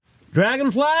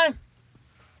Dragonfly,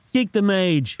 kick the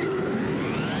mage.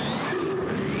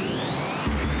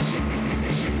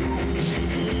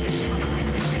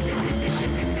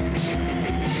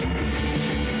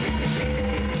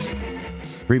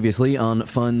 Previously on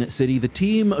Fun City, the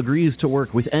team agrees to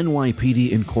work with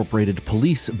NYPD Incorporated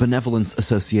Police Benevolence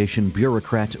Association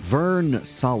bureaucrat Vern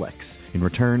Solex in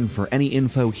return for any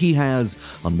info he has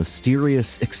on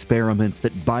mysterious experiments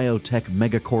that biotech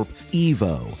megacorp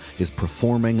Evo is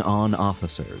performing on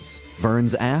officers.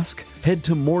 Vern's ask? Head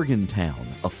to Morgantown,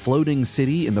 a floating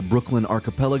city in the Brooklyn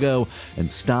archipelago,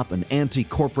 and stop an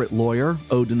anti-corporate lawyer,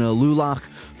 Odina Lulach,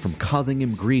 from causing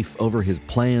him grief over his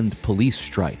planned police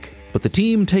strike. But the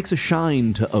team takes a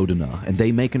shine to Odina, and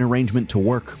they make an arrangement to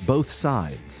work both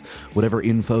sides. Whatever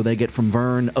info they get from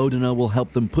Vern, Odina will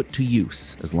help them put to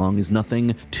use, as long as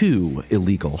nothing too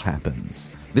illegal happens.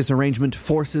 This arrangement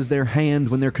forces their hand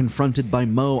when they're confronted by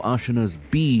Mo Ashina's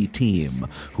B team,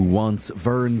 who wants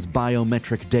Vern's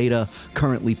biometric data,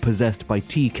 currently possessed by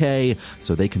TK,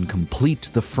 so they can complete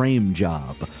the frame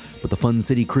job. But the Fun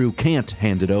City crew can't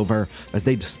hand it over, as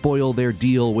they'd spoil their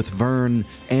deal with Vern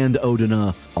and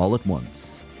Odina all at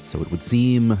once. So it would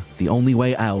seem the only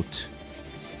way out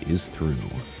is through.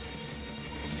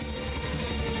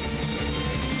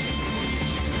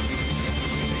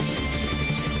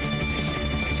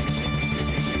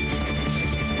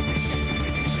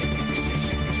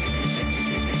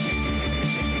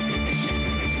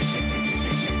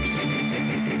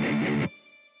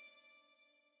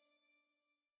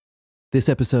 This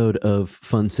episode of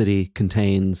Fun City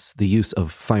contains the use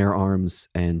of firearms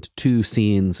and 2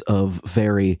 scenes of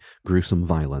very gruesome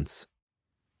violence.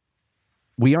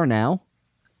 We are now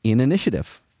in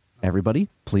initiative. Everybody,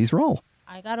 please roll.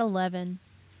 I got 11.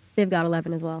 They've got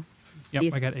 11 as well.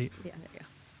 Yep, I got 8. Yeah, there you go.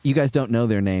 You guys don't know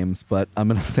their names, but I'm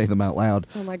going to say them out loud.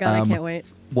 Oh my god, I can't wait.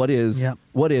 What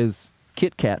is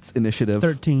Kit Kat's initiative?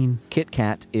 13. Kit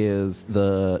Kat is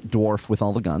the dwarf with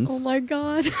all the guns. Oh my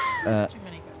god.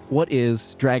 What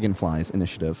is Dragonfly's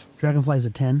initiative? Dragonfly's a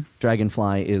 10.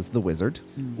 Dragonfly is the wizard.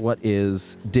 What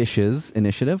is Dish's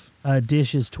initiative?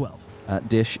 Dish is 12.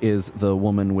 Dish is the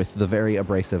woman with the very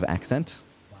abrasive accent.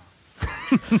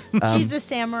 She's the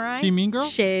samurai. She Mean Girl?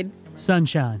 Shade.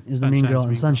 Sunshine is the mean Sunshine's girl, mean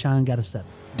and girl. Sunshine got a 7.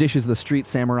 Dish is the street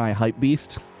samurai hype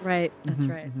beast. Right, that's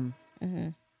right.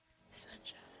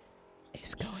 Sunshine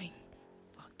is going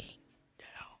fucking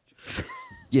down.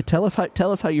 Yeah, tell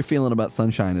us how you're feeling about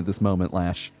Sunshine at this moment,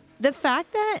 Lash. The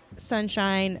fact that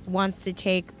Sunshine wants to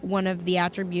take one of the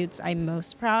attributes I'm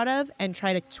most proud of and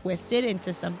try to twist it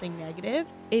into something negative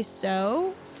is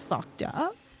so fucked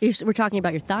up. We're talking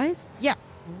about your thighs? Yeah.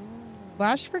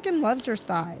 Lash freaking loves her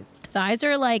thighs. Thighs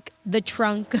are like the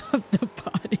trunk of the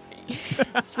body.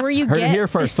 It's where you Heard get... it here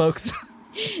first, folks.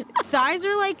 Thighs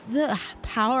are like the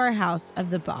powerhouse of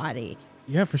the body.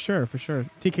 Yeah, for sure, for sure.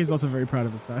 TK's also very proud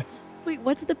of his thighs. Wait,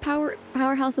 what's the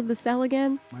powerhouse of the cell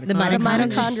again? The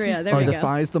Mitochondria. There Are we the go.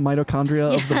 thighs the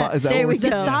mitochondria of the body? Is that There what we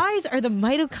we're go. The thighs are the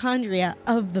mitochondria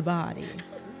of the body.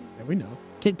 Yeah, we know.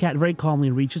 Kit Kat very calmly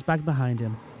reaches back behind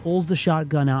him, pulls the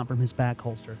shotgun out from his back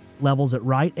holster, levels it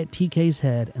right at TK's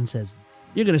head, and says,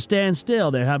 "You're going to stand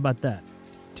still there. How about that?"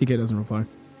 TK doesn't reply.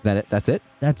 That it? That's it?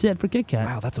 That's it for Kit Kat.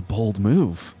 Wow, that's a bold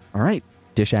move. All right,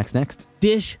 Dish acts next.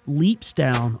 Dish leaps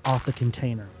down off the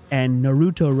container, and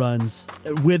Naruto runs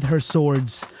with her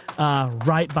swords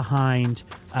right behind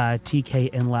TK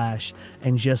and Lash,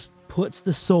 and just puts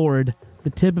the sword, the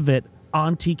tip of it,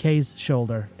 on TK's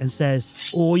shoulder and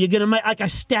says, "Oh, you're going to make like a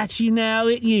statue now,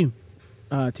 ain't you?"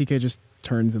 TK just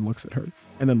turns and looks at her,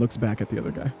 and then looks back at the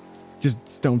other guy. Just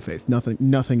stone-faced.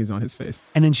 Nothing is on his face.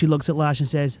 And then she looks at Lash and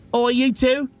says, "Oh, you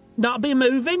two? Not be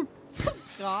moving?"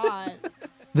 God.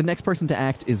 The next person to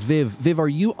act is Viv. Viv, are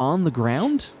you on the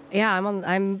ground? Yeah, I'm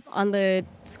on the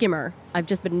skimmer. I've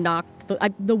just been knocked.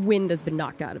 The wind has been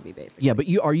knocked out of me, basically. Yeah, but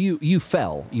you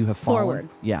fell. You have fallen. Forward.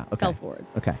 Yeah, okay. Fell forward.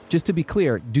 Okay. Just to be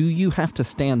clear, do you have to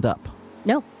stand up?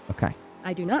 No, Okay.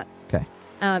 I do not. Okay.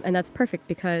 And that's perfect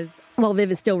because while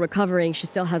Viv is still recovering, she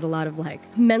still has a lot of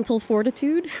mental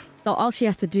fortitude. So all she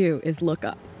has to do is look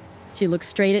up. She looks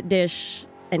straight at Dish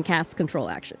and casts control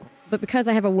actions. But because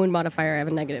I have a wound modifier, I have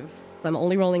a negative. So I'm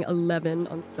only rolling 11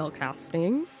 on spell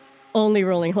casting. Only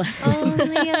rolling 11.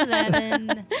 Only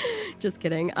 11. Just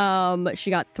kidding. She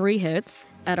got 3 hits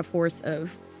at a force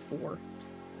of 4.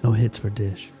 No hits for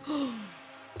Dish.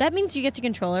 That means you get to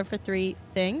control her for 3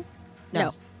 things?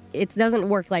 No. It doesn't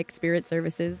work like spirit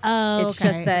services. Oh, it's okay.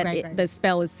 just that Right. the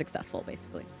spell is successful,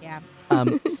 basically. Yeah.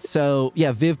 So,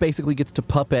 yeah, Viv basically gets to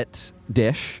puppet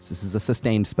Dish. This is a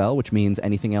sustained spell, which means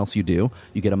anything else you do,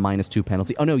 you get a -2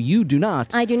 penalty. Oh, no, you do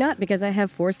not. I do not, because I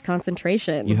have forced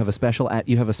concentration. You have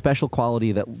a special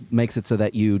quality that makes it so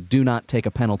that you do not take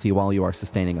a penalty while you are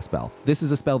sustaining a spell. This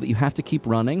is a spell that you have to keep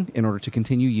running in order to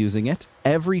continue using it.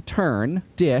 Every turn,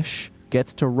 Dish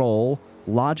gets to roll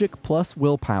logic plus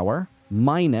willpower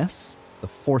minus the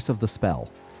force of the spell.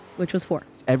 Which was 4.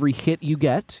 Every hit you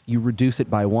get, you reduce it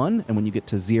by 1, and when you get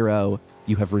to 0,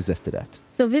 you have resisted it.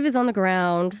 So Viv is on the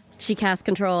ground. She casts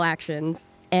control actions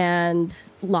and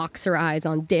locks her eyes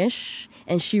on Dish.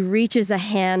 And she reaches a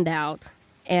hand out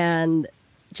and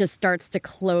just starts to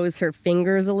close her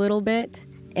fingers a little bit.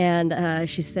 And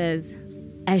she says,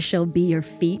 "I shall be your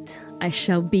feet. I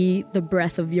shall be the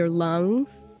breath of your lungs.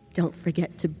 Don't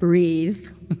forget to breathe."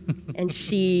 And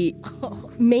she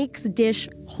makes Dish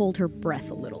hold her breath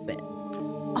a little bit.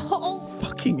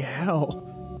 Fucking hell.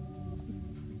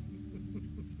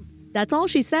 That's all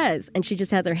she says. And she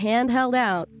just has her hand held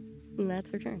out. And that's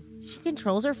her turn. She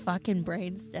controls her fucking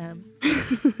brainstem.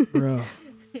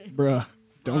 Bruh.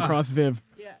 Don't cross Viv.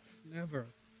 Never.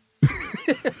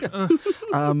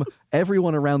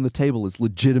 Everyone around the table is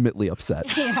legitimately upset.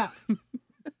 Yeah.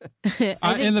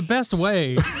 In the best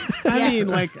way. I mean,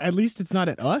 like, at least it's not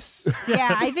at us.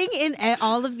 Yeah, I think in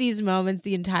all of these moments,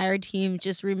 the entire team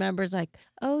just remembers, like,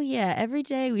 oh yeah, every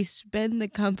day we spend the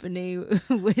company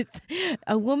with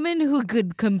a woman who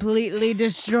could completely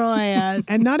destroy us.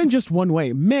 And not in just one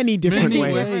way, many different Many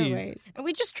ways. ways. And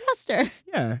we just trust her.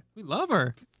 Yeah. We love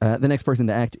her. The next person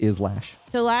to act is Lash.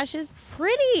 So Lash is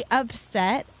pretty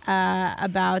upset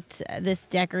about this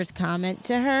Decker's comment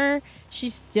to her.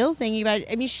 She's still thinking about it.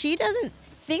 I mean,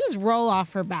 things roll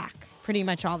off her back pretty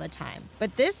much all the time.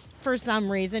 But this, for some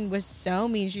reason, was so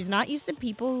mean. She's not used to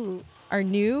people who are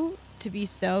new to be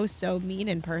so mean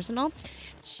and personal.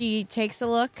 She takes a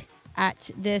look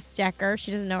at this Decker.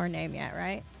 She doesn't know her name yet,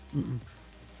 right? Mm-mm.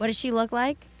 What does she look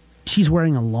like? She's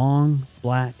wearing a long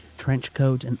black trench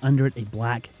coat and under it a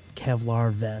black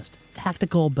Kevlar vest.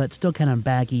 Tactical, but still kind of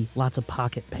baggy. Lots of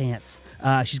pocket pants.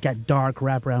 She's got dark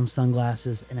wraparound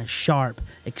sunglasses and a sharp,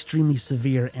 extremely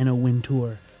severe Anna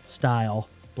Wintour style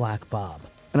black bob.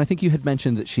 And I think you had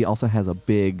mentioned that she also has a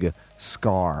big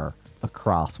scar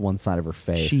across one side of her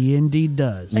face. She indeed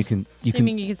does.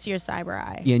 Assuming you can see her cyber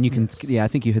eye. Yeah, and you can. Yeah, I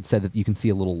think you had said that you can see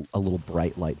a little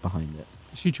bright light behind it.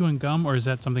 Is she chewing gum, or is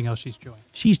that something else she's chewing?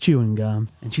 She's chewing gum,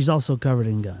 and she's also covered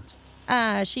in guns.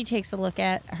 She takes a look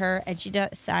at her and she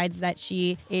decides that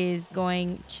she is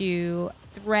going to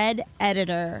thread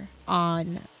editor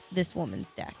on this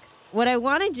woman's deck. What I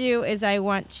want to do is I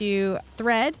want to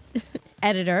thread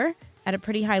editor at a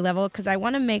pretty high level because I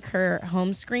want to make her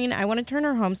home screen. I want to turn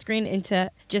her home screen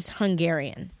into just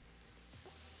Hungarian.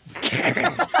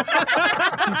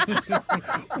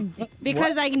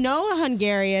 Because I know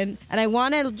Hungarian and I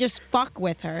want to just fuck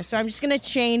with her. So I'm just going to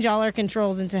change all her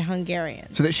controls into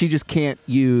Hungarian. So that she just can't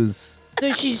use. So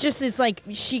it's like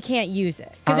she can't use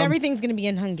it because everything's going to be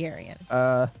in Hungarian.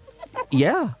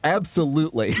 Yeah,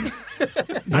 absolutely.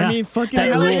 I mean, fucking That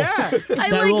hell rules. yeah.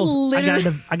 That rules.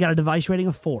 I got a device rating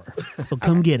of 4, so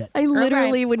come get it. I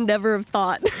literally would never have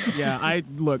thought. Yeah,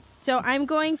 look. So I'm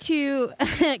going to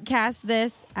cast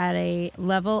this at a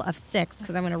level of 6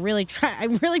 because I'm going to really try.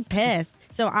 I'm really pissed.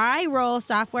 So I roll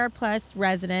software plus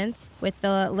resonance with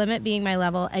the limit being my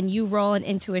level, and you roll an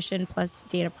intuition plus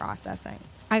data processing.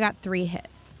 I got 3 hits.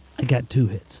 I got 2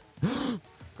 hits.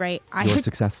 Great. You're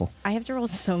successful. I have to roll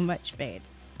so much fade.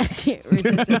 This is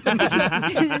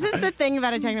the thing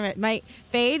about a techno. My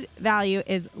fade value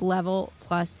is level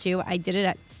plus 2. I did it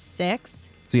at 6.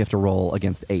 So you have to roll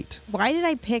against 8. Why did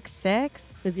I pick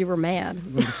 6? Because you were mad.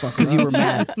 Because you were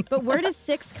mad. But where does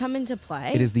 6 come into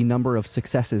play? It is the number of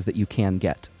successes that you can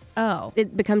get. Oh.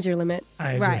 It becomes your limit.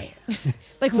 I agree. Right.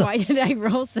 Like, why did I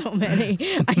roll so many?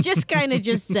 I just kind of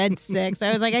just said 6.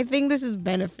 I was like, I think this is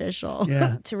beneficial.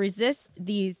 Yeah. To resist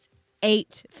these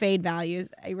 8 fade values,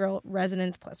 I roll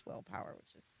resonance plus willpower,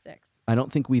 which is 6. I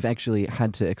don't think we've actually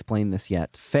had to explain this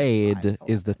yet. Fade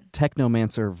is the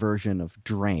Technomancer version of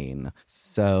Drain.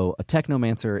 So a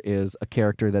Technomancer is a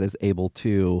character that is able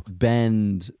to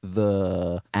bend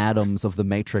the atoms of the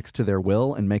Matrix to their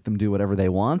will and make them do whatever they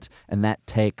want. And that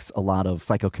takes a lot of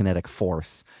psychokinetic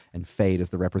force. And Fade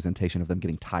is the representation of them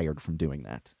getting tired from doing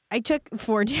that. I took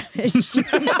 4 damage.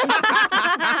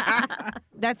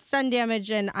 That's stun damage,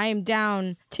 and I am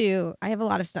down to... I have a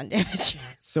lot of stun damage.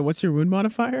 So what's your wound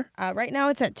modifier? Right now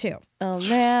it's at 2. Oh,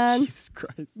 man. Jesus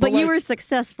Christ. But you were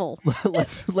successful.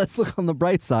 let's look on the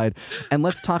bright side and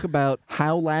let's talk about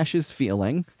how Lash is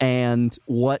feeling and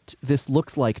what this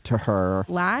looks like to her.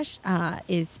 Lash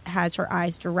has her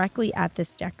eyes directly at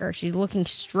this Decker. She's looking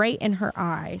straight in her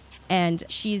eyes, and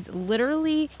she's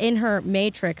literally in her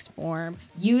Matrix form,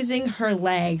 using her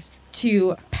legs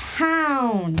to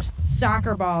pound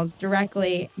soccer balls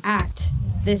directly at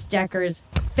this Decker's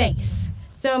face.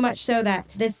 So much so that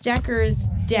this Decker's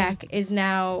deck is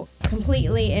now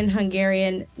completely in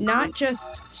Hungarian, not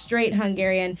just straight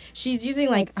Hungarian. She's using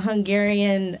like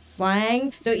Hungarian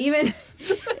slang. So even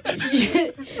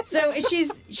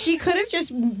she could have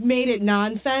just made it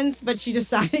nonsense, but she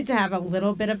decided to have a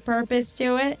little bit of purpose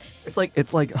to it.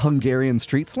 It's like Hungarian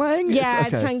street slang? Yeah,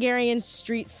 it's it's Hungarian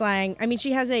street slang. I mean,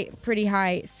 she has a pretty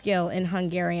high skill in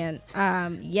Hungarian.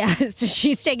 So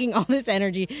she's taking all this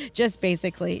energy just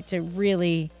basically to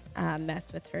really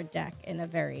mess with her deck in a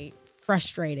very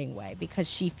frustrating way because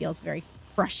she feels very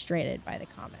frustrated by the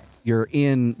comments. You're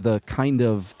in the kind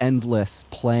of endless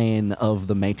plane of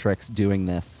the Matrix doing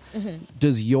this. Mm-hmm.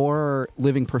 Does your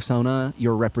living persona,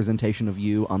 your representation of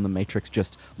you on the Matrix,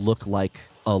 just look like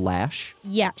a Lash?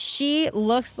 Yeah, she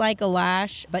looks like a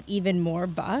Lash, but even more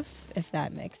buff, if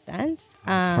that makes sense. It's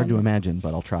hard to imagine,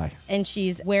 but I'll try. And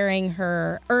she's wearing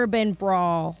her Urban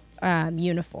Brawl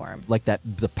uniform. Like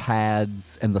the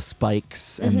pads and the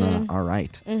spikes and the... All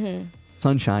right. Mm-hmm.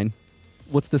 Sunshine,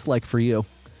 what's this like for you?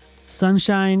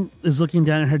 Sunshine is looking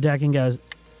down at her deck and goes,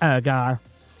 "Oh, God."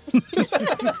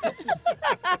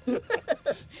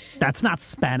 That's not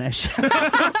Spanish.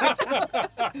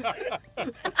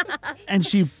 And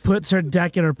she puts her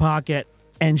deck in her pocket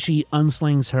and she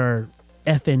unslings her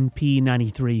FNP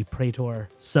 93 Praetor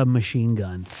submachine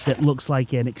gun that looks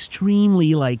like an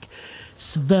extremely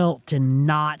svelte and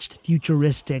notched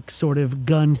futuristic sort of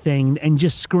gun thing and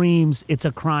just screams, "It's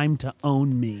a crime to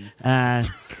own me."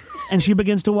 And she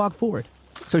begins to walk forward.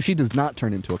 So she does not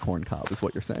turn into a corn cob, is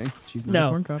what you're saying? She's not a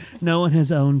corn cob. No one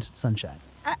has owned Sunshine.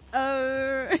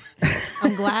 I'm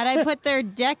glad I put their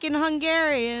deck in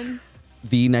Hungarian.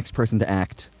 The next person to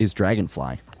act is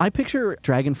Dragonfly. I picture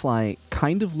Dragonfly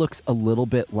kind of looks a little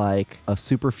bit like a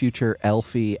super future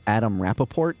elfie Adam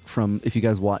Rappaport from, if you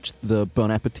guys watch the Bon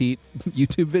Appetit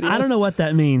YouTube videos. I don't know what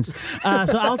that means.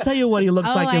 So I'll tell you what he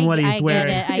looks like and what he's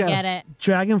wearing. I get it.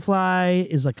 Dragonfly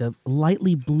is like a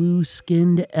lightly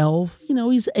blue-skinned elf. You know,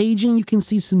 he's aging. You can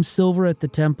see some silver at the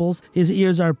temples. His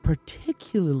ears are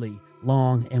particularly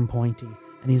long and pointy.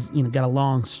 And he's, got a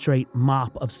long, straight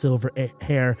mop of silver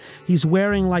hair. He's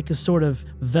wearing like a sort of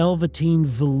velveteen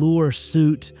velour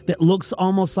suit that looks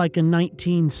almost like a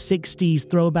 1960s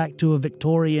throwback to a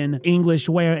Victorian English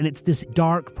wear. And it's this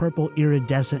dark purple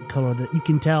iridescent color that you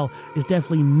can tell is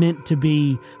definitely meant to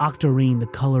be octarine, the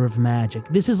color of magic.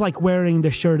 This is like wearing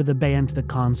the shirt of the band to the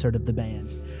concert of the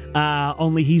band.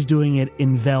 Only he's doing it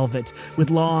in velvet with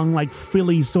long,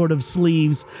 frilly sort of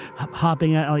sleeves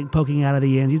poking out of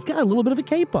the ends. He's got a little bit of a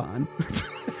cape on.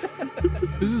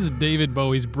 This is David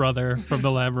Bowie's brother from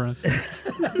The Labyrinth.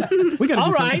 We gotta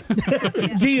All do right.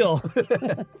 Deal.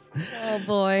 Oh,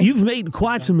 boy. You've made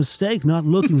quite a mistake not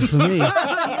looking for me.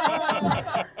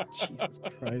 Jesus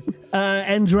Christ.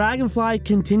 And Dragonfly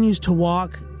continues to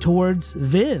walk towards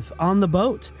Viv on the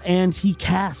boat, and he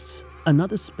casts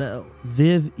another spell.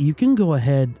 Viv, you can go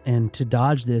ahead and to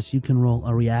dodge this, you can roll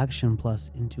a reaction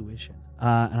plus intuition.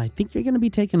 And I think you're going to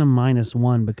be taking a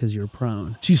 -1 because you're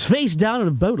prone. She's face down in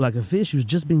a boat like a fish who's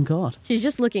just been caught. She's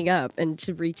just looking up and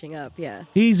she's reaching up, yeah.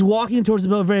 He's walking towards the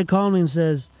boat very calmly and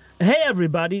says, "Hey,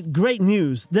 everybody, great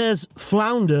news. There's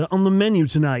flounder on the menu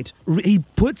tonight." He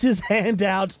puts his hand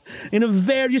out in a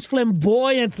very just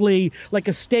flamboyantly, like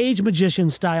a stage magician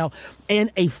style,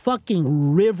 and a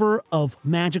fucking river of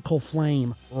magical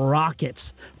flame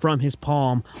rockets from his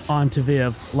palm onto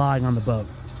Viv lying on the boat.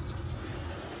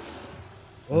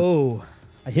 Oh,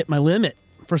 I hit my limit.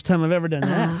 First time I've ever done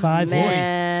that. 5 hits.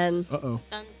 Man. Uh-oh.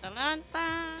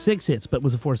 6 hits, but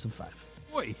was a force of 5.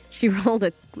 Boy. She rolled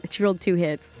 2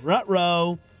 hits.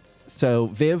 Ruh-roh. So,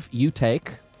 Viv, you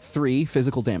take 3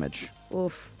 physical damage.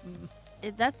 Oof.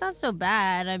 That's not so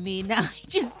bad. I mean,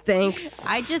 Thanks.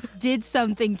 I just did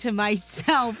something to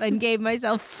myself and gave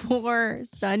myself 4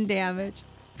 stun damage.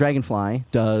 Dragonfly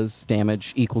does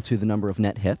damage equal to the number of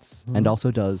net hits and also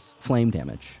does flame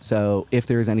damage. So if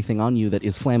there is anything on you that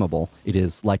is flammable, it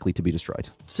is likely to be destroyed.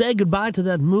 Say goodbye to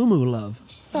that moo-moo, love.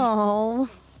 Oh.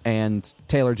 And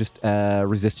Taylor, just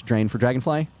resist drain for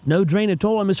Dragonfly. No drain at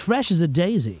all. I'm as fresh as a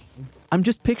daisy. I'm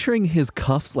just picturing his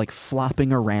cuffs like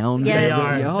flopping around. Yeah. They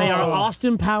are. Oh. They are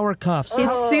Austin Power cuffs. His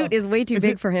suit is way too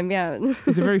big for him. Yeah.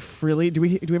 Is it very frilly? Do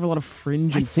we have a lot of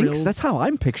fringe I and think frills? that's how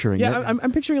I'm picturing it. Yeah,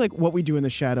 I'm picturing like What We Do in the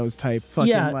Shadows type. Fucking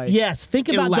Yeah. like Yes. Think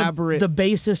about elaborate. the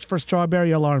bassist for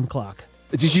Strawberry Alarm Clock.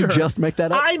 Did you just make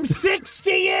that up? I'm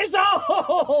 60 years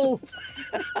old.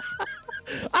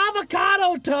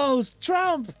 Avocado toast,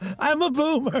 Trump. I'm a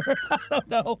boomer. I don't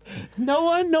know. No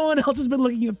one else has been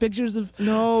looking at pictures of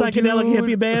psychedelic dude.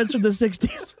 hippie bands from the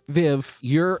 60s. Viv,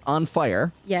 you're on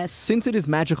fire. Yes. Since it is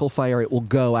magical fire, it will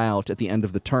go out at the end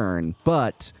of the turn,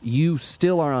 but you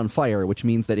still are on fire, which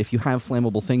means that if you have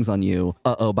flammable things on you,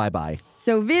 bye-bye.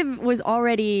 So Viv was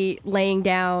already laying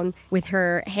down with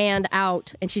her hand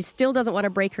out, and she still doesn't want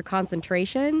to break her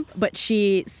concentration, but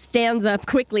she stands up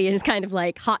quickly and is kind of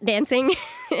like hot dancing,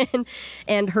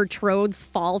 and her trodes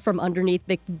fall from underneath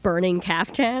the burning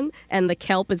caftan, and the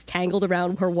kelp is tangled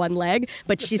around her one leg,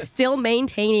 but she's still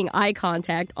maintaining eye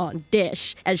contact on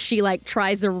Dish as she like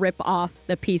tries to rip off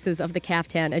the pieces of the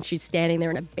caftan, and she's standing there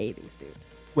in a bathing suit.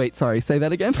 Wait, sorry, say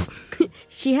that again?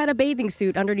 She had a bathing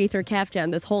suit underneath her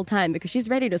caftan this whole time because she's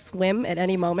ready to swim at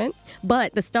any moment.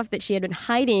 But the stuff that she had been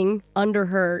hiding under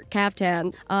her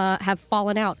caftan have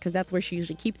fallen out because that's where she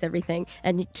usually keeps everything.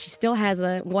 And she still has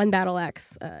one battle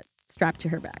axe strapped to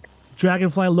her back.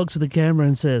 Dragonfly looks at the camera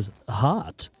and says,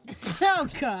 hot. Oh,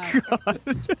 God.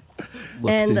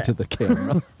 Looks And- into the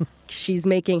camera. She's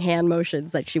making hand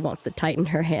motions like she wants to tighten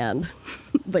her hand,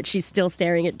 but she's still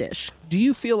staring at Dish. Do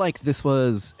you feel like this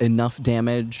was enough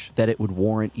damage that it would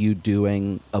warrant you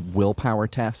doing a willpower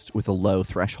test with a low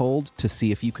threshold to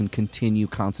see if you can continue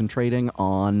concentrating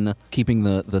on keeping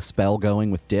the spell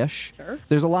going with Dish? Sure.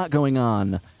 There's a lot going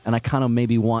on, and I kind of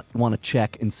maybe want to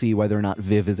check and see whether or not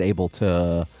Viv is able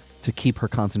to keep her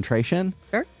concentration.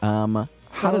 Sure.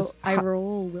 How does I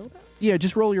roll willpower? Yeah,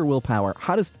 just roll your willpower.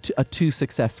 How does a 2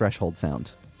 success threshold sound?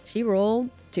 She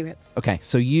rolled 2 hits. Okay,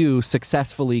 so you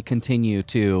successfully continue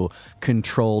to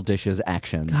control Dish's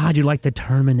actions. God, you're like the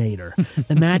Terminator.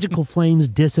 The magical flames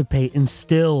dissipate, and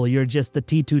still you're just the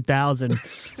T-2000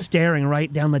 staring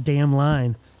right down the damn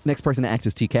line. Next person to act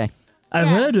is TK. I've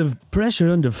heard of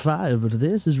pressure under fire, but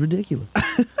this is ridiculous.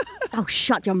 Oh,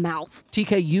 shut your mouth.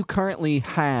 TK, you currently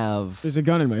have There's a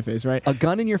gun in my face, right? a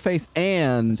gun in your face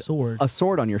and Sword. a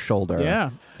sword on your shoulder.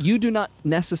 Yeah. You do not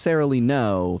necessarily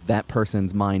know that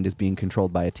person's mind is being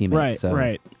controlled by a teammate. Right, so.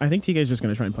 right. I think TK's just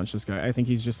going to try and punch this guy. I think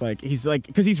he's just like,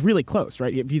 because he's really close,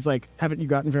 right? If he's like, haven't you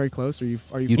gotten very close? Are you?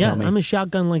 You Yeah, tell me. I'm a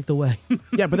shotgun length away.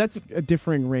 Yeah, but that's a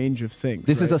differing range of things.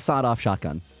 This is right? a sawed-off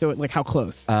shotgun. So, like, how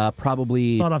close?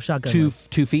 Probably Sawed-off shotgun. 2 feet.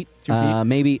 2 feet?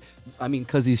 Maybe,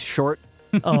 because he's short,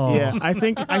 Oh, Yeah, I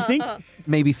think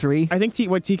maybe 3.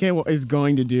 what TK is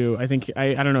going to do. I think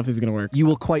I don't know if this is going to work. You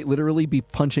will quite literally be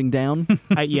punching down.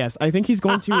 Yes, I think he's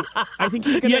going to. I think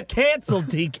he's going you to. canceled,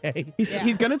 DK.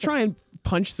 He's going to try and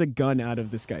punch the gun out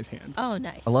of this guy's hand. Oh,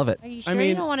 nice. I love it. Are you sure mean-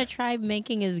 you don't want to try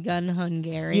making his gun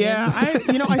Hungarian? Yeah, I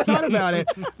thought about it,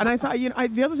 and I thought,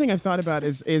 the other thing I've thought about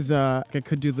is I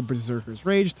could do the Berserker's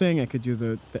Rage thing. I could do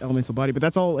the elemental body, but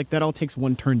that's all that all takes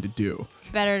one turn to do.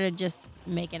 Better to just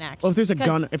make an action. Well, if there's a Because-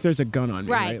 gun on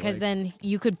me, Right, right? because Like- then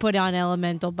you could put on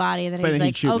elemental body, and then But he's then he'd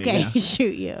like, shoot me, okay, yeah.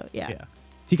 shoot you. Yeah. Yeah.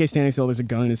 TK standing still, there's a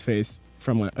gun in his face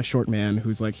from a short man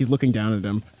who's like, he's looking down at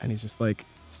him and he's just like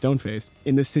stone faced.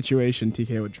 In this situation,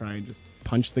 TK would try and just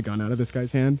punch the gun out of this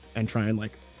guy's hand and try and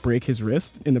like break his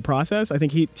wrist in the process. I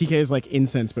think TK is like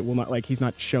incensed, but will not he's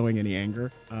not showing any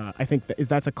anger. I think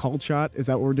that's a called shot. Is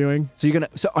that what we're doing? So you're gonna.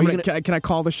 So are you gonna? Can I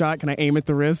call the shot? Can I aim at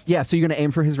the wrist? Yeah. So you're gonna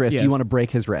aim for his wrist. Yes. You want to break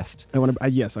his wrist. I want to.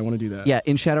 Yes, I want to do that. Yeah.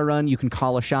 In Shadowrun, you can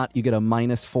call a shot. You get a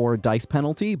 -4 dice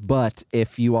penalty. But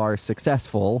if you are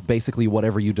successful, basically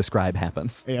whatever you describe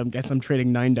happens. I guess I'm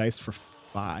trading 9 dice for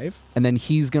 5. And then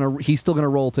he's still gonna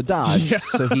roll to dodge,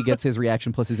 so he gets his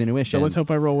reaction plus his intuition. So let's hope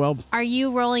I roll well. Are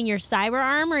you rolling your cyber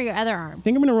arm or your other I arm?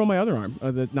 think I'm gonna roll my other arm,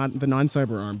 the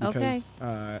non-cyber arm, because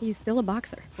He's still a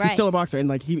boxer. Right. he's still a boxer, and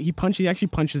like he actually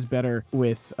punches better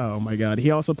with. Oh my god,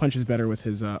 he also punches better with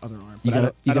his other arm. You But I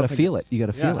gotta don't think- feel it. You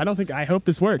gotta feel Yeah, it. I don't think. I hope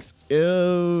this works.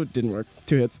 Oh, didn't work.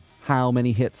 2 hits. How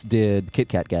many hits did Kit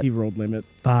Kat get? He rolled limit.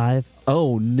 5.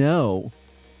 Oh no!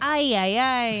 Ay, ay,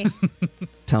 ay.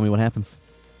 Tell me what happens.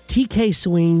 TK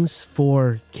swings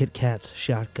for Kit Kat's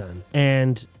shotgun,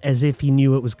 and as if he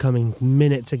knew it was coming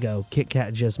minutes ago, Kit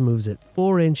Kat just moves it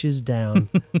 4 inches down,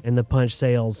 and the punch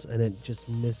sails, and it just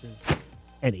misses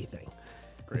anything.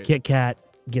 Great. Kit Kat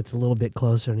gets a little bit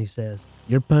closer, and he says,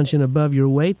 "You're punching above your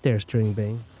weight there, String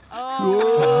Bean."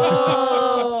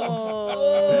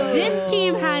 This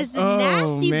team has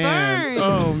nasty burns.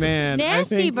 Oh Oh man,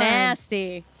 Nasty burn.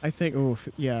 Nasty. I think. Oof.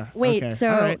 Yeah. Wait, okay.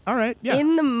 so all right. Yeah.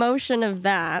 in the motion of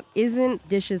that, isn't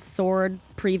Dish's sword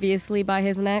previously by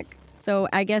his neck? So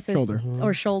I guess Shoulder.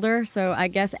 or shoulder. So I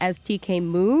guess as TK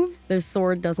moves, the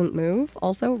sword doesn't move.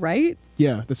 Also, right?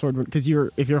 Yeah, the sword. Because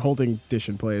if you're holding Dish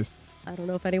in place. I don't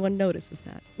know if anyone notices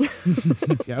that.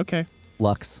 Yeah. Okay.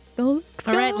 Lux. Go,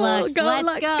 All right, Lux, go, let's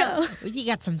Lux, go. You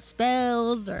got some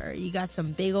spells, or you got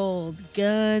some big old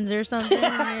guns or something?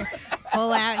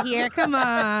 Pull out here. Come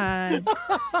on.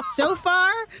 So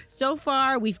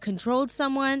far, we've controlled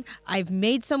someone. I've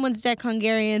made someone's deck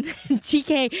Hungarian.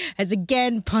 TK has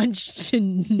again punched to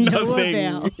no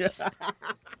avail.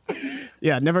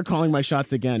 Yeah, never calling my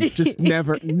shots again. Just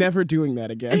never doing that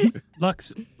again.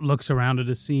 Lux looks around at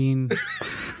a scene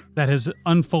that has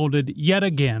unfolded yet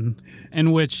again,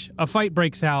 in which a fight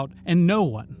breaks out and no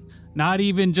one, not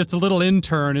even just a little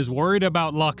intern, is worried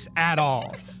about Lux at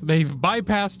all. They've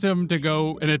bypassed him to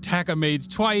go and attack a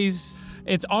mage twice.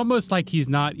 It's almost like he's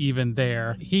not even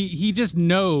there. He just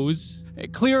knows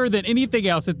clearer than anything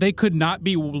else that they could not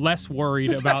be less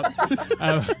worried about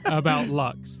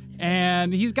Lux.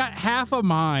 And he's got half a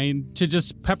mind to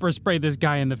just pepper spray this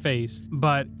guy in the face,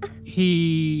 but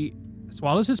he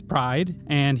swallows his pride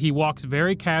and he walks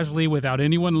very casually without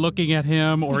anyone looking at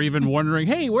him or even wondering,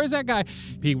 hey, where's that guy?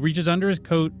 He reaches under his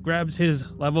coat, grabs his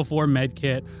level 4 med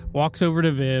kit, walks over to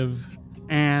Viv,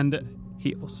 and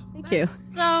heals. Thank you.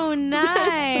 So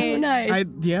nice. So nice.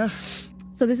 Yeah.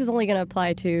 So this is only going to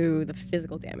apply to the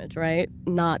physical damage, right?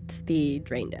 Not the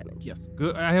drain damage. Yes.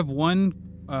 Good. I have one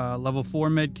level 4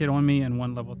 med kit on me and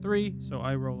one level 3, so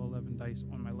I roll 11 dice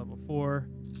on my level 4.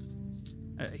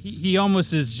 He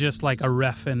almost is just like a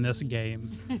ref in this game.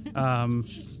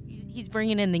 He's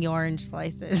bringing in the orange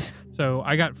slices. So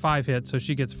I got 5 hits, so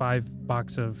she gets 5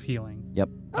 box of healing. Yep.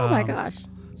 Oh my gosh.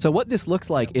 So what this looks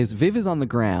like is Viv is on the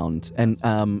ground, and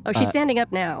Oh, she's standing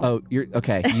up now. oh, you're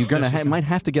okay. You're gonna might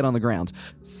have to get on the ground.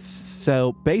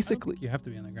 So basically, You have to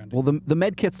be on the ground. well, the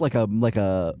med kit's like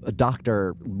a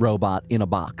doctor robot in a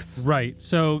box. Right.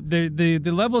 So the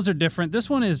levels are different. This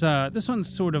one's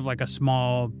sort of like a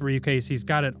small briefcase. He's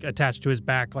got it attached to his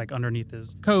back, like underneath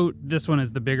his coat. This one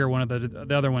is the bigger one.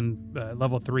 The other one,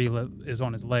 level 3, is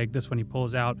on his leg. This one he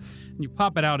pulls out, and you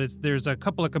pop it out. There's a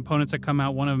couple of components that come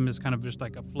out. One of them is kind of just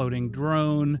like a floating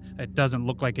drone. It doesn't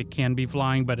look like it can be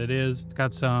flying, but it is. It's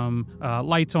got some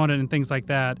lights on it and things like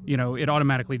that. You know, it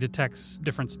automatically detects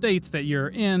different states that you're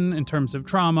in terms of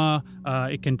trauma.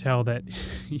 It can tell that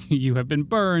you have been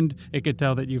burned. It could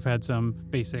tell that you've had some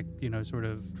basic, sort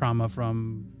of trauma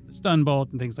from the stun bolt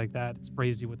and things like that. It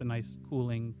sprays you with a nice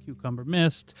cooling cucumber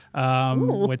mist,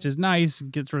 which is nice.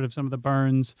 Gets rid of some of the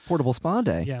burns. Portable spa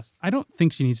day. Yes. I don't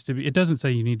think she needs to be. It doesn't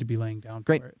say you need to be laying down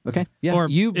Great. for it. Okay. Yeah. Or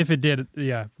if it did,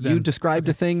 yeah. You then- described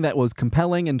a thing that was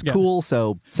compelling and Yeah. cool,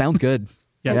 so sounds good.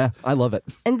 Yeah. I love it.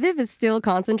 And Viv is still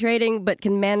concentrating, but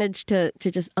can manage to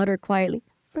just utter quietly,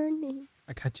 burning,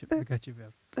 I got you,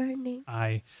 Viv. burning.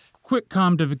 I quick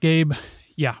comm to Gabe.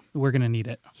 Yeah, we're going to need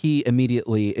it. He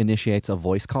immediately initiates a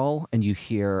voice call, and you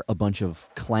hear a bunch of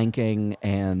clanking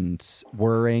and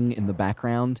whirring in the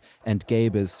background. And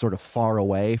Gabe is sort of far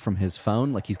away from his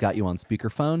phone, like he's got you on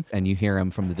speakerphone, and you hear him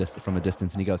from a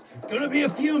distance, and he goes, It's gonna be a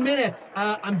few minutes.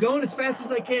 I'm going as fast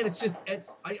as I can.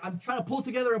 I'm trying to pull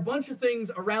together a bunch of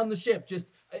things around the ship.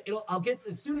 I'll get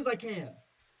as soon as I can. Are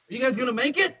you guys gonna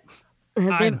make it?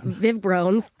 Viv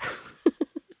groans.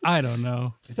 I don't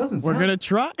know. It doesn't. We're gonna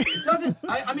try. It doesn't.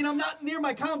 I mean, I'm not near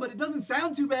my comm, but it doesn't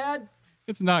sound too bad.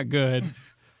 It's not good.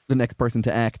 the next person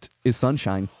to act is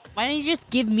Sunshine. Why don't you just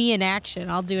give me an action?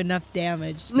 I'll do enough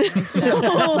damage.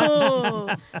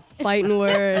 Oh, fighting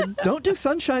words. Don't do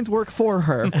Sunshine's work for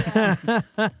her.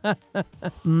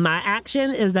 My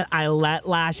action is that I let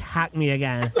Lash hack me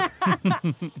again.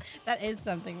 That is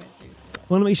something that she. I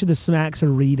want to make sure the smacks are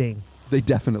reading. They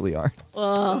definitely are.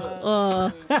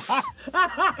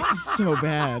 It's so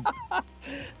bad.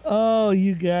 Oh,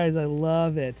 you guys, I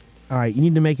love it. All right, you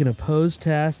need to make an opposed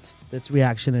test that's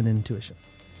reaction and intuition.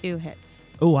 2 hits.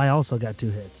 Oh, I also got 2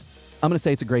 hits. I'm going to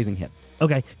say it's a grazing hit.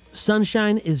 Okay,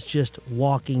 Sunshine is just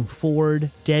walking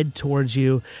forward, dead towards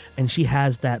you, and she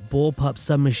has that bullpup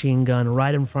submachine gun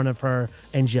right in front of her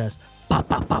and just pop,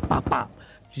 pop, pop, pop, pop.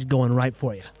 She's going right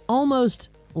for you. Almost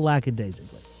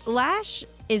lackadaisically. Lash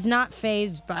is not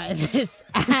fazed by this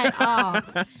at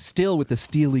all. Still with the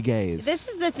steely gaze. This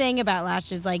is the thing about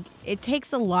Lash is like it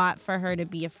takes a lot for her to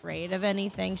be afraid of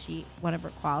anything. One of her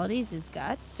qualities is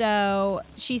guts. So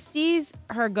she sees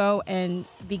her go and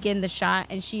begin the shot,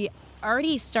 and she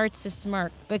already starts to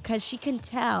smirk because she can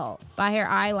tell by her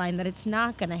eye line that it's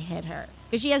not going to hit her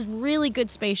because she has really good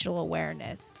spatial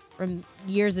awareness from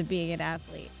years of being an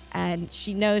athlete. and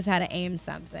she knows how to aim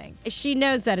something. She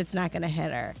knows that it's not going to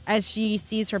hit her. As she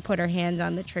sees her put her hands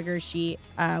on the trigger, she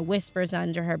whispers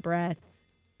under her breath,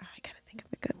 oh, I got to think of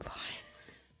a good line.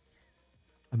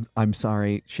 I'm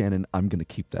sorry, Shannon. I'm going to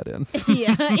keep that in.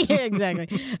 yeah, exactly.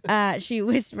 She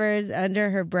whispers under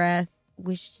her breath,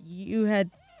 wish you had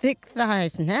thick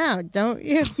thighs now, don't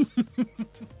you?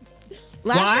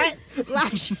 Lash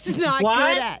is not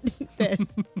What? good at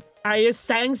this. Are you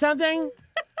saying something?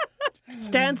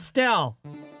 Stand still.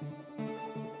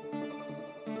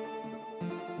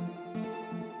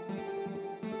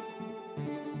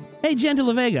 Hey, Jen de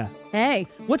la Vega, Hey,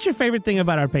 what's your favorite thing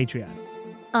about our Patreon?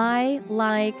 I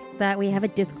like that we have a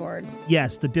Discord.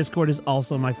 Yes, the Discord is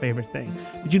also my favorite thing.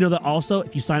 Did you know that also,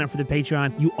 if you sign up for the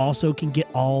Patreon, you also can get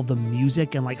all the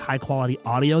music and like high quality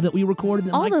audio that we record and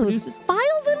that All Mike those produces?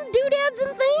 files and doodads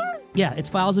and things. Yeah, it's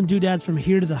files and doodads from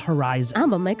here to the horizon.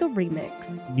 I'm gonna make a remix.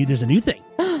 There's a new thing.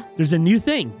 There's a new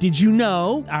thing. Did you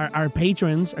know our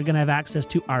patrons are going to have access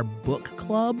to our book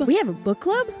club? We have a book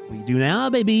club? We do now,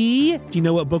 baby. Do you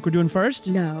know what book we're doing first?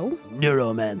 No.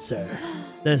 Neuromancer.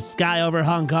 The sky over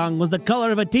Hong Kong was the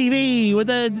color of a TV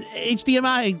with a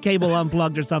HDMI cable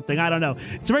unplugged or something. I don't know.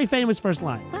 It's a very famous first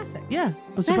line. Classic. Yeah,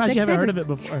 I'm surprised you haven't heard of it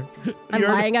before. I'm You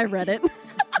heard lying, I read it.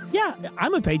 Yeah,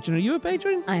 I'm a patron. Are you a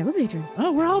patron? I am a patron.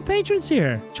 Oh, we're all patrons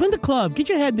here. Join the club. Get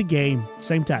your head in the game.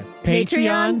 Same time.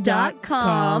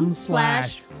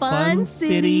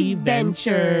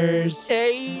 Patreon.com/FunCityVentures.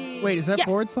 Hey. Wait, is that Yes. /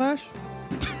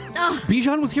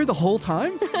 Bijan was here the whole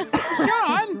time?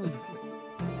 Sean!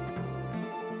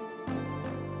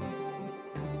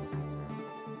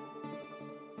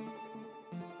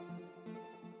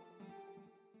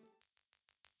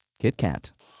 Kit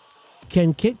Kat.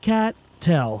 Can Kit Kat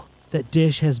tell that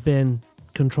Dish has been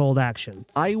controlled action?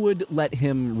 I would let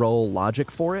him roll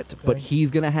logic for it, but he's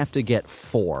going to have to get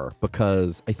 4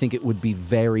 because I think it would be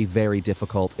very, very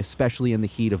difficult, especially in the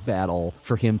heat of battle,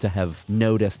 for him to have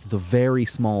noticed the very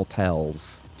small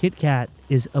tells. Kit Kat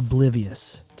is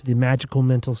oblivious to the magical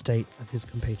mental state of his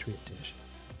compatriot Dish.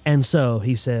 And so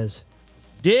he says,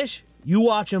 Dish, you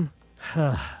watch him.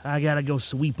 I gotta go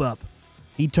sweep up.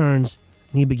 He turns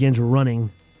and he begins running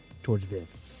towards Viv.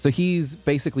 So he's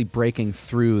basically breaking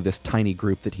through this tiny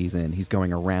group that he's in. He's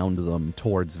going around them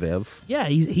towards Viv. Yeah,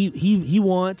 he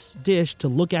wants Dish to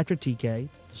look after TK.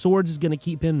 Swords is going to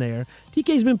keep him there.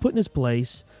 TK's been put in his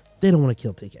place. They don't want to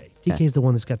kill TK. TK's the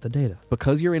one that's got the data.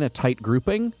 Because you're in a tight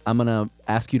grouping, I'm going to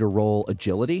ask you to roll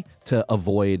agility to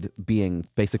avoid being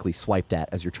basically swiped at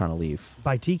as you're trying to leave.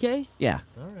 By TK? Yeah.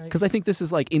 All right. Because I think this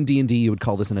is like in D&D, you would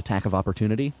call this an attack of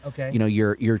opportunity. Okay. You know,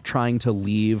 you're trying to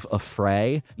leave a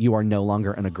fray. You are no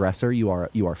longer an aggressor. You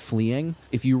are fleeing.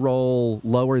 If you roll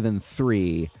lower than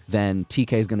 3, then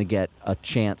TK is going to get a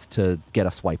chance to get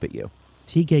a swipe at you.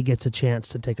 TK gets a chance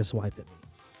to take a swipe at me.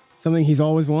 Something he's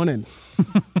always wanted.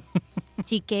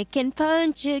 TK can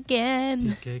punch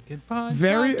again.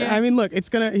 I mean, look, he's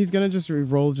gonna just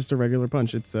roll just a regular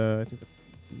punch. It's I think that's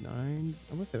 9. I'm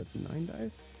gonna say that's 9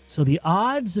 dice. So the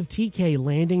odds of TK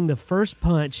landing the first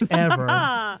punch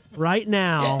ever right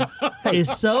now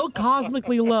is so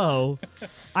cosmically low.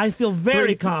 I feel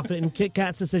very confident in Kit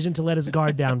Kat's decision to let his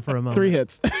guard down for a moment. 3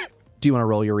 hits. Do you want to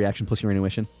roll your reaction plus your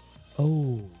intuition?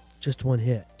 Oh, just one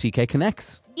hit. TK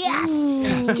connects. Yes!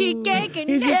 TK can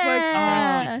He's just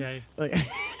like,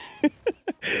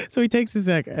 so he takes his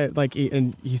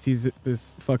and he sees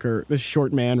this fucker, this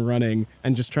short man running,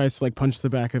 and just tries to like punch the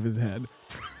back of his head.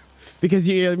 Because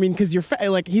he's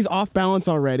off balance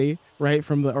already, right,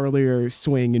 from the earlier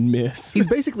swing and miss. He's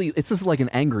basically, this is like an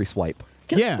angry swipe.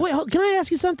 Wait, can I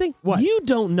ask you something? What? You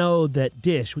don't know that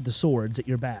Dish with the swords at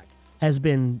your back has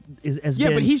been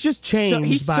but he's just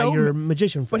changed by your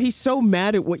magician friend. But he's so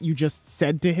mad at what you just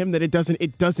said to him that it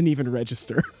doesn't even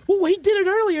register. Well, he did it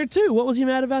earlier too. What was he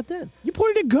mad about then? You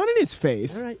pointed a gun in his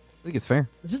face. All right. I think it's fair.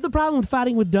 This is the problem with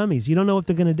fighting with dummies. You don't know what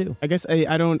they're going to do. I guess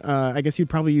I don't. I guess he'd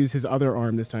probably use his other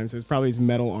arm this time. So it's probably his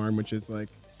metal arm, which is like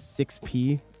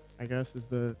 6p. I guess is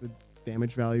the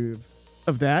damage value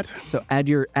of that. So add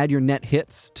your net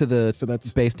hits to the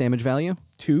that's base damage value,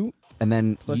 2 and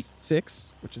then plus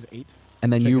 6, which is 8.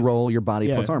 and then which I you guess- roll your body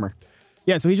yeah. plus armor.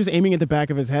 Yeah, so he's just aiming at the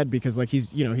back of his head because like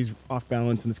he's off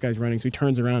balance and this guy's running, so he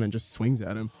turns around and just swings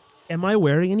at him. Am I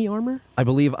wearing any armor? I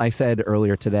believe I said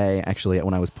earlier today, actually,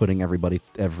 when I was putting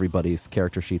everybody's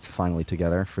character sheets finally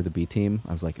together for the B team,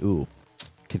 I was like, ooh,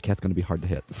 Kit Kat's going to be hard to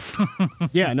hit.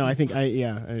 Yeah, no, I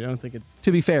don't think it's.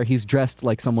 To be fair, he's dressed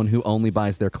like someone who only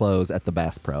buys their clothes at the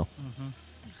Bass Pro.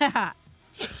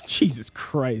 Jesus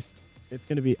Christ. It's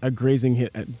going to be a grazing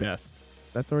hit at best.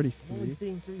 That's already I'm only 3.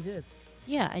 seeing 3 hits.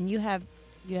 Yeah, and you have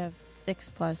 6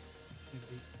 plus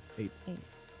 8.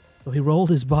 So he rolled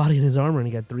his body and his armor and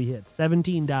he got 3 hits.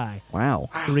 17 die. Wow.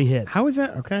 3 hits. How is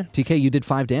that? Okay. TK, you did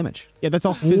 5 damage. Yeah, that's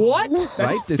all physical. What?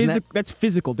 Right? Isn't That's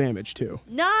physical damage, too.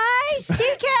 Nice,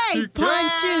 TK.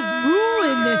 Punches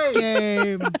rule in this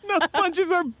game. No,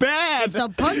 punches are bad. It's a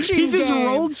punching He just game.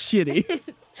 rolled shitty.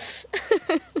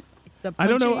 It's a I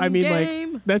don't know. I punching mean,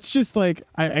 game. like, that's just like,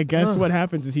 I guess what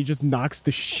happens is he just knocks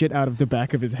the shit out of the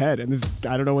back of his head. And this,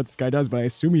 I don't know what this guy does, but I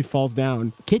assume he falls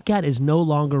down. Kit Kat is no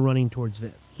longer running towards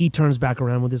Viv. He turns back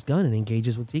around with his gun and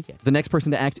engages with TK. The next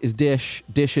person to act is Dish.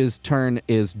 Dish's turn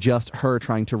is just her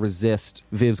trying to resist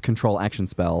Viv's control action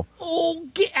spell. Oh,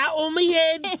 get out of me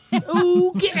head.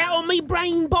 Oh, get out of me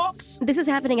brain box. This is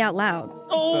happening out loud.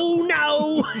 Oh,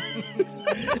 no.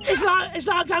 it's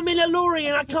like I'm in a lorry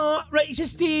and I can't reach a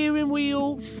steering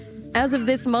wheel. As of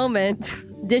this moment,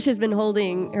 Dish has been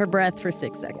holding her breath for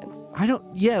 6 seconds.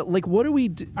 What do we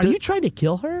do? Are you trying to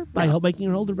kill her by making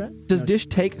her hold her breath? Does Dish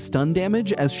take stun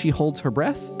damage as she holds her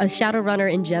breath? A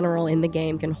Shadowrunner in general in the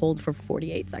game can hold for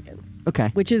 48 seconds, Okay.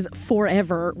 which is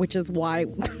forever, which is why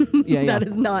Yeah. that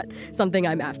is not something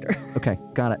I'm after. Okay,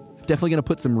 got it. Definitely going to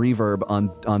put some reverb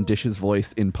on Dish's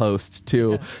voice in post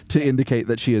to indicate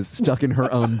that she is stuck in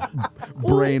her own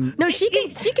brain. No, she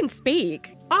can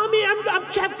speak. I mean,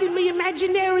 I'm trapped in the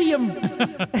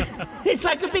Imaginarium. It's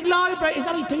like a big library. There's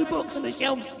only 2 books on the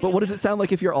shelves. But what does it sound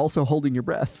like if you're also holding your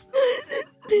breath?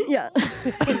 Yeah.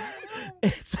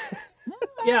 It's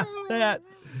yeah, that.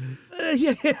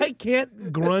 Yeah, I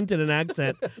can't grunt in an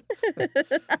accent.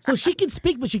 So she can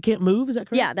speak, but she can't move. Is that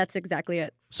correct? Yeah, that's exactly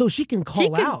it. So she can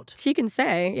call out. She can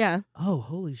say, yeah. Oh,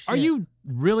 holy shit! Are you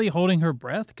really holding her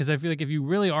breath? Because I feel like if you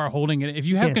really are holding it, if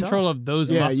you have Can't control talk. of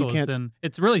those Yeah, you muscles, can't- then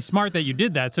it's really smart that you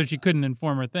did that so she couldn't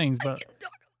inform her things. But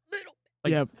Talk a little,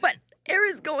 Yeah. but air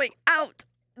is going out,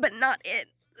 but not in.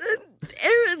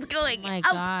 Air is going Oh my out,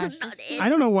 gosh, but not this in. I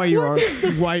don't know why you are.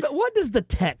 Why? What does the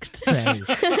text say?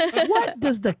 What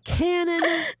does the canon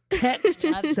text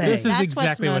say? This is That's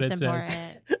exactly what what's it most says.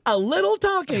 important. A little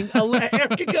talking. Air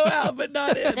can go out, but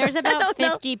not in. There's about don't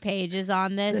know. 50 pages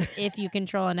on this if you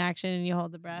control an action and you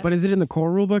hold the breath. But is it in the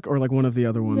core rulebook or like one of the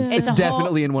other ones? It's a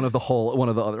Definitely in one of the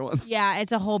other ones. Yeah,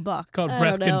 it's a whole book. It's called I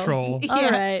breath don't know. control. All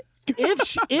Yeah. right.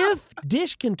 If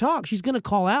Dish can talk, she's going to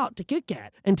call out to Kit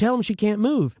Kat and tell him she can't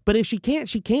move. But if she can't,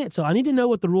 she can't. So I need to know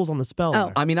what the rules on the spell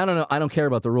are. I mean, I don't know. I don't care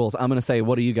about the rules. I'm going to say,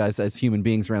 what do you guys as human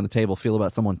beings around the table feel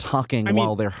about someone talking I mean-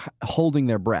 while they're holding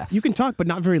their breath? You can talk, but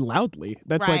not very loudly.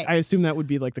 That's Right. like, I assume that would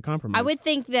be like the compromise. I would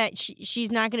think that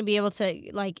she's not going to be able to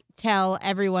like tell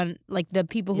everyone, like the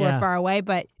people who Yeah. are far away.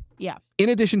 But yeah, In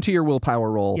addition to your willpower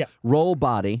roll, Yeah. roll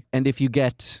body, and if you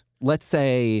get, let's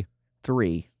say,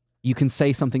 3, you can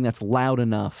say something that's loud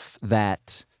enough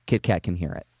that Kit Kat can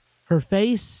hear it. Her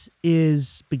face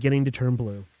is beginning to turn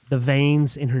blue. The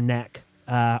veins in her neck,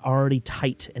 already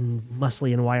tight and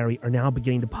muscly and wiry, are now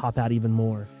beginning to pop out even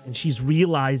more. And she's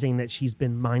realizing that she's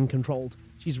been mind controlled.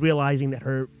 She's realizing that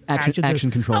her actions Action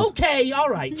are controlled. Okay, all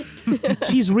right.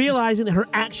 She's realizing that her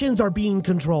actions are being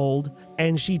controlled,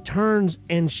 and she turns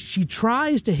and she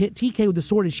tries to hit TK with the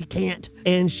sword, and she can't.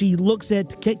 And she looks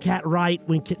at Kit Kat right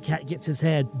when Kit Kat gets his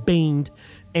head banged,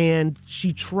 and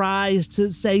she tries to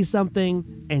say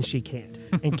something, and she can't.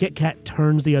 And Kit Kat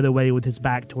turns the other way with his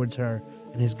back towards her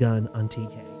and his gun on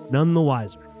TK. None the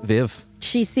wiser. Viv.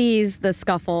 She sees the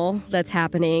scuffle that's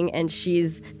happening, and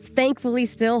she's thankfully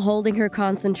still holding her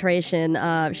concentration.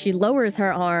 She lowers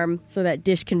her arm so that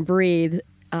Dish can breathe,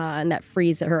 and that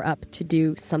frees her up to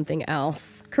do something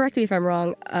else. Correct me if I'm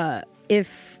wrong.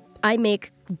 If I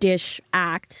make Dish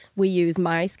act, we use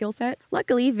my skill set.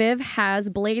 Luckily, Viv has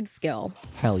blade skill.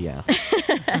 Hell yeah.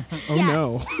 Oh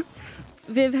no.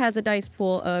 Viv has a dice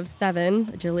pool of 7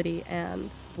 agility and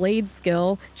blade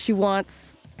skill. She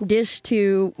wants Dish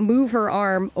to move her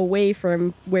arm away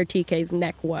from where TK's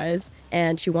neck was,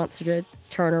 and she wants her to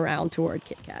turn around toward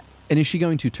Kit Kat. And is she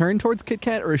going to turn towards Kit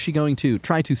Kat, or is she going to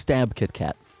try to stab Kit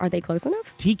Kat? Are they close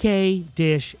enough? TK,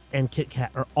 Dish, and Kit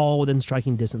Kat are all within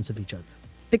striking distance of each other.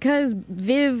 Because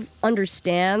Viv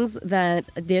understands that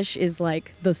Dish is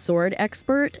like the sword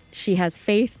expert, she has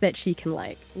faith that she can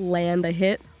like land a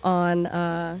hit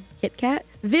on Kit Kat.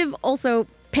 Viv also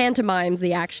pantomimes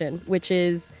the action, which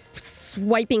is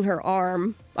swiping her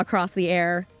arm across the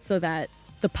air so that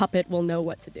the puppet will know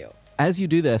what to do. As you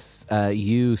do this,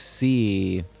 you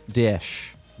see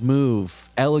Dish move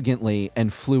elegantly and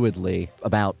fluidly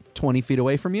about 20 feet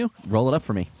away from you. Roll it up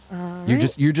for me.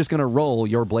 You're just going to roll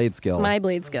your blade skill. My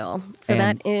blade skill. So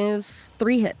And- that is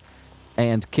 3 hits.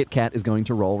 And Kit Kat is going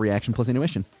to roll reaction plus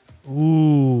intuition.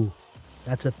 Ooh,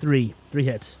 that's a 3. 3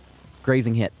 hits.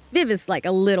 Grazing hit. Viv is like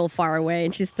a little far away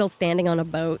and she's still standing on a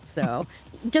boat, so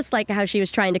just like how she was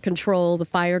trying to control the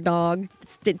fire dog,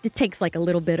 it takes like a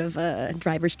little bit of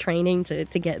driver's training to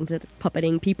get into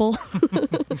puppeting people.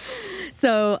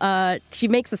 So she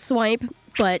makes a swipe,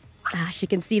 but she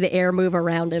can see the air move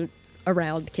around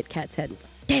Kit Kat's head.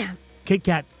 Damn. Kit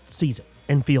Kat sees it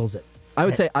and feels it. I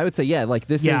would say, yeah, like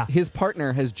this is his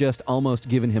partner has just almost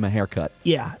given him a haircut.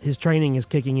 Yeah, his training is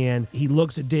kicking in. He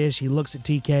looks at Dish, he looks at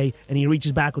TK, and he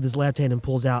reaches back with his left hand and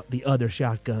pulls out the other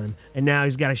shotgun. And now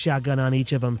he's got a shotgun on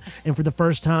each of them. And for the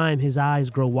first time, his eyes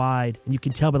grow wide, and you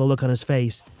can tell by the look on his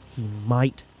face, he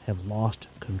might have lost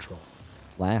control.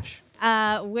 Lash.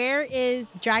 Where is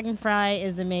Dragonfly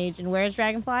is the mage, and where is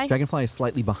Dragonfly? Dragonfly is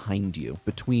slightly behind you,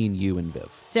 between you and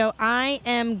Viv. So I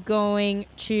am going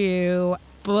to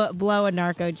blow a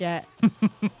narco jet. Oh,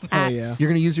 yeah. You're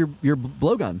going to use your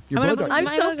blowgun. Your blow dart. I'm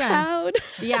My so blowgun. proud.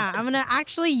 Yeah, I'm going to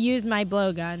actually use my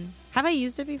blowgun. Have I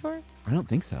used it before? I don't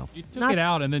think so. You took it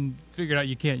out and then figured out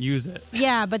you can't use it.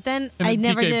 Yeah, but then And I then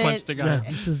never TK did punched it. a guy.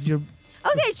 This is your...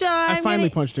 Okay, so I finally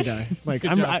punched a guy. Like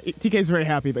Good job. TK's very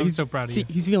happy, but I'm he's so proud of you.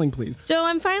 He's feeling pleased. So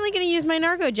I'm finally going to use my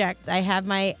narco jets. I have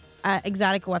my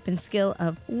exotic weapon skill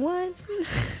of 1.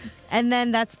 And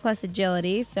then that's plus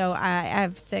agility. So I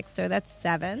have 6, so that's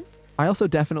 7. I also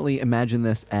definitely imagine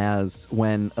this as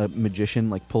when a magician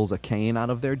like pulls a cane out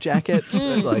of their jacket.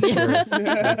 Like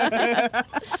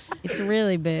It's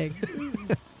really big.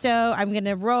 So I'm going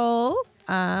to roll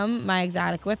my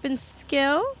exotic weapon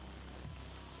skill.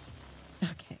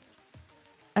 Okay.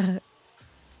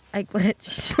 I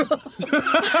glitched.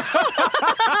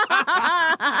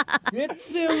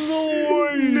 It's in the way.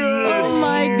 Oh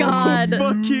my god.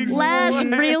 Fucking Lash,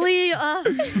 really?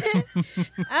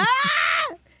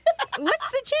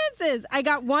 What's the chances? I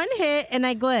got 1 hit and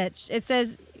I glitched. It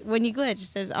says when you glitch, it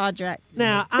says Audrek.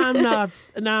 Now, I'm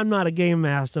not a game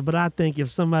master, but I think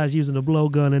if somebody's using a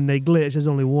blowgun and they glitch, there's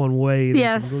only one way they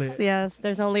can glitch. Yes,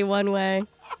 there's only one way.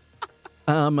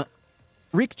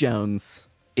 Rick Jones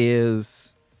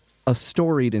is a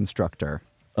storied instructor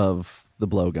of the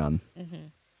blowgun. Mm-hmm.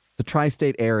 The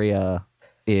tri-state area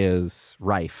is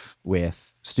rife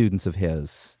with students of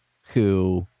his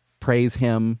who praise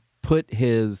him, put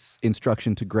his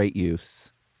instruction to great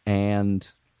use, and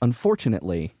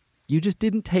unfortunately, you just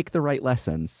didn't take the right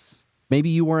lessons. Maybe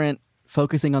you weren't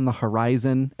focusing on the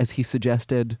horizon, as he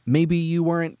suggested. Maybe you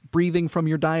weren't breathing from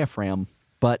your diaphragm.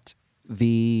 But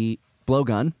the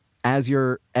blowgun, as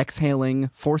you're exhaling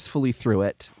forcefully through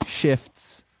it,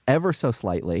 shifts ever so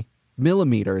slightly,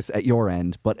 millimeters at your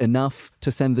end, but enough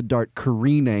to send the dart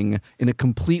careening in a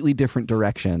completely different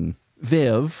direction.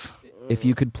 Viv, if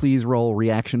you could please roll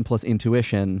reaction plus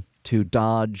intuition to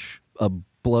dodge a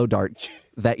blow dart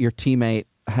that your teammate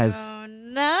has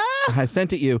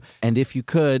sent at you. And if you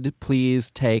could, please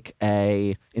take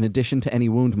in addition to any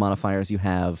wound modifiers you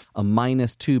have, a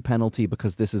 -2 penalty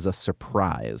because this is a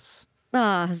surprise.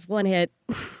 It's 1 hit.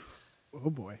 Oh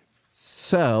boy.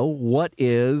 So, what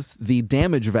is the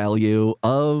damage value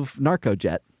of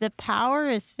Narcojet? The power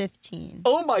is 15.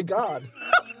 Oh my god.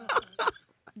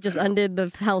 Just undid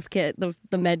the health kit,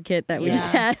 the med kit that we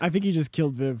just Yeah. had. I think you just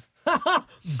killed Viv.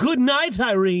 Good night,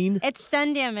 Irene. It's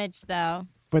stun damage, though.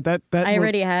 But that I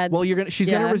already had. Well, she's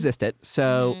going Yeah. to resist it.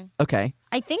 So, okay.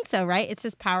 I think so, right? It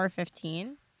says power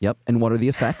 15. Yep. And what are the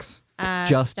effects?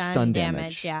 Just stun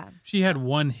damage. damage. Yeah. She had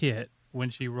 1 hit when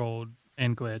she rolled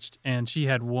and glitched, and she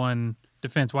had 1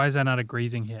 defense. Why is that not a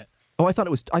grazing hit? Oh, I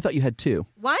thought you had 2.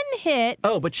 1 hit.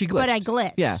 Oh, but she glitched. But I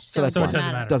glitched. Yeah, so that's So it fine.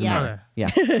 doesn't matter. Doesn't Yeah.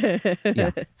 matter. Yeah.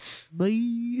 Yeah.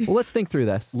 Well, let's think through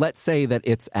this. Let's say that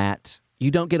it's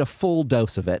you don't get a full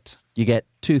dose of it. You get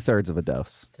 2/3 of a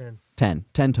dose. 10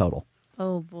 total.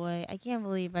 Oh boy, I can't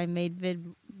believe I made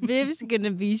Viv's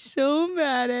gonna be so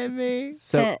mad at me.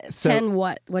 So, 10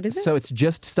 what? What is it? So it's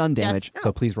just stun damage.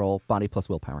 So please roll body plus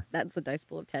willpower. That's a dice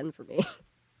pool of 10 for me.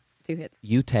 2 hits.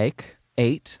 You take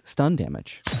 8 stun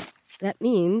damage. That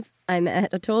means I'm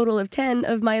at a total of 10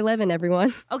 of my 11,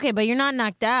 everyone. Okay, but you're not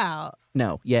knocked out.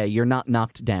 No, yeah, you're not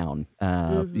knocked down.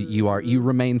 You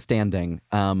remain standing.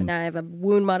 And I have a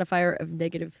wound modifier of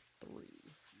 -3.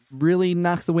 Really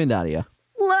knocks the wind out of you.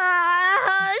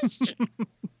 Lash!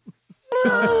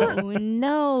 Oh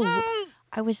no.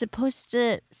 I was supposed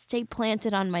to stay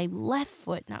planted on my left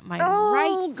foot, not my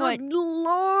right foot. Good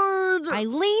Lord! I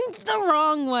leaned the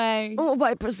wrong way. Oh,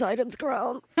 by Poseidon's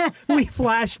crown. We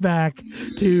flash back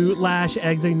to Lash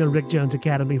exiting the Rick Jones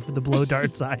Academy for the Blow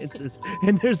Dart Sciences.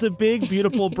 And there's a big,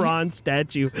 beautiful bronze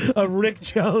statue of Rick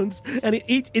Jones. And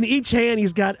in each hand,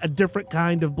 he's got a different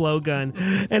kind of blowgun.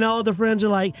 And all the friends are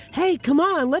like, hey, come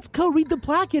on, let's go read the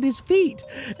plaque at his feet.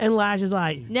 And Lash is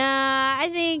like, Nah, I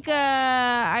think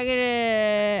I'm gonna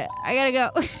I gotta go.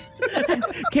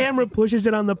 Camera pushes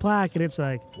it on the plaque, and it's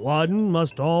like, one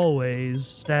must always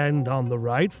stand on the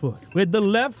right foot with the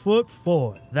left foot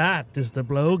forward. That is the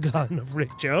blowgun of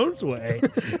Rick Jones' way.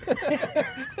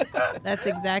 That's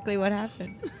exactly what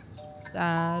happened.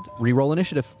 Sad. Reroll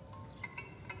initiative.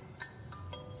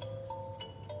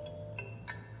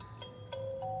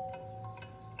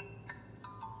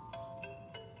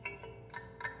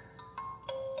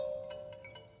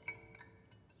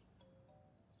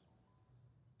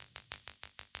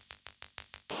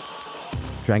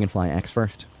 Dragonfly acts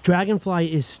first.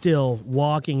 Dragonfly is still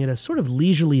walking at a sort of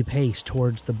leisurely pace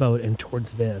towards the boat and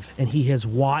towards Viv. And he has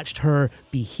watched her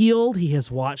be healed. He has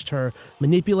watched her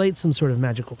manipulate some sort of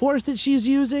magical force that she's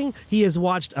using. He has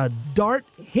watched a dart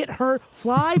hit her,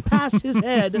 fly past his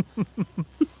head.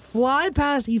 Fly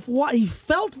past, he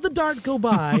felt the dart go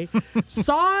by,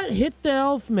 saw it hit the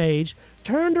elf mage,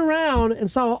 turned around and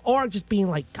saw Orc just being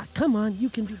like, God, come on, you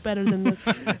can do better than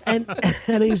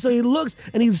this. So he looks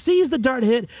and he sees the dart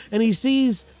hit and he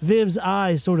sees Viv's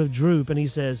eyes sort of droop and he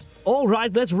says, all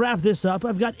right, let's wrap this up.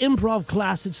 I've got improv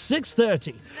class at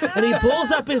 6:30. And he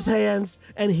pulls up his hands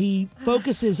and he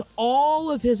focuses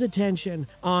all of his attention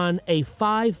on a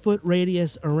 5-foot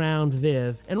radius around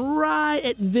Viv. And right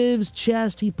at Viv's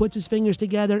chest, he puts his fingers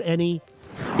together and he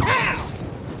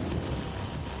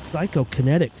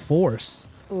psychokinetic force.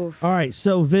 Oof. All right,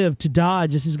 so Viv, to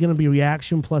dodge, this is going to be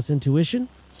reaction plus intuition.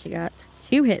 She got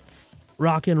 2 hits.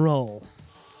 Rock and roll.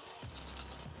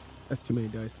 That's too many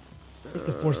dice. I think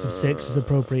a force of 6 is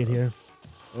appropriate here.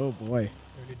 Oh boy.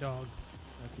 Dirty dog.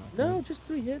 That's not No, just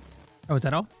 3 hits. Oh, is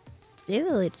that all?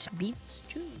 Still, it beats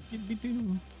 2.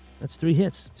 That's 3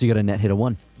 hits. So you got a net hit of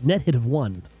 1. Net hit of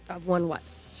 1. Of 1 what?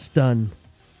 Stun.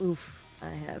 Oof. I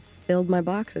have filled my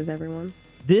boxes, everyone.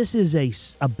 This is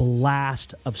a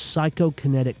blast of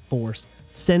psychokinetic force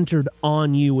centered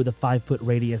on you with a 5-foot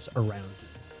radius around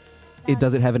you.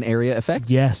 Does it have an area effect?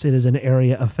 Yes, it is an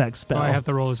area effect spell. Oh, I have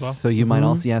to roll as well. So you might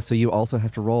also, so you also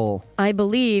have to roll. I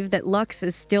believe that Lux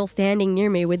is still standing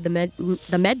near me with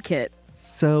the med kit.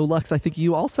 So Lux, I think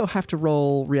you also have to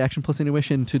roll reaction plus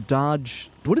intuition to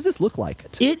dodge. What does this look like?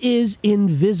 It is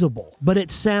invisible, but it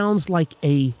sounds like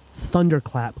a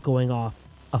thunderclap going off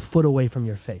a foot away from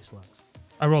your face, Lux.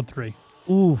 I rolled 3.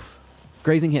 Oof.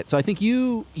 Grazing hit. So I think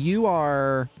you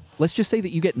are, let's just say that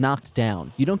you get knocked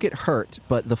down. You don't get hurt,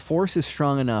 but the force is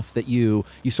strong enough that you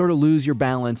sort of lose your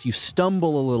balance, you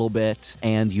stumble a little bit,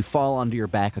 and you fall onto your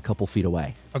back a couple feet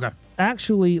away. Okay.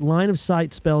 Actually, line of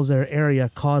sight spells that are area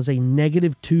cause a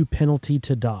 -2 penalty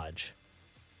to dodge.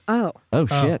 Oh. Oh,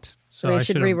 shit. So I should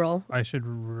should've- re-roll? I should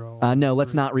roll. No,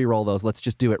 let's not re-roll those. Let's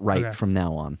just do it right Okay. from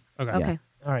now on. Okay. Okay.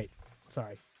 All right.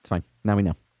 Sorry. It's fine. Now we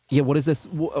know. Yeah, what is this?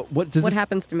 What does What this,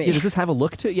 happens to me? Yeah, does this have a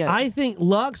look to it? Yeah. I think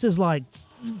Lux is like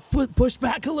pushed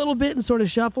back a little bit and sort of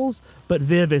shuffles, but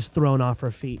Viv is thrown off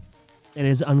her feet and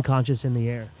is unconscious in the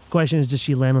air. Question is, does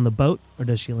she land on the boat or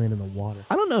does she land in the water?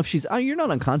 I don't know if she's. You're not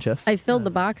unconscious. I filled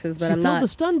the boxes, but she I'm filled not. the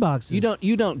stun boxes.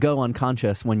 You don't go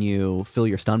unconscious when you fill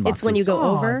your stun boxes. It's when you go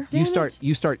Aw, over. damn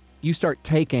You start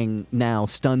taking now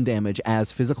stun damage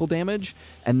as physical damage,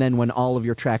 and then when all of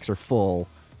your tracks are full,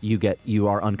 you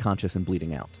are unconscious and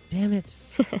bleeding out. Damn it.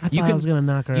 I thought I was going to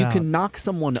knock her You out. can knock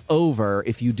someone over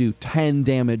if you do 10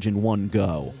 damage in one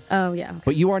go. Oh, yeah. Okay.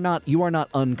 But you are not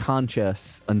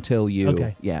unconscious until you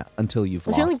Okay. until you've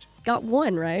Well, she only lost. got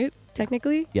 1, right?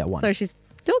 Technically? Yeah, 1. So she's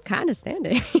still kind of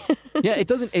standing. Yeah,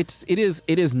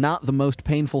 it is not the most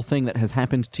painful thing that has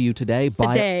happened to you today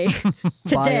Today.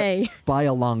 Today. by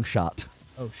a long shot.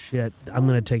 Oh, shit. I'm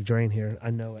going to take Drain here.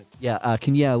 I know it. Yeah,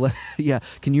 can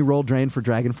you roll Drain for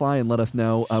Dragonfly and let us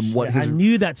know what Yeah, his I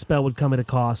knew that spell would come at a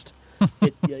cost.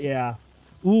 Yeah.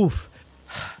 Oof.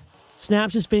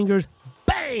 Snaps his fingers.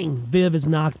 Bang! Viv is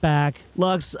knocked back.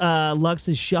 Lux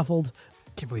is shuffled.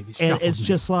 Can't believe he And shuffled it's me.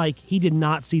 just like he did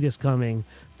not see this coming,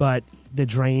 but the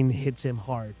Drain hits him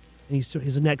hard. And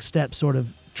his next step sort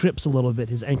of trips a little bit.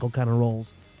 His ankle kind of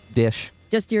rolls. dish.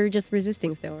 You're just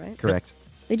resisting still, right? Correct.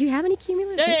 Did you have any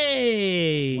cumulative?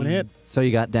 Hey! 1 hit. So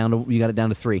you got it down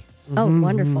to 3. Oh,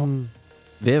 wonderful.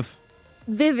 Viv.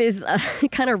 Viv is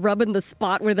kind of rubbing the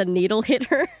spot where the needle hit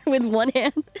her with one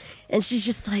hand. And she's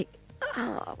just like,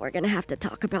 oh, we're going to have to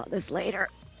talk about this later.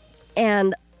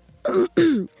 And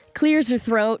clears her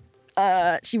throat.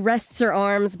 She rests her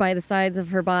arms by the sides of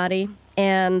her body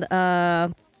and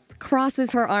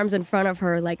crosses her arms in front of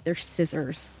her like they're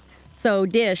scissors. So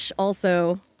Dish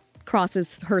also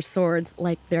crosses her swords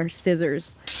like they're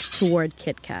scissors toward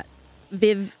Kit Kat.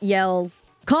 Viv yells,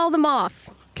 call them off!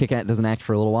 Kit Kat doesn't act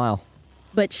for a little while.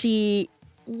 But she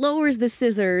lowers the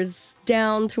scissors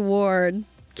down toward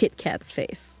Kit Kat's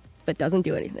face, but doesn't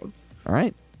do anything. All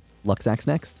right. Luxax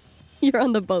next. You're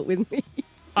on the boat with me.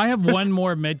 I have one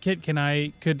more med kit. Could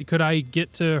I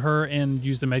get to her and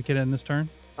use the med kit in this turn?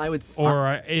 I would.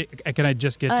 Or can I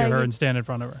just get to her and stand in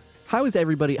front of her?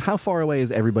 How far away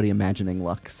is everybody imagining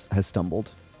Lux has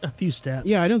stumbled? A few steps.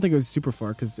 Yeah, I don't think it was super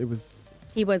far because it was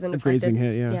He wasn't a grazing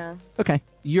affected. hit. Yeah. Okay.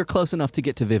 You're close enough to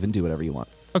get to Viv and do whatever you want.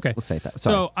 Okay. Let's say that.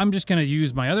 Sorry. So I'm just going to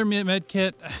use my other med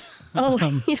kit. Oh,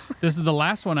 This is the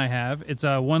last one I have. It's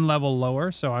one level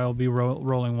lower, so I'll be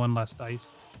rolling one less dice.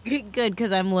 Good,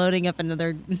 because I'm loading up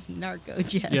another narco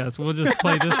jet. Yes, we'll just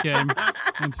play this game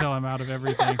until I'm out of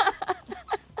everything.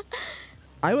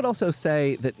 I would also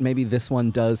say that maybe this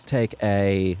one does take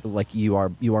you are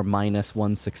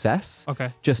 -1 success.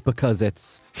 Okay. Just because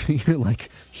it's you're like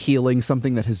healing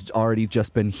something that has already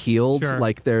just been healed. Sure.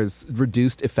 Like there's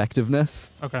reduced effectiveness.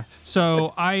 Okay.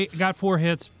 So I got 4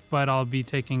 hits, but I'll be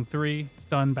taking 3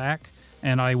 stun back,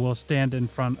 and I will stand in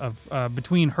front of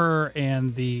between her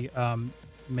and the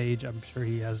mage. I'm sure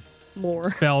he has more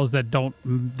spells that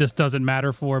this doesn't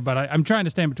matter for, but I'm trying to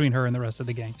stand between her and the rest of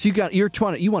the gang. So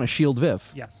you want to shield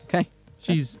Viv. Yes. Okay.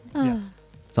 She's yes.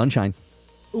 Sunshine.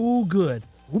 Ooh, good.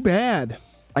 Ooh, bad.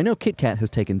 I know Kit Kat has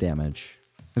taken damage.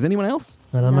 Has anyone else?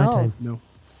 Not on my No. time. No.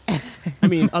 I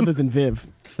mean, other than Viv.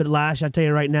 But Lash, I tell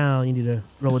you right now, you need to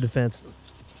roll a defense.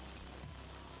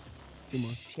 Two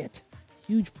more. Shit.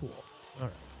 Huge pool. All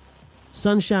right.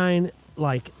 Sunshine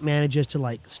manages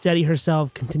to steady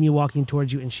herself, continue walking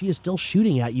towards you, and she is still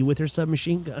shooting at you with her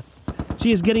submachine gun.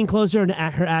 She is getting closer, and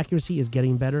her accuracy is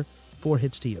getting better. 4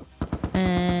 hits to you.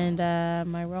 And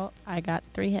my roll, I got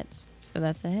 3 hits, so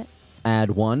that's a hit.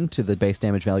 Add 1 to the base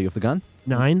damage value of the gun.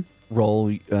 9.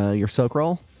 Roll your soak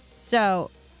roll.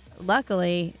 So,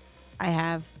 luckily, I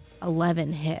have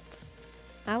 11 hits.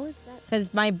 How is that?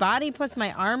 Because my body plus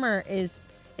my armor it's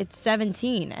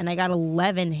 17, and I got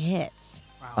 11 hits.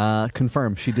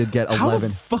 Confirm. She did get How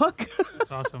 11. the fuck?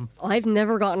 That's awesome. I've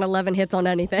never gotten 11 hits on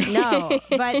anything. No,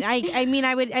 but I mean,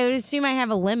 I would assume I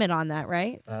have a limit on that,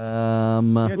 right?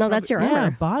 No, that's your Yeah,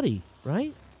 armor. body,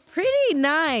 right? Pretty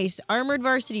nice armored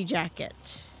varsity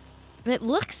jacket. It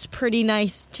looks pretty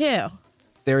nice too.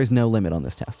 There is no limit on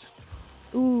this test.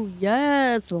 Ooh,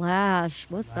 yes, Lash.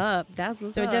 What's up? That's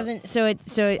what's So up. it doesn't.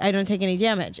 So I don't take any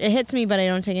damage. It hits me, but I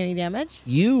don't take any damage.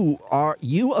 You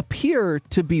appear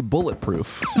to be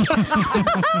bulletproof.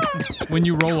 When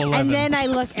you roll 11. And then I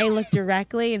look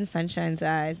directly in Sunshine's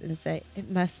eyes and say,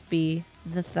 "It must be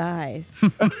the thighs."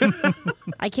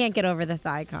 I can't get over the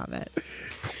thigh comment.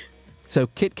 So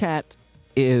Kit Kat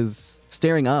is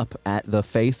staring up at the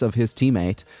face of his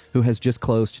teammate who has just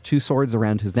closed 2 swords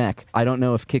around his neck. I don't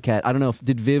know if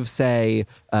did Viv say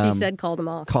He said call them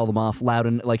off. call them off loud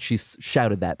and she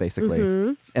shouted that basically.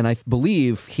 Mm-hmm. And I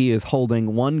believe he is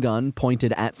holding one gun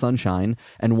pointed at Sunshine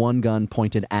and one gun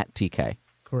pointed at TK.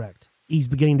 Correct. He's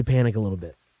beginning to panic a little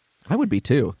bit. I would be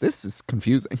too. This is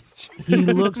confusing. He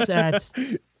looks at,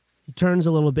 he turns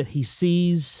a little bit. He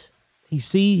assesses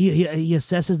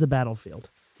the battlefield.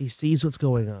 He sees what's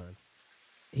going on.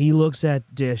 He looks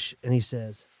at Dish and he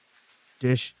says,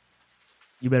 "Dish,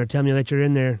 you better tell me that you're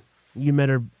in there. You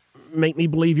better make me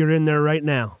believe you're in there right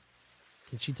now."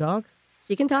 Can she talk?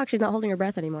 She can talk. She's not holding her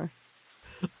breath anymore.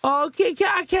 Okay,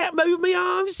 I can't move my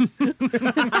arms.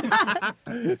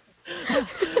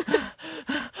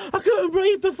 I couldn't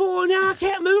breathe before. Now I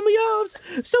can't move my arms.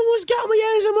 Someone's got me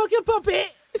as I'm like a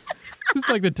puppet. It's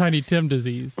like the Tiny Tim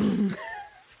disease.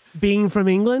 Being from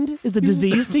England is a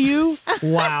disease to you?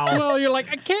 Wow. Well, you're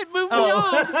like, I can't move my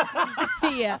arms.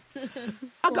 Yeah.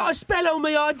 I got a spell on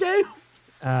me, I do.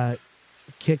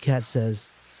 Kit Kat says,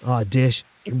 "Oh, Dish,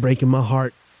 you're breaking my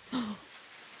heart." And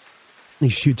he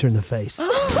shoots her in the face. All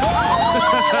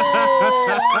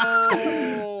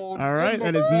right,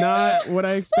 that is not what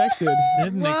I expected.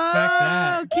 Didn't expect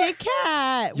that. Kit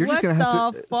Kat. You're just what gonna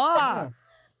have the to- fuck?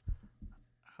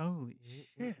 Holy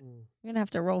shit. You're gonna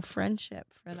have to roll friendship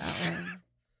for that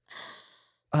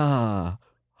one.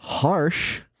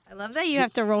 Harsh. I love that you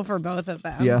have to roll for both of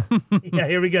them. Yeah. Yeah,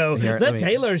 here we go. Here, The let me-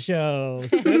 Taylor Show.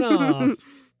 Spin off.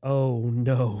 Oh,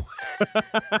 no.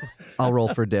 I'll roll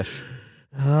for Dish.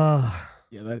 Ah,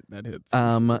 Yeah, that hits.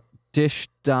 Dish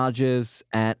dodges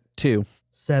at 2.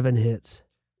 7 hits.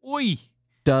 Oi.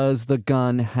 Does the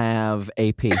gun have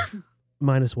AP? Okay,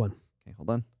 -1. hold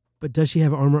on. But does she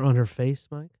have armor on her face,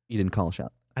 Mike? You didn't call a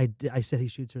shot. I said he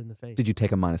shoots her in the face. Did you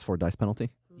take a -4 dice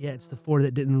penalty? Yeah, it's the 4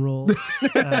 that didn't roll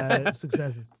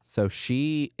successes. So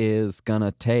she is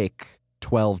gonna take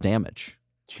 12 damage.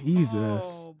 Jesus.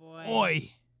 Oh boy.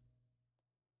 Oi.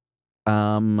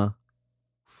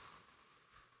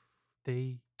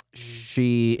 They.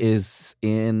 She is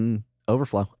in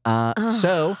overflow.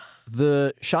 So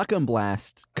the shotgun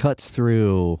blast cuts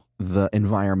through the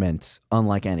environment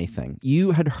unlike anything.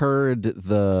 You had heard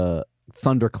the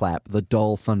thunderclap, the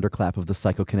dull thunderclap of the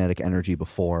psychokinetic energy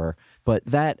before, but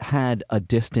that had a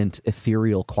distant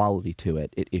ethereal quality to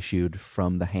it. It issued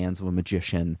from the hands of a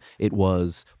magician. It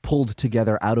was pulled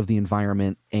together out of the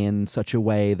environment in such a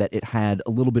way that it had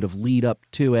a little bit of lead up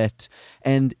to it,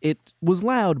 and it was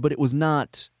loud, but it was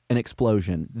not an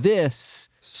explosion. This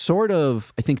sort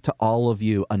of, I think to all of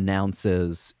you,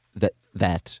 announces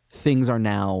that things are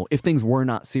now, if things were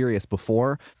not serious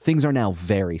before, things are now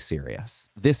very serious.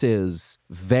 This is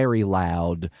very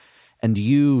loud, and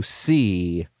you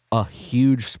see a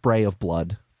huge spray of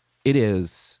blood.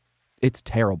 It's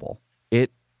terrible.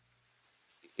 It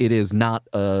is not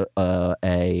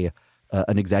an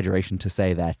exaggeration to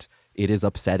say that it is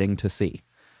upsetting to see.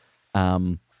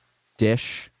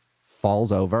 Dish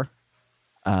falls over,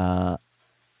 and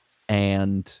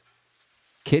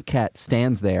Kit Kat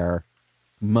stands there,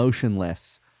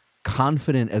 motionless,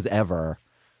 confident as ever,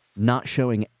 not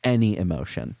showing any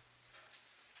emotion.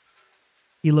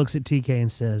 He looks at TK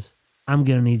and says, I'm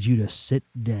going to need you to sit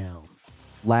down.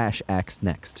 Lash acts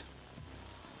next.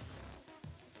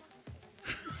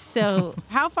 So,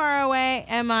 how far away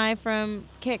am I from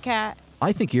Kit Kat?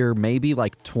 I think you're maybe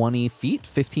like 20 feet,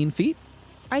 15 feet.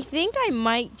 I think I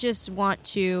might just want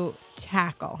to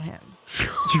tackle him to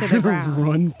You're the gonna ground.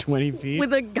 run 20 feet?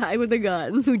 With a guy with a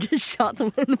gun who just shot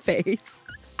someone in the face.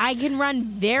 I can run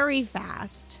very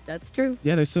fast. That's true.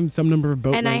 Yeah, there's some number of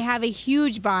boat And I lengths. have a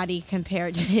huge body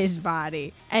compared to his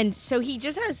body. And so he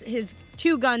just has his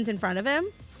 2 guns in front of him.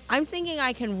 I'm thinking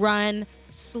I can run,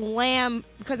 slam,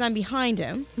 because I'm behind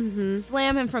him,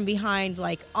 slam him from behind,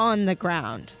 like on the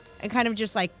ground. And kind of do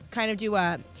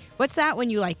a, what's that when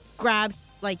you like grab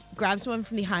someone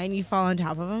from behind and you fall on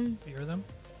top of them? Spear them?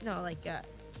 No, like,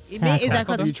 is Tackle. that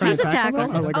called Are you a trying to That's a tackle them?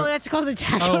 tackle. Or like Oh, that's called a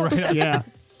tackle. Oh, right. yeah.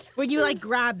 When you like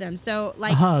grab them. So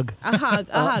like A hug. A hug.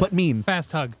 But mean.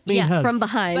 Fast hug. Yeah. hug. From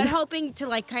behind. But hoping to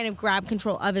like kind of grab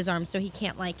control of his arm so he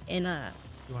can't like You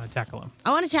want to tackle him.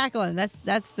 I want to tackle him.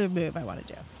 That's the move I want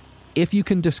to do. If you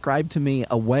can describe to me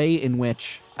a way in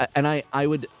which, and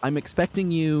I'm expecting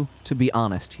you to be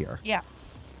honest here. Yeah.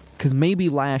 Because maybe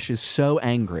Lash is so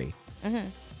angry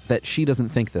that she doesn't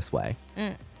think this way.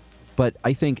 But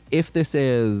I think if this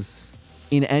is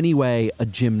in any way a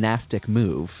gymnastic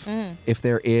move, if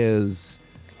there is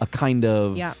a kind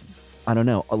of, Yeah. I don't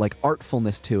know, like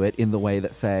artfulness to it in the way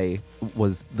that, say,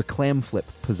 was the clam flip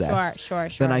possessed, Sure.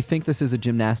 then I think this is a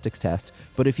gymnastics test.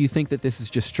 But if you think that this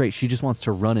is just straight, she just wants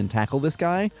to run and tackle this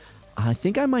guy, I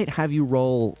think I might have you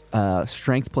roll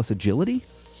strength plus agility.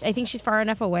 I think she's far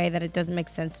enough away that it doesn't make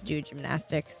sense to do a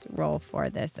gymnastics roll for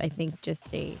this. I think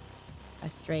just a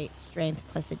straight strength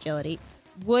plus agility.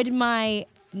 Would my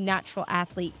natural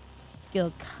athlete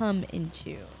skill come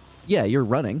into? Yeah, you're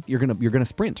running. You're gonna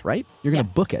sprint, right? You're gonna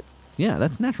book it. Yeah,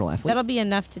 that's natural athlete. That'll be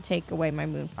enough to take away my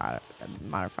moon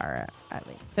modifier at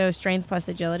least. So strength plus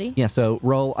agility. Yeah, so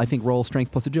roll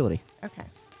strength plus agility. Okay.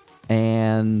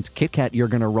 And Kit Kat, you're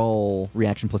gonna roll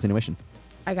reaction plus intuition.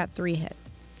 I got 3 hits.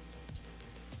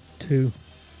 2.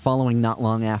 Following not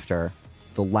long after,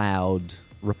 the loud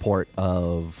report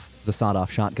of the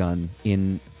sawed-off shotgun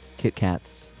in Kit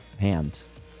Kat's hand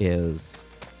is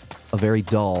a very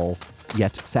dull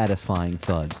yet satisfying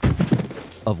thud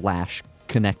of Lash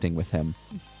connecting with him.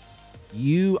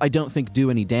 You, I don't think,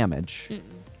 do any damage,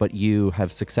 but you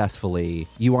have successfully,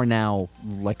 you are now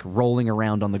like rolling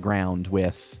around on the ground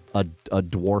with a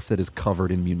dwarf that is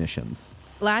covered in munitions.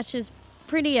 Lash is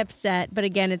pretty upset, but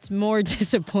again, it's more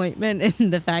disappointment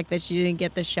in the fact that she didn't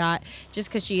get the shot just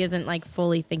because she isn't like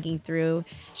fully thinking through.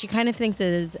 She kind of thinks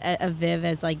of Viv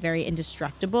as like very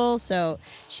indestructible, so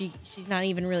she's not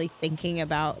even really thinking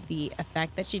about the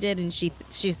effect that she did, and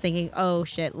she's thinking, oh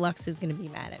shit, Lux is gonna be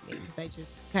mad at me because I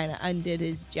just kind of undid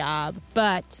his job.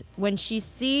 But when she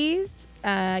sees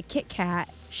Kit Kat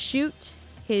shoot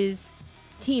his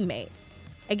teammate,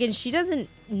 again, she doesn't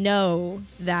know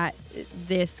that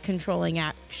this controlling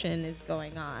action is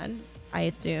going on, I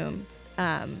assume,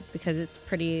 because it's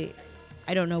pretty,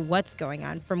 I don't know what's going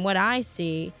on. From what I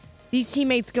see, these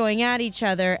teammates going at each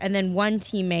other, and then one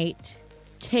teammate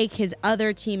take his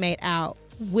other teammate out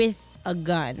with a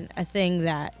gun, a thing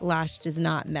that Lash does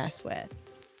not mess with.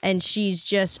 And she's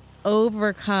just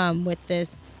overcome with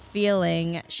this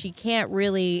feeling. She can't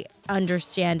really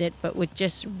understand it, but with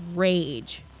just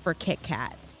rage for Kit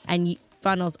Kat. And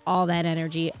funnels all that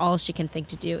energy. All she can think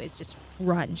to do is just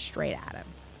run straight at him.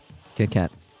 Kit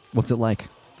Kat, what's it like?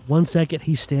 1 second,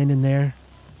 he's standing there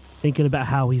thinking about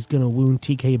how he's going to wound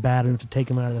TK bad enough to take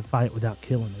him out of the fight without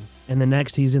killing him. And the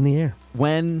next, he's in the air.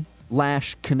 When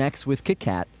Lash connects with Kit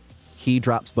Kat, he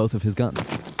drops both of his guns.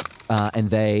 and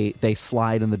they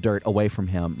slide in the dirt away from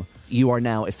him. You are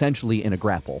now essentially in a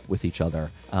grapple with each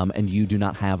other, and you do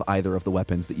not have either of the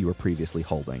weapons that you were previously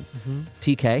holding.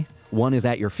 TK, one is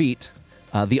at your feet.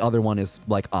 The other one is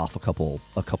like off a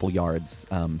couple yards,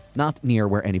 not near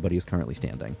where anybody is currently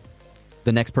standing.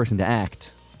 The next person to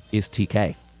act is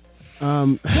TK.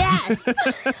 Yes.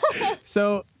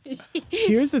 So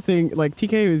here's the thing, like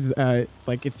TK is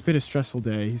like, it's been a stressful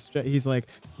day. He's like,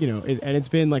 and it's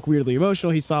been like weirdly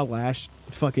emotional. He saw Lash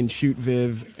fucking shoot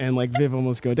Viv, and like Viv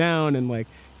almost go down, and like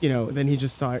then he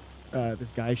just saw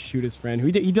this guy shoot his friend who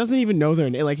he doesn't even know their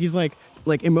name. Like he's like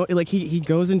he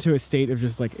goes into a state of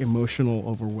just like emotional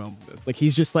overwhelmness. Like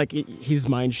he's just like his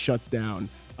mind shuts down,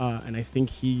 and I think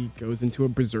he goes into a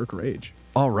berserk rage.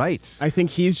 All right. I think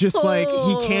he's just like,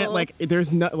 he can't, like,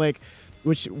 there's not like,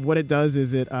 which what it does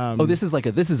is it this is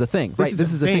a thing, right?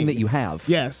 This is a thing that you have.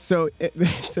 Yes. So it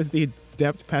says the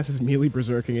adept passes melee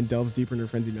berserking and delves deeper into her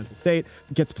frenzied mental state,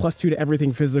 gets +2 to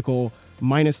everything physical,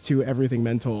 -2 everything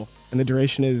mental, and the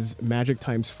duration is magic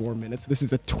times 4 minutes. This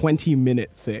is a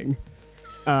 20-minute thing.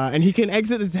 And he can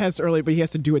exit the test early, but he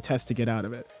has to do a test to get out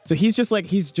of it. So he's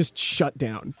just shut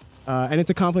down. And it's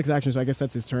a complex action, so I guess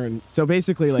that's his turn. So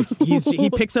basically, like, he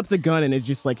picks up the gun, and it's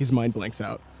just like his mind blanks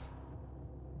out.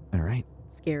 All right.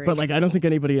 Scary. But like, I don't think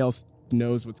anybody else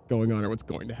knows what's going on or what's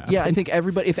going to happen. Yeah, I think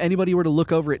if anybody were to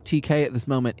look over at TK at this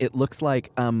moment, it looks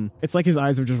like it's like his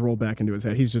eyes have just rolled back into his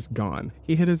head. He's just gone.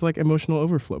 He hit his like emotional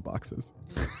overflow boxes.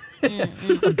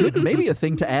 maybe a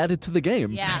thing to add to the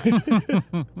game. Yeah.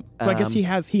 So I guess he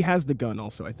has the gun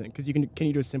also, I think, because can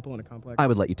you do a simple and a complex? I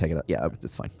would let you take it up. Yeah,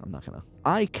 it's fine. I'm not gonna.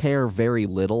 I care very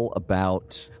little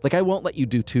about, like, I won't let you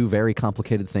do 2 very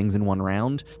complicated things in one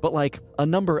round, but like a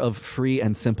number of free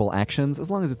and simple actions,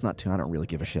 as long as it's not 2, I don't really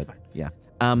give a shit. Yeah.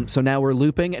 So now we're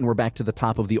looping and we're back to the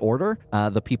top of the order.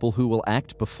 The people who will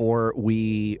act before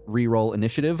we re-roll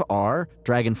initiative are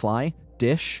Dragonfly,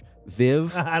 Dish,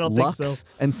 Viv, I don't Lux, think so.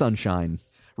 and Sunshine.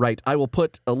 Right, I will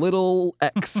put a little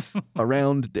X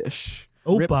around Dish.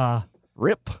 Opa.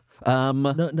 Rip. No,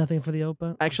 nothing for the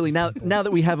Opa? Actually, now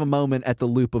that we have a moment at the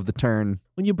loop of the turn,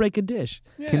 When you break a dish.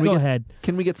 Can we Go get- ahead.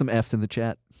 can we get some Fs in the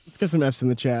chat? Let's get some Fs in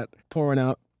the chat. Pour one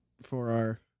out for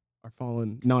our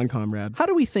fallen non-comrade. How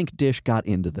do we think Dish got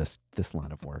into this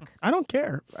line of work? I don't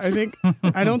care. I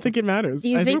don't think it matters.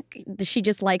 Do you I think she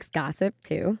just likes gossip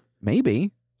too?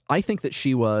 Maybe. I think that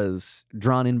she was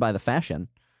drawn in by the fashion,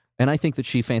 and I think that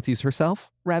she fancies herself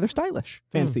rather stylish.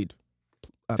 fancied?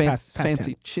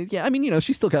 Fancy. I mean,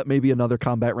 she's still got maybe another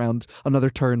combat round, another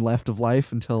turn left of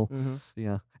life until,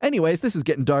 yeah. Anyways, this is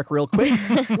getting dark real quick.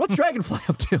 What's Dragonfly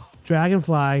up to?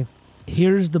 Dragonfly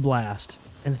hears the blast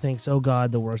and thinks, oh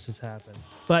God, the worst has happened.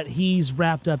 But he's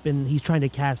wrapped up he's trying to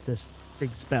cast this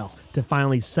big spell to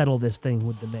finally settle this thing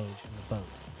with the mage in the boat.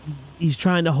 He's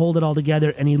trying to hold it all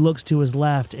together, and he looks to his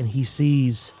left and he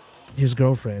sees his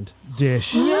girlfriend,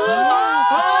 Dish.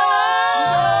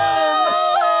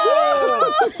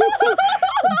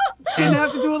 Didn't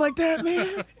have to do it like that,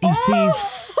 man.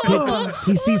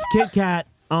 He sees Kit Kat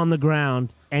on the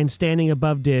ground, and standing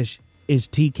above Dish is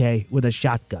TK with a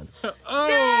shotgun.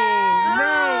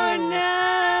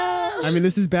 I mean,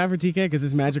 this is bad for TK because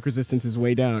his magic resistance is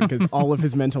way down because all of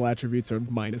his mental attributes are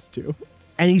 -2.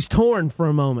 And he's torn for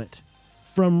a moment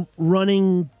from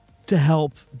running to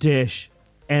help Dish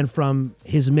and from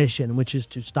his mission, which is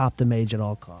to stop the mage at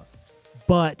all costs.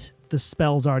 But the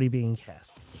spell's already being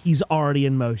cast. He's already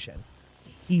in motion.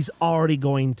 He's already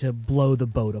going to blow the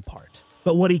boat apart.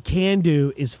 But what he can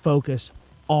do is focus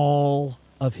all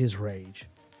of his rage,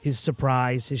 his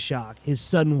surprise, his shock, his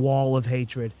sudden wall of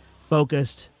hatred,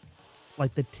 focused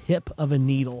like the tip of a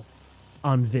needle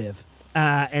on Viv.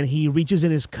 And he reaches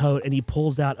in his coat and he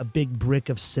pulls out a big brick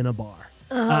of cinnabar.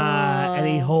 And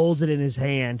he holds it in his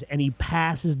hand and he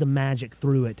passes the magic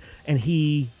through it. And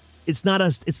it's not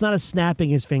a snapping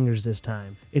his fingers this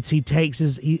time.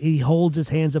 He holds his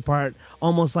hands apart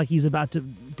almost like he's about to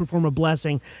perform a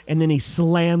blessing, and then he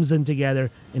slams them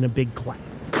together in a big clap.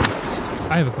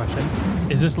 I have a question.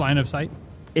 Is this line of sight?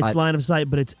 It's line of sight,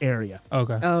 but it's area.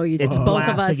 Okay. Oh, It's both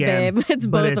blast of us, again, babe. It's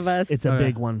but both of us. It's a Okay.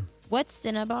 big one. What's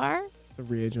Cinnabar? It's a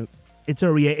reagent. It's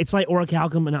like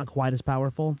orichalcum, but not quite as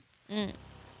powerful. Yeah,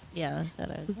 that's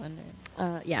what I was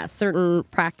wondering. Yeah, certain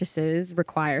practices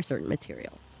require certain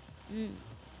materials.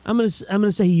 I'm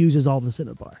gonna say he uses all the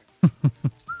cinnabar.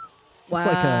 Wow.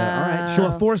 like all right, So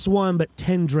a force 1, but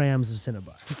 10 drams of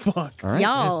cinnabar. Fuck. All right.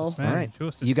 Y'all. Jesus, man. All right.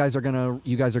 Joseph. You guys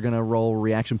are gonna roll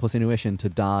reaction plus intuition to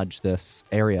dodge this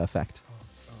area effect.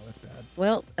 Oh, that's bad.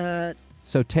 Well,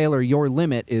 So Taylor, your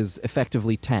limit is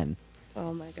effectively 10.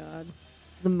 oh my God.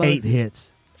 The most. 8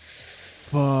 hits.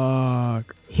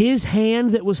 Fuck. His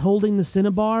hand that was holding the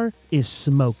Cinnabar is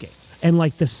smoking, and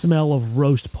like the smell of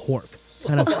roast pork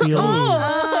kind of feels.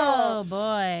 Oh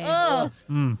boy.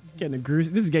 This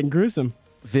is getting gruesome.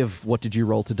 Viv, what did you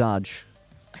roll to dodge?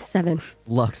 7.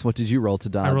 Lux, what did you roll to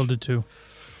dodge? I rolled a 2.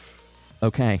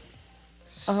 Okay.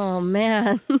 Oh,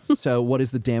 man. So what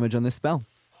is the damage on this spell?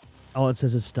 All it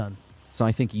says is stun. So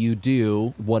I think you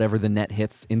do whatever the net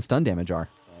hits in stun damage are.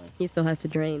 He still has to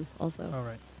drain also. All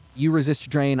right. You resist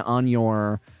drain on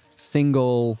your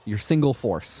single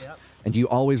force. Yep. And you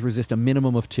always resist a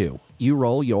minimum of 2. You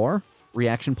roll your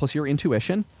reaction plus your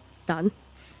intuition, Done.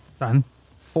 Done.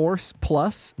 force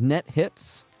plus net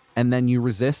hits, and then you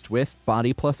resist with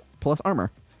body plus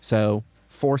armor. So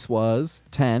force was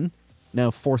 10.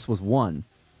 No, force was 1.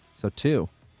 So 2.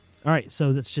 All right,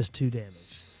 so that's just 2 damage.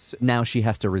 So now she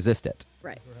has to resist it.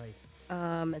 Right.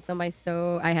 And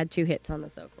so I had 2 hits on the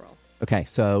soak roll. Okay,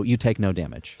 so you take no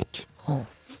damage.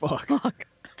 Fuck.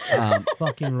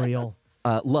 Fucking real.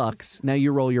 Lux, now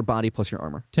you roll your body plus your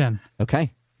armor. 10.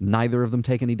 Okay. Neither of them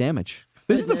take any damage.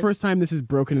 This is the first time this is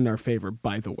broken in our favor,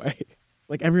 by the way.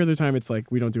 Like every other time, it's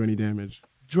like we don't do any damage.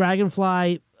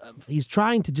 Dragonfly, he's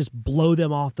trying to just blow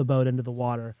them off the boat into the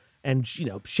water and,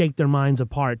 shake their minds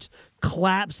apart.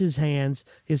 Claps his hands.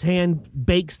 His hand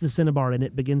bakes the Cinnabar and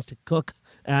it begins to cook.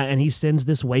 And he sends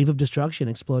this wave of destruction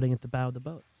exploding at the bow of the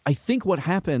boat. I think what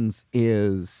happens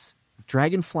is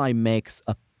Dragonfly makes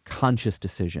a conscious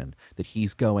decision that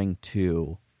he's going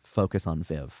to focus on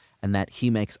Viv, and that he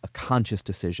makes a conscious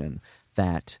decision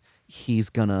that he's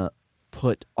going to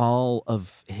put all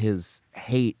of his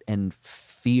hate and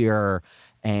fear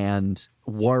and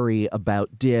worry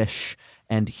about Dish,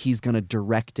 and he's going to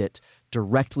direct it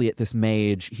directly at this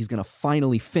mage. He's going to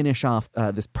finally finish off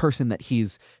this person that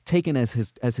he's taken as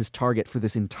his target for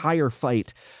this entire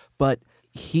fight. But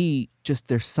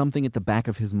there's something at the back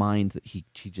of his mind that he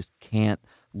just can't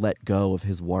let go of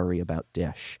his worry about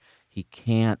Dish. He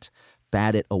can't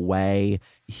bat it away.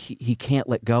 He can't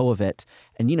let go of it.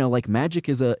 And magic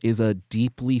is a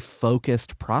deeply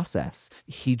focused process.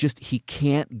 He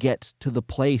can't get to the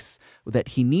place that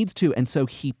he needs to, and so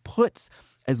he puts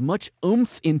as much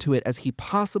oomph into it as he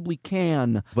possibly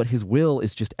can, but his will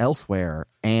is just elsewhere.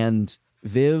 And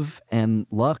Viv and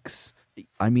Lux,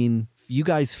 I mean, you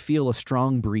guys feel a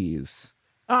strong breeze.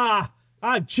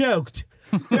 I've choked.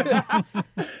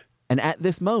 And at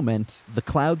this moment, the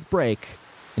clouds break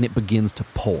and it begins to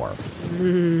pour.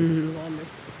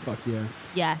 Fuck yeah.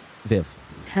 Yes. Viv.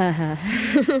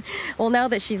 Well, now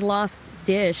that she's lost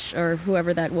Dish, or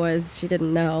whoever that was, she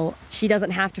didn't know, she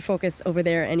doesn't have to focus over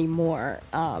there anymore.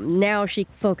 Now she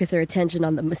focuses her attention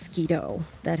on the mosquito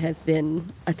that has been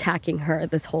attacking her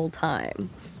this whole time.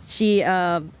 She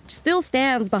still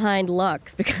stands behind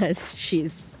Lux because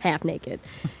she's half naked.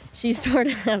 She sort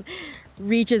of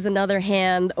reaches another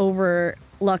hand over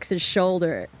Lux's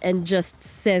shoulder and just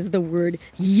says the word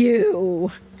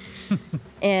 "you"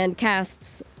 and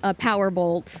casts a power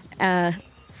bolt,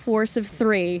 force of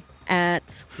 3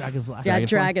 at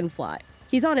Dragonfly.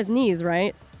 He's on his knees,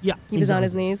 right? Yeah. He was on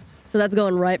his knees. So that's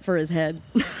going right for his head.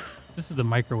 This is the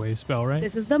microwave spell, right?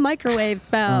 This is the microwave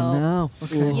spell. Oh, no.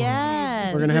 Okay.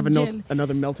 Yes. We're going to have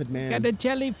another melted man. Got a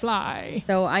jelly fly.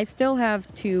 So I still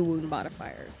have 2 wound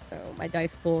modifiers. So my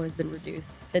dice pool has been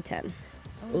reduced to 10.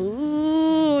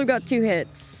 Ooh, we got 2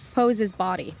 hits. Pose his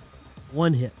body.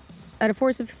 1 hit. At a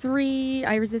force of 3,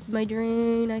 I resisted my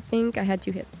drain. I think I had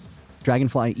 2 hits.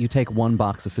 Dragonfly, you take 1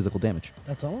 box of physical damage.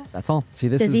 That's all? That's all. See,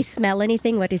 Does he smell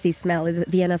anything? What does he smell? Is it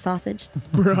Vienna sausage?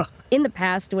 Bruh. In the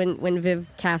past, when Viv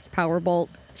cast Powerbolt,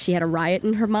 she had a riot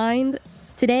in her mind.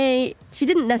 Today, she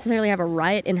didn't necessarily have a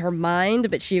riot in her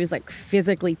mind, but she was like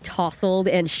physically tousled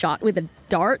and shot with a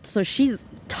dart. So she's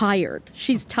tired.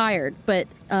 She's tired, but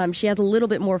she has a little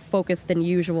bit more focus than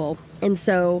usual. And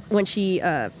so when she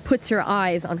puts her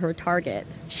eyes on her target,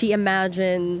 she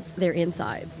imagines their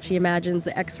insides. She imagines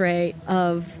the x-ray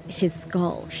of his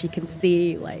skull. She can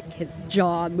see like his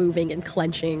jaw moving and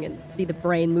clenching and see the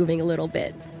brain moving a little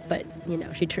bit. But,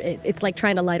 it's like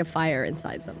trying to light a fire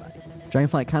inside somebody.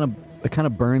 Dragonfly, it kind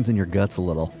of burns in your guts a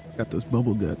little. Got those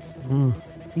bubble guts.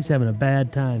 He's having a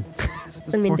bad time.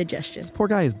 Some indigestion. This poor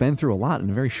guy has been through a lot in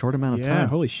a very short amount of Yeah, time.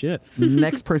 holy shit.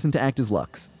 Next person to act is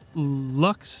Lux.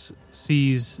 Lux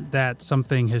sees that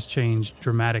something has changed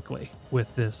dramatically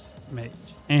with this mage.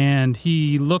 And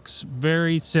he looks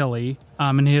very silly,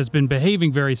 and he has been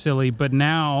behaving very silly, but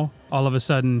now, all of a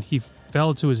sudden, he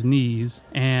fell to his knees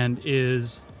and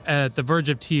is at the verge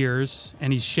of tears,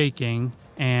 and he's shaking,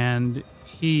 and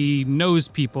he knows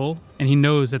people, and he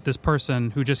knows that this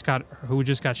person who just got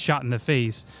shot in the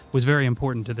face was very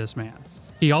important to this man.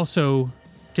 He also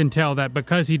can tell that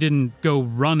because he didn't go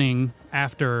running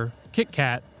after Kit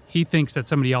Kat, he thinks that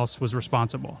somebody else was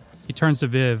responsible. He turns to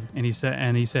Viv and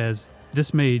he says,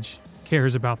 "This mage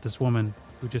cares about this woman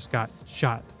who just got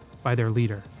shot by their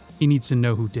leader. He needs to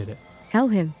know who did it." Tell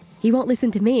him. He won't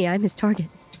listen to me. I'm his target.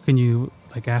 Can you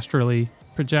astrally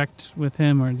project with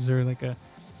him, or is there a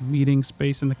meeting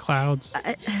space in the clouds?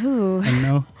 I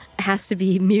know. It has to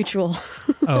be mutual.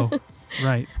 Oh,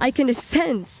 right. I can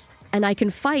sense and I can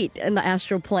fight in the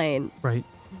astral plane. Right.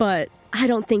 But I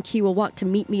don't think he will want to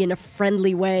meet me in a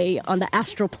friendly way on the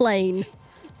astral plane,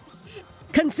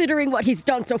 considering what he's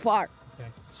done so far. Okay.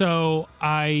 So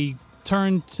I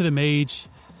turned to the mage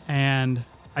and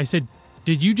I said,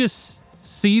 "Did you just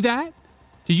see that?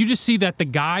 Did you just see that the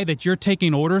guy that you're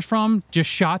taking orders from just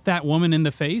shot that woman in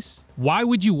the face? Why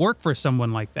would you work for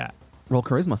someone like that?" Roll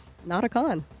charisma. Not a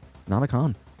con. Not a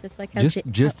con. Just like how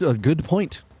Just a good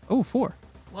point. Oh, 4.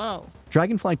 Whoa.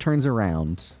 Dragonfly turns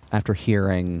around after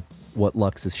hearing what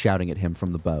Lux is shouting at him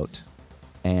from the boat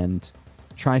and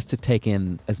tries to take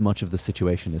in as much of the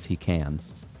situation as he can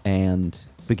and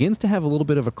begins to have a little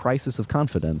bit of a crisis of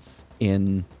confidence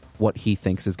in what he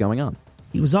thinks is going on.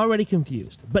 He was already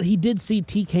confused, but he did see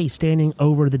TK standing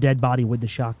over the dead body with the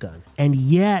shotgun. And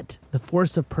yet, the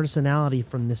force of personality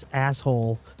from this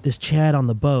asshole, this Chad on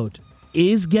the boat,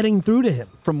 is getting through to him.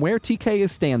 From where TK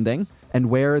is standing and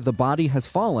where the body has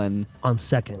fallen, On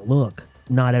second look,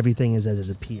 not everything is as it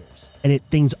appears. And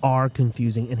things are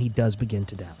confusing, and he does begin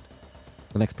to doubt.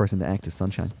 the next person to act is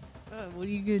Sunshine. What are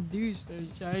you gonna do,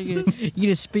 Sunshine? You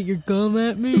gonna spit your gum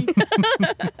at me?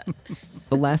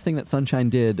 The last thing that Sunshine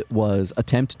did was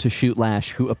attempt to shoot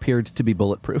Lash, who appeared to be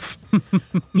bulletproof.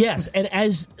 Yes, and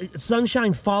as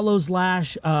Sunshine follows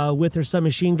Lash with her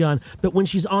submachine gun, but when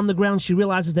she's on the ground, she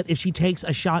realizes that if she takes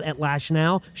a shot at Lash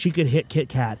now, she could hit Kit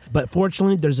Kat. But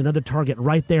fortunately, there's another target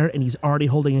right there, and he's already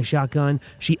holding a shotgun.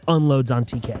 She unloads on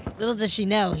TK. Little does she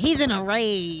know, he's in a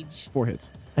rage. 4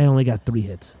 hits. I only got 3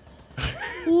 hits.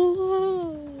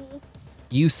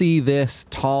 You see this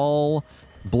tall,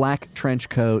 black trench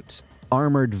coat,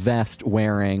 armored vest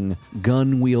wearing,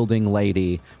 gun wielding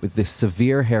lady with this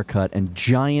severe haircut and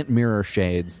giant mirror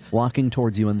shades walking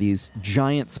towards you on these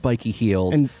giant spiky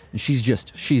heels. And she's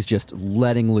just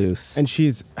letting loose. And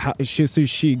so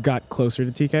she got closer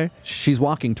to TK? She's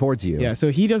walking towards you. Yeah, so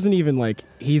he doesn't even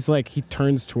he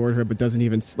turns toward her, but doesn't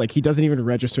even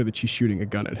register that she's shooting a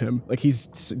gun at him. Like,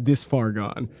 he's this far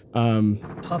gone.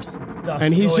 Puffs of dust.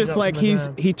 And he's going just up like, from the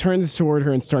ground. he turns toward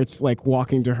her and starts like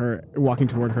walking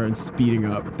toward her and speeding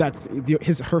up. That's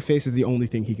her face is the only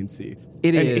thing he can see.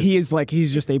 It and is.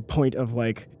 he's just a point of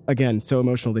again, so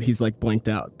emotional that he's blanked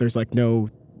out. There's no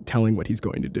telling what he's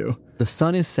going to do. The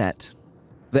sun is set.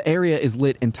 The area is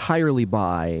lit entirely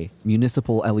by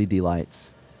municipal LED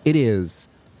lights. It is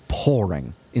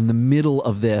pouring in the middle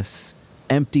of this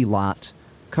empty lot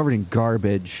covered in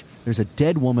garbage. There's a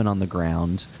dead woman on the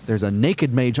ground. There's a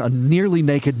nearly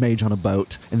naked mage on a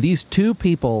boat. And these two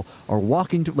people are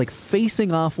walking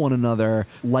facing off one another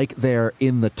like they're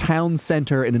in the town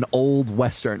center in an old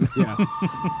Western. Yeah.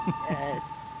 Yes.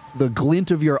 The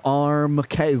glint of your arm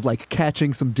is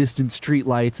catching some distant street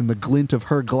lights, and the glint of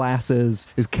her glasses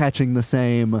is catching the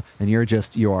same, and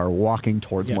you are walking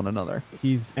towards one another.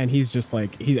 He's just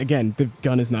again, the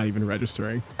gun is not even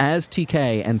registering. As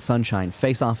TK and Sunshine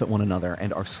face off at one another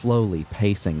and are slowly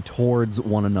pacing towards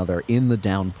one another in the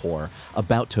downpour,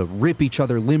 about to rip each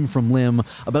other limb from limb,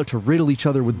 about to riddle each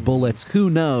other with bullets, who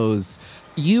knows,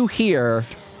 you hear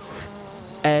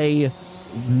a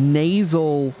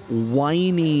nasal,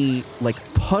 whiny,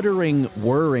 puttering,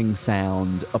 whirring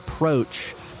sound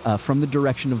approach from the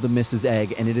direction of the Mrs.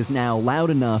 Egg, and it is now loud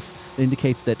enough that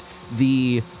indicates that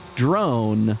the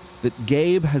drone that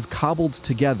Gabe has cobbled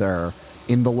together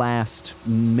in the last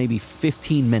maybe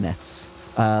 15 minutes,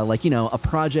 a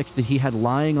project that he had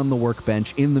lying on the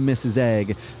workbench in the Mrs.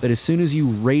 Egg, that as soon as you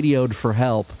radioed for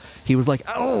help, he was like,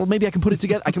 oh, maybe I can put it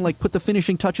together. I can put the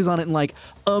finishing touches on it in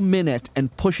a minute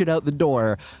and push it out the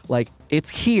door. It's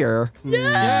here.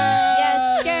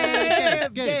 Yes,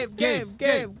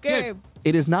 Gabe.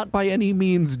 It is not by any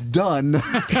means done.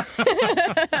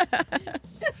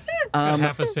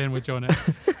 Half a sandwich on it.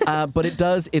 But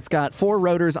it's got 4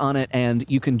 rotors on it, and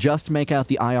you can just make out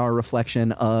the IR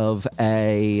reflection of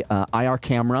a IR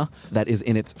camera that is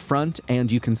in its front,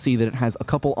 and you can see that it has a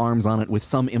couple arms on it with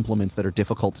some implements that are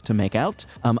difficult to make out.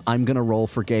 I'm going to roll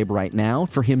for Gabe right now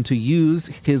for him to use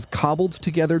his cobbled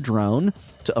together drone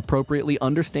to appropriately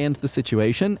understand the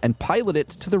situation and pilot it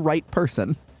to the right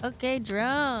person. Okay,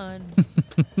 drone.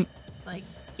 It's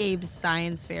Gabe's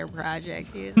science fair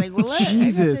project. He was like, well, look, I got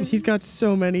Jesus, this- he's got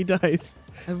so many dice.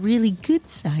 a really good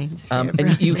science fair And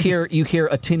project. you hear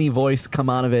a tinny voice come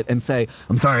out of it and say,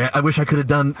 "I'm sorry, I wish I could have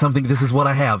done something. This is what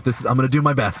I have. I'm going to do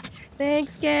my best."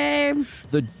 Thanks, Gabe.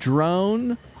 The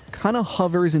drone kind of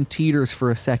hovers and teeters for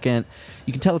a second.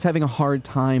 You can tell it's having a hard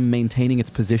time maintaining its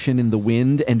position in the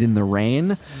wind and in the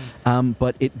rain,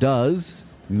 but it does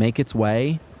make its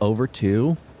way over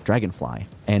to Dragonfly,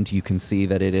 and you can see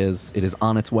that it is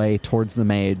on its way towards the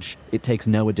mage. It takes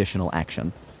no additional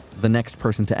action. The next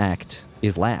person to act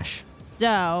is Lash.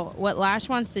 So what Lash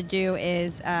wants to do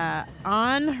is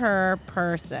on her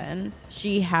person,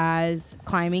 she has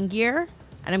climbing gear,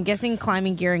 and I'm guessing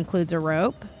climbing gear includes a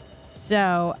rope.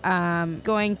 So I'm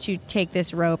going to take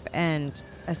this rope and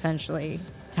essentially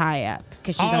tie up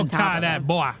because she's I'll on top tie of that him.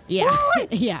 boy. Yeah,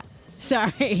 yeah.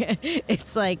 Sorry,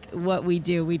 it's like what we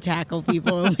do. We tackle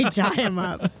people and we tie them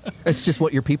up. It's just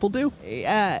what your people do?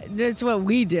 That's what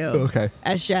we do. Okay.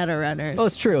 As Shadowrunners. Oh,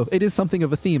 it's true. It is something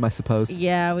of a theme, I suppose.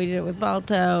 Yeah, we did it with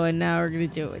Balto, and now we're gonna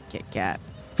do it with Kit Kat.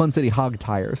 Fun City hog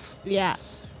tires. Yeah.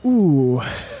 Ooh,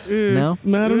 No?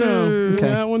 I don't know. Okay.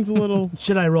 That one's a little.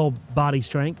 Should I roll body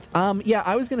strength? Yeah,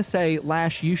 I was gonna say,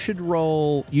 Lash, you should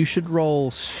roll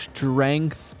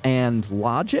strength and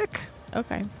logic.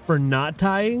 Okay. For not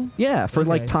tying? Yeah, for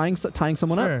like Okay. tying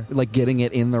someone Sure. up, like getting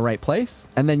it in the right place,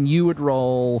 and then you would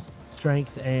roll,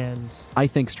 Strength and I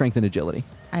think, strength and agility.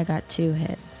 I got 2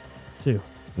 hits. 2.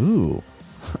 Ooh,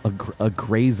 a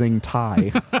grazing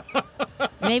tie.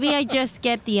 Maybe I just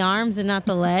get the arms and not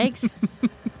the legs.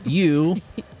 You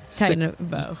Kind of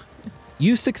bow.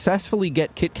 You successfully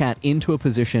get Kit Kat into a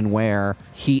position where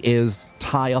he is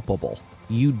tie-upable.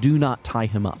 You do not tie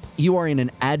him up. You are in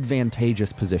an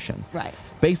advantageous position. Right.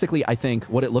 Basically, I think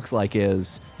what it looks like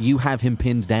is you have him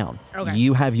pinned down. Okay.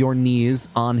 You have your knees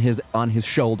on his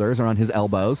shoulders or on his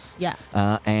elbows. Yeah.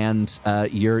 And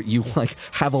you like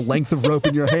have a length of rope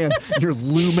in your hand. You're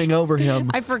looming over him.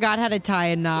 I forgot how to tie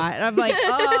a knot. And I'm like,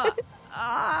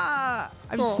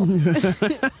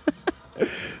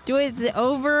 do it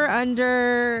over,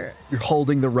 under. You're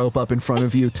holding the rope up in front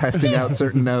of you, testing out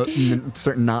certain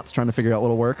knots, trying to figure out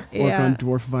what'll work. Work on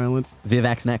dwarf violence.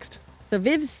 Vivac's next. So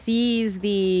Viv sees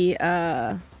the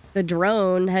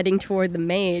drone heading toward the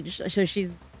mage, so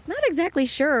she's not exactly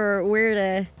sure where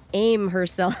to aim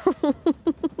herself.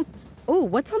 Oh,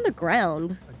 what's on the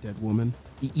ground? A dead woman.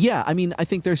 Yeah, I mean, I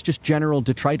think there's just general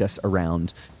detritus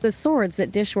around. The swords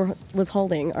that Dish was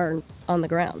holding are on the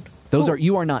ground. Those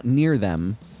you are not near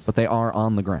them, but they are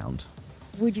on the ground.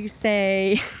 Would you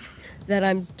say that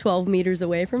I'm 12 meters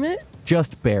away from it?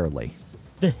 Just barely.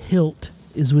 The hilt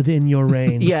is within your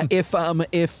range. Yeah, if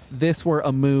this were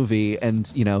a movie and,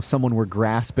 someone were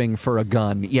grasping for a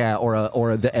gun,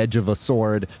 or the edge of a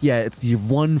sword, it's you're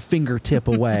one fingertip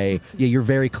away. Yeah, you're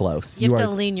very close. You have to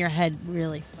lean your head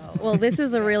really forward. Well, this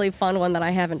is a really fun one that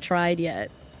I haven't tried yet.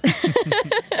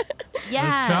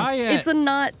 Yes. Try it. It's a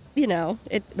not,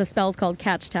 the spell's called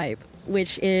Catch Type,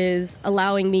 which is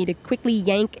allowing me to quickly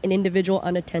yank an individual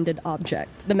unattended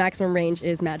object. The maximum range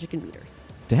is magic and meters.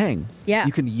 Dang. Yeah.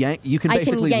 You can yank. You can I can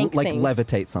basically yank like things.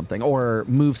 levitate something or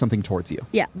move something towards you.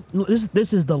 Yeah.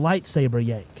 This is the lightsaber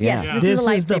yank. Yes, Yeah. this This is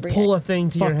a is the lightsaber pull a yank. thing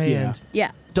to your Fuck yeah. hand.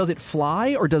 Yeah. Does it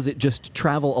fly or does it just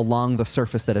travel along the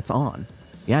surface that it's on?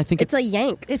 Yeah, I think It's a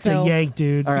yank. It's so a yank,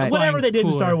 dude. All right. Whatever they did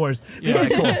in Flying's Star cooler. Wars. Yeah.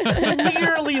 It is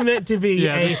clearly meant to be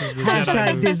Yeah, a this is a Jedi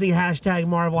hashtag movie. Disney, hashtag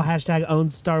Marvel, hashtag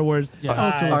owns Star Wars. Yeah.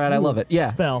 Also, All right, I love it. Yeah.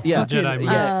 Spell. Yeah. Jedi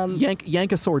movie. Yeah.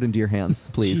 Yank a sword into your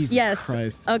hands, please. Jesus Yes.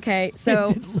 Christ. Okay,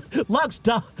 so Lux,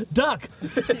 duck.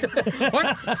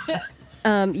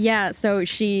 yeah, so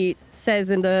she says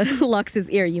into Lux's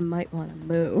ear, "You might want to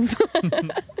move."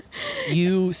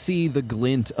 You see the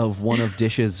glint of one of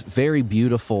Dish's very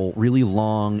beautiful, really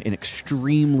long, and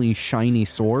extremely shiny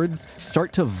swords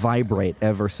start to vibrate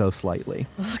ever so slightly.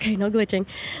 Okay, no glitching.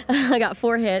 I got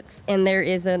 4 hits, and there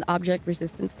is an object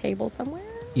resistance table somewhere.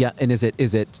 Yeah, and is it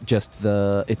just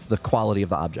it's the quality of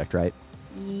the object, right?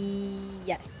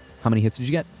 Yes, How many hits did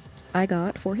you get? I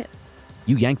got 4 hits.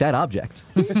 You yanked that object.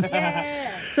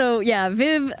 So yeah,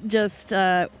 Viv just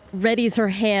readies her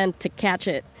hand to catch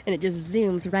it, and it just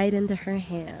zooms right into her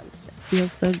hand. It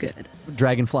feels so good.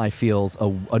 Dragonfly feels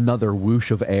another whoosh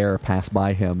of air pass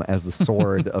by him as the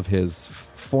sword of his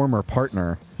former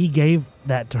partner. He gave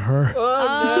that to her.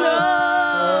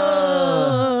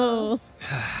 Oh.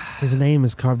 His name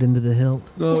is carved into the hilt.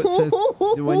 Oh, it says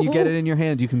when you get it in your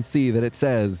hand, you can see that it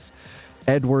says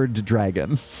Edward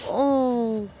Dragon.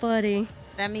 Oh, buddy.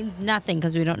 That means nothing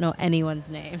because we don't know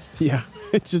anyone's name. Yeah,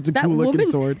 it's just a That cool looking woman,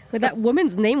 sword. That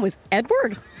woman's name was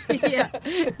Edward. yeah.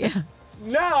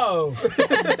 No.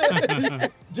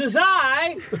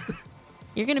 Josiah,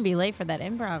 You're gonna be late for that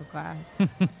improv class.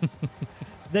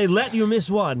 they let you miss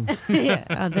one. Yeah.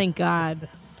 Oh, thank God.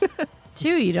 2,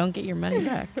 you don't get your money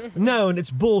back. No, and it's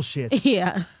bullshit.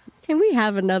 Yeah. Can we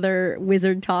have another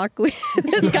wizard talk with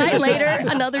this guy later,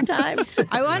 another time?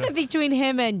 I want it between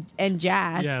him and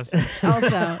Jazz. Yes.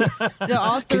 Also, so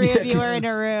all 3 of you are in a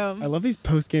I room. love these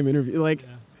post-game interviews. Like,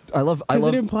 I love. because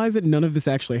it implies that none of this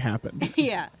actually happened.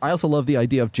 Yeah. I also love the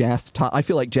idea of Jast. I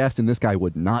feel like Jast and this guy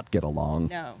would not get along.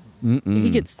 No. He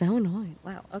gets so annoyed.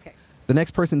 Wow. Okay. The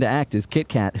next person to act is Kit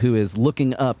Kat, who is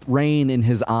looking up, rain in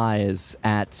his eyes,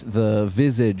 at the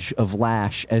visage of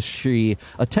Lash as she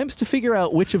attempts to figure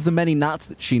out which of the many knots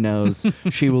that she knows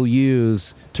she will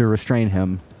use to restrain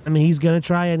him. I mean, he's gonna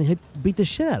try and beat the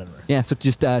shit out of her. Yeah, so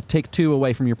just take 2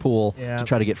 away from your pool Yeah. to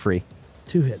try to get free.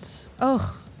 2 hits.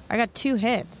 Oh, I got 2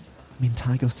 hits. I mean,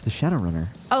 tie goes to the Shadowrunner.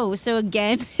 Oh, so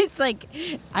again, it's like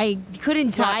I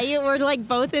couldn't tie it. We're like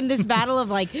both in this battle of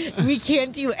like we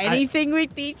can't do anything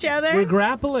with each other. We're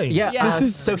grappling. Yeah. Yeah.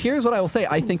 So here's what I will say.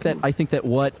 I think that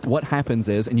what happens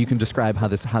is, and you can describe how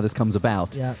this comes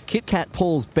about. Yeah. Kit Kat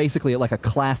pulls basically like a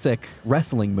classic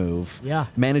wrestling move. Yeah.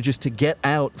 Manages to get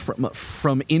out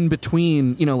from in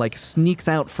between. Like sneaks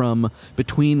out from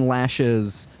between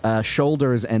Lash's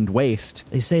shoulders and waist.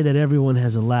 They say that everyone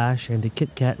has a Lash and a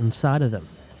Kit Kat inside of them.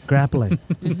 Grappling.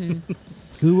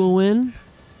 Who will win?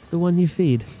 The one you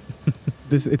feed.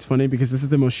 It's funny because this is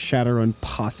the most Shadowrun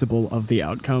possible of the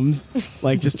outcomes.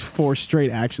 Like just 4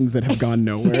 straight actions that have gone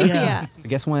nowhere. Yeah. I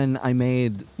guess when I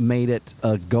made it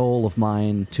a goal of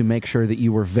mine to make sure that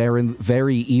you were very,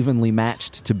 very evenly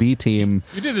matched to B team.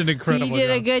 You did an incredible You did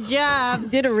job. a good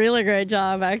job. Did a really great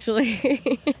job,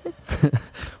 actually.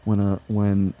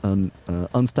 When an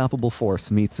unstoppable force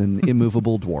meets an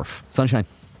immovable dwarf. Sunshine.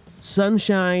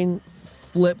 Sunshine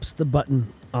flips the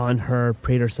button on her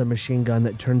Praetor submachine gun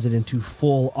that turns it into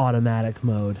full automatic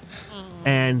mode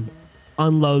and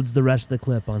unloads the rest of the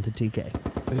clip onto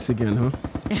TK. This again, huh?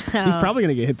 He's probably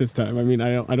gonna get hit this time. I mean,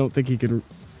 I don't think he can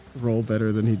roll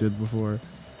better than he did before.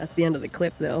 That's the end of the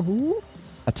clip, though. Ooh.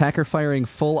 Attacker firing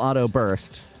full auto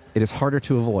burst. It is harder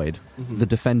to avoid. The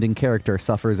defending character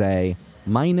suffers a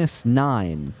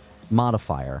 -9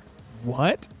 modifier.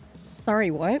 What? Sorry,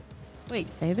 what?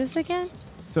 Wait, say this again?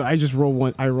 So I just roll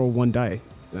one. I roll 1 die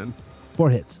then. 4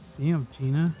 hits. Damn,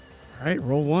 Gina. All right,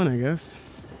 roll 1, I guess.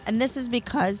 And this is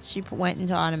because she went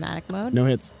into automatic mode? No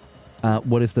hits.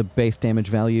 What is the base damage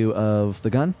value of the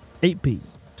gun? 8p.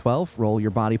 12. Roll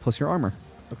your body plus your armor.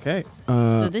 Okay.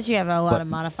 So this you have a lot But of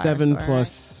modifiers 7 for,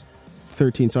 plus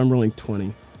 13, so I'm rolling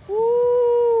 20.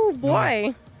 Ooh,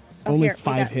 boy. Oh, Only here, we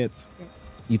 5 got- hits.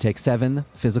 You take 7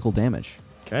 physical damage.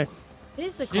 Okay. right?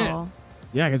 Physical.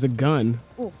 Yeah, he has a gun.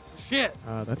 Shit.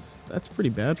 That's pretty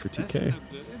bad for TK.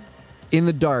 In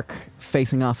the dark,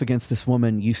 facing off against this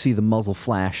woman, you see the muzzle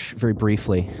flash very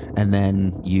briefly, and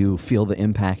then you feel the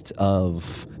impact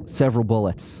of several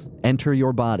bullets enter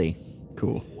your body.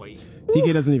 Cool.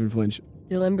 TK doesn't even flinch.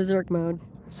 Still in berserk mode.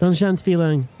 Sunshine's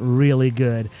feeling really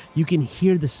good. You can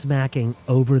hear the smacking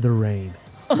over the rain.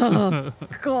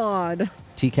 God.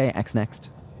 TK, X next.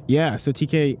 Yeah, so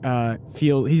TK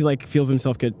feels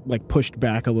himself get like pushed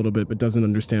back a little bit, but doesn't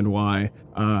understand why,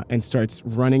 and starts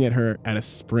running at her at a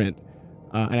sprint.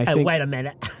 And I think Wait a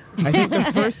minute. I think the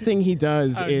first thing he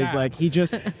does is no. like he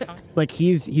just like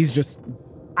he's just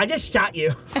I just shot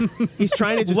you. he's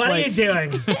trying to just What like are you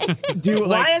doing? do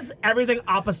like Why is everything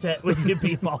opposite with you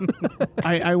people?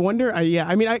 I wonder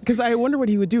because I wonder what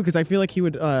he would do because I feel like he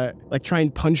would like try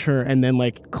and punch her and then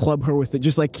like club her with it,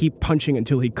 just like keep punching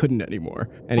until he couldn't anymore.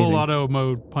 Full auto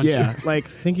mode punching. Yeah, like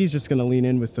I think he's just gonna lean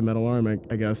in with the metal arm,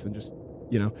 I guess, and just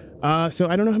so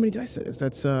I don't know how many dice it is.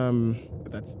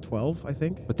 That's 12, I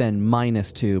think. But then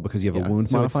 -2 because you have Yeah, a wound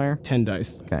so it's modifier. 10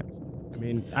 dice. Okay. I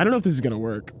mean, I don't know if this is gonna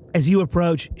work. As you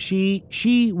approach, she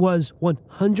was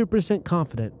 100%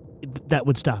 confident that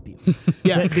would stop you.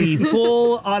 Yeah. That the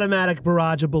full automatic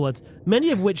barrage of bullets,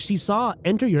 many of which she saw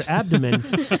enter your abdomen,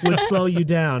 would slow you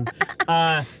down.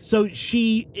 So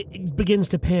she begins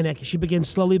to panic. She begins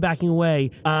slowly backing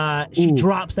away. She Ooh.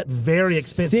 drops that very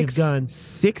expensive gun.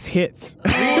 6 hits.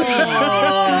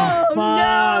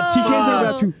 Fuck. TK's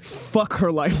about to fuck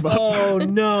her life up. Oh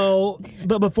no!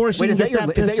 But before she Wait, can is that get your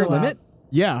that is that your pistol out- limit?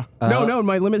 Yeah. No,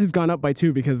 my limit has gone up by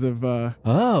 2 because of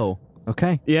Oh,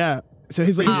 okay. yeah. So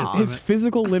his his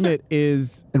physical limit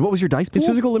is And what was your dice pool? his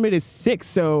physical limit is 6,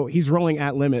 so he's rolling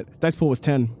at limit. Dice pool was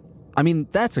 10. I mean,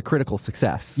 that's a critical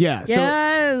success. Yeah. So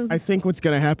Yes. I think what's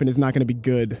gonna happen is not gonna be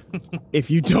good if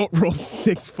you don't roll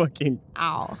 6 fucking.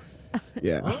 Ow.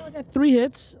 Yeah. I got 3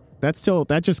 hits.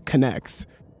 That just connects.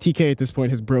 TK at this point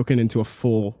has broken into a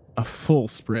full a full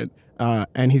sprint.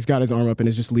 And he's got his arm up and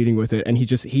is just leading with it. And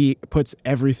he puts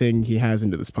everything he has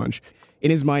into this punch. In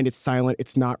his mind, it's silent.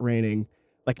 It's not raining.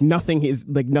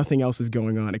 Nothing else is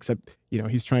going on except,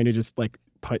 he's trying to just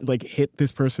hit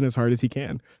this person as hard as he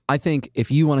can. I think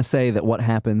if you want to say that what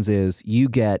happens is you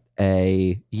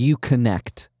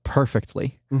connect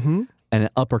perfectly an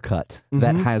uppercut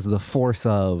that has the force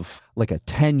of a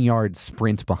 10-yard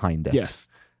sprint behind it. Yes.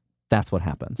 That's what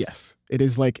happens. Yes. It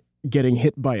is like getting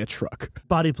hit by a truck.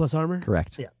 Body plus armor?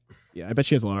 Correct. Yeah. Yeah, I bet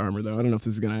she has a lot of armor, though. I don't know if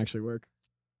this is going to actually work.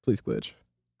 Please glitch.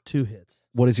 2 hits.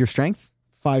 What is your strength?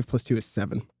 5 plus 2 is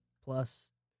 7.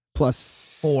 Plus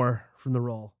Plus 4 from the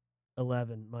roll.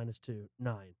 11 minus 2,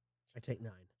 9. I take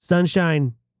 9.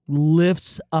 Sunshine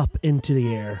lifts up into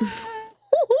the air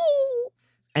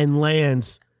and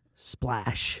lands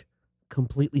splash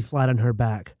completely flat on her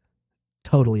back,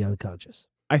 totally unconscious.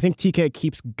 I think TK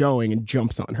keeps going and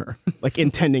jumps on her,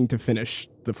 intending to finish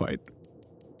the fight.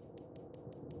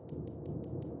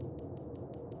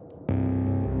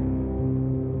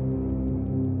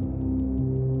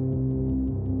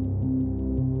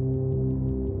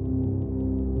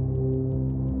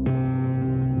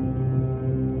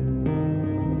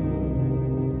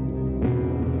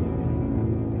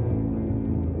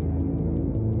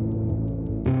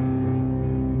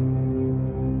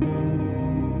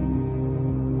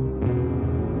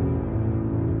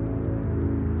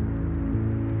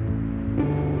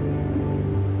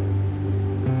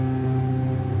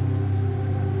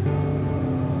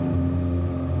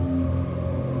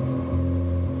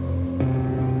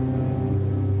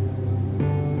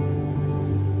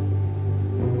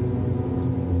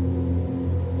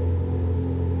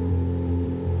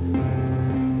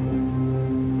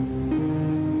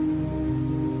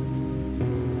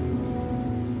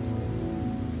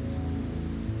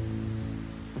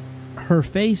 Her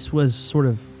face was sort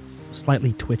of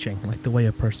slightly twitching, like the way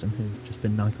a person who's just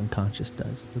been knocked unconscious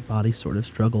does. Her body sort of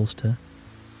struggles to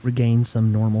regain some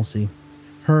normalcy.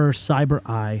 Her cyber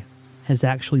eye has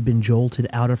actually been jolted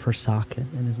out of her socket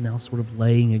and is now sort of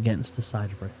laying against the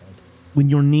side of her head. When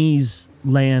your knees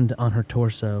land on her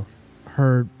torso,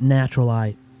 her natural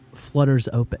eye flutters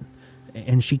open,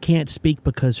 and she can't speak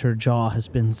because her jaw has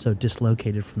been so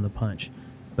dislocated from the punch,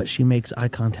 but she makes eye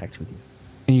contact with you.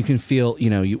 And you can feel,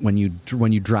 when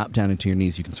you drop down into your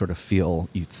knees, you can sort of feel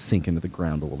you sink into the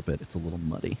ground a little bit. It's a little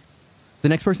muddy. The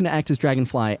next person to act is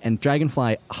Dragonfly, and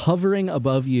Dragonfly hovering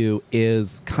above you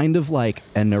is kind of like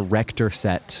an erector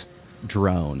set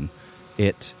drone.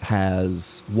 It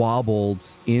has wobbled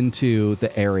into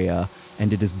the area,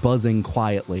 and it is buzzing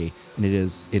quietly, and it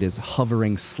is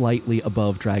hovering slightly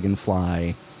above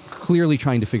Dragonfly, clearly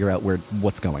trying to figure out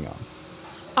what's going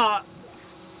on.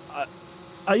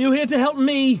 Are you here to help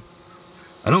me?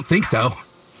 I don't think so.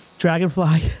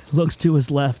 Dragonfly looks to his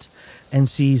left and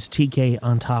sees TK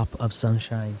on top of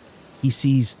Sunshine. He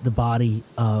sees the body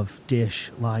of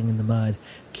Dish lying in the mud,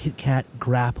 Kit Kat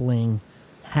grappling,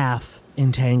 half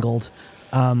entangled.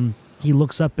 He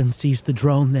looks up and sees the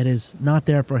drone that is not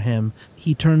there for him.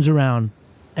 He turns around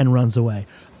and runs away.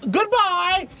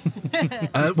 Goodbye!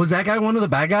 Was that guy one of the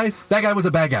bad guys? That guy was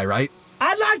a bad guy, right?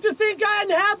 I'd like to think I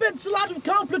inhabit a lot of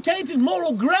complicated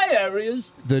moral gray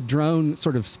areas. The drone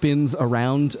sort of spins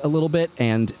around a little bit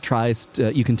and tries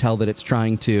to, you can tell that it's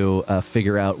trying to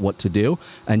figure out what to do.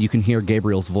 And you can hear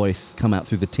Gabriel's voice come out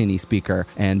through the tinny speaker.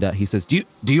 And he says, do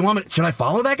you want me, should I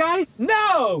follow that guy?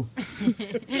 No!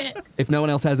 If no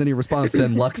one else has any response,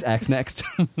 then Lux acts next.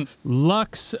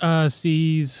 Lux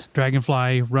sees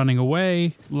Dragonfly running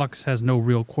away. Lux has no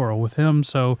real quarrel with him,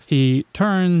 so he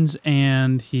turns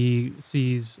and he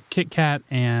sees Kit Kat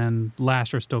and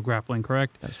Lash are still grappling,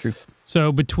 correct? That's true.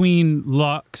 So between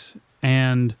Lux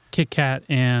and Kit Kat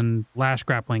and Lash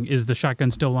grappling, is the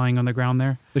shotgun still lying on the ground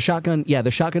there? The shotgun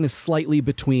is slightly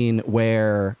between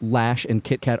where Lash and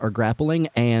Kit Kat are grappling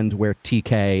and where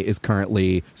TK is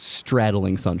currently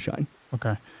straddling Sunshine.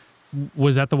 Okay.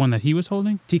 Was that the one that he was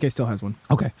holding? TK still has one.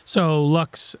 Okay. So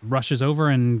Lux rushes over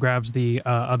and grabs the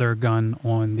other gun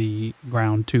on the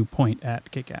ground to point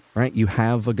at Kit Kat. Right, you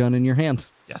have a gun in your hand.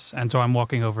 Yes, and so I'm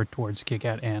walking over towards Kit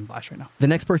Kat and Lash right now. The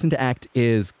next person to act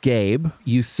is Gabe.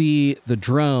 You see the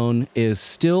drone is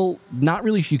still not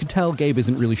really, you can tell Gabe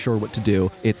isn't really sure what to do.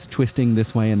 It's twisting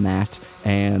this way and that,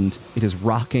 and it is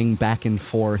rocking back and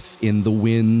forth in the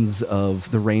winds of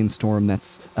the rainstorm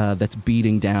that's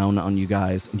beating down on you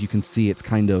guys. And you can see it's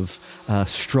kind of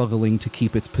struggling to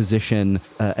keep its position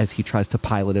as he tries to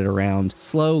pilot it around.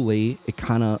 Slowly, it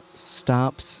kind of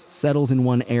stops, settles in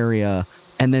one area,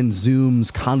 and then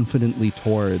zooms confidently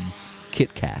towards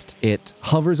Kit Kat. It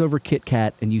hovers over Kit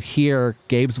Kat, and you hear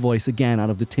Gabe's voice again out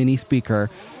of the tinny speaker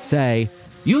say,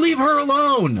 You leave her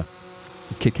alone!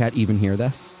 Does Kit Kat even hear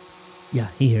this? Yeah,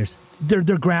 he hears. They're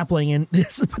grappling and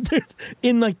they're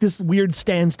in like this weird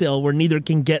standstill where neither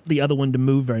can get the other one to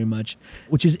move very much,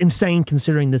 which is insane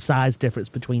considering the size difference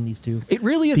between these two. It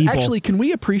really is. people. Actually, can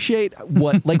we appreciate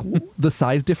what, like, the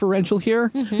size differential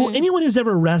here? Well, anyone who's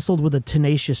ever wrestled with a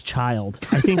tenacious child,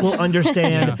 I think will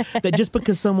understand that just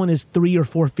because someone is 3 or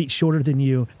 4 feet shorter than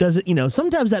you doesn't,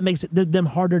 sometimes that makes them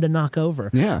harder to knock over.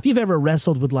 Yeah. If you've ever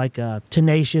wrestled with like a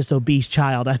tenacious, obese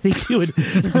child, I think you would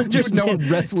understand. No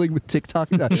wrestling with TikTok.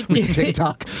 With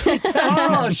TikTok.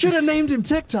 Oh, should have named him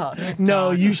TikTok.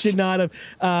 No, you should not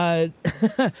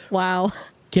have. Wow.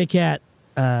 Kit Kat,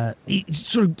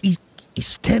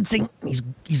 he's tensing,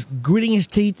 he's gritting his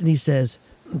teeth, and he says,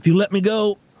 "If you let me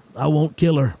go, I won't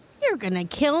kill her." You're gonna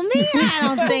kill me? I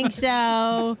don't think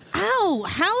so. Ow!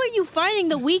 How are you finding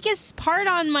the weakest part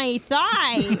on my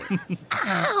thigh?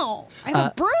 Ow! I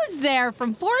have a bruise there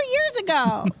from 4 years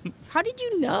ago. How did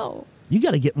you know? You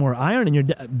got to get more iron in your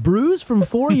bruise from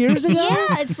 4 years ago.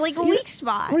 Yeah, it's like a weak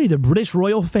spot. What are you, the British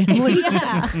royal family?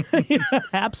 Yeah.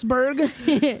 Habsburg?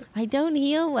 I don't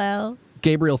heal well.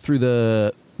 Gabriel, through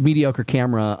the mediocre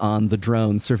camera on the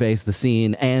drone, surveys the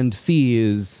scene and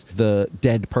sees the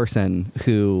dead person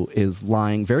who is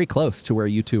lying very close to where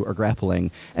you two are grappling,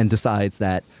 and decides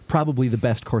that probably the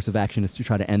best course of action is to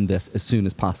try to end this as soon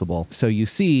as possible. So you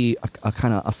see a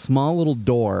kind of a small little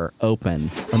door open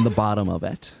on the bottom of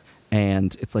it.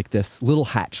 And it's like this little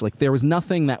hatch. Like there was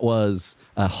nothing that was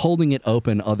holding it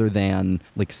open other than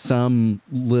like some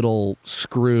little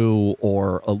screw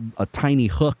or a tiny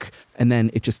hook. And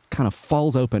then it just kind of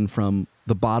falls open from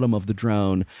the bottom of the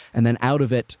drone. And then out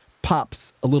of it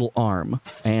pops a little arm.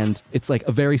 And it's like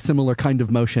a very similar kind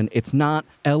of motion. It's not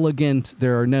elegant.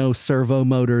 There are no servo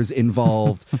motors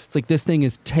involved. It's like this thing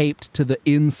is taped to the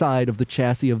inside of the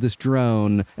chassis of this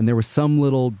drone. And there was some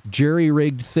little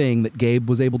jury-rigged thing that Gabe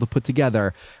was able to put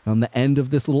together. And on the end of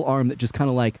this little arm that just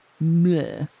kind of like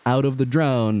meh, out of the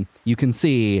drone, you can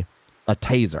see a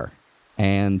taser.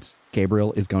 And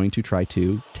Gabriel is going to try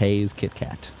to tase Kit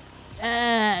Kat.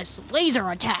 Yes, laser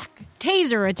attack,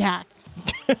 taser attack.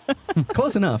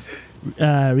 Close enough.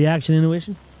 Reaction,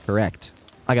 intuition? Correct.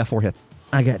 I got 4 hits.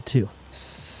 I got 2.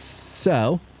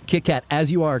 So, Kit Kat,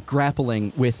 as you are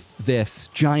grappling with this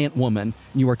giant woman,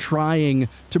 you are trying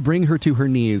to bring her to her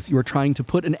knees. You are trying to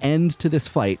put an end to this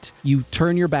fight. You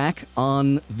turn your back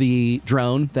on the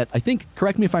drone that I think,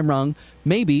 correct me if I'm wrong,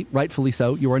 maybe, rightfully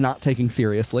so, you are not taking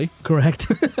seriously. Correct.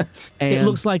 And It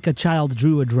looks like a child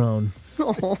drew a drone.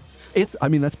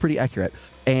 that's pretty accurate.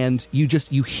 And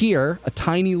you hear a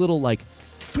tiny little like,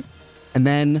 and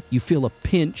then you feel a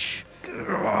pinch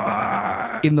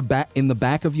in the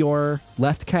back of your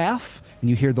left calf,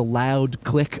 and you hear the loud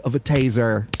click of a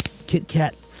taser. Kit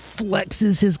Kat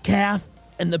flexes his calf,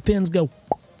 and the pins go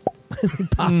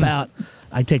pop out.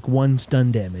 I take 1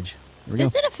 stun damage.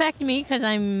 Does it affect me because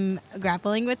I'm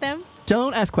grappling with them?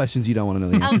 Don't ask questions you don't want to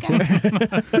know the answer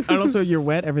to. Okay. And also, you're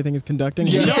wet. Everything is conducting.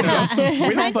 Yeah. We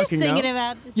don't I'm just fucking thinking know.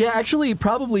 about this. Yeah, actually,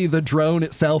 probably the drone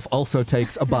itself also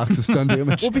takes a box of stun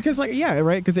damage. Well, because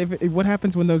right? Because what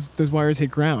happens when those wires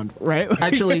hit ground, right?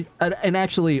 Actually,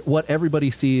 what everybody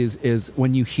sees is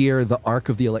when you hear the arc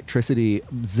of the electricity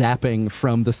zapping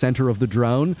from the center of the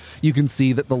drone, you can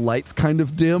see that the lights kind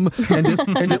of dim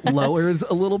and it lowers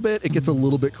a little bit. It gets a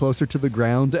little bit closer to the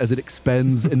ground as it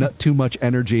expends too much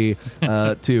energy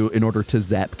in order to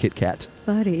zap Kit Kat.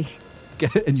 Buddy.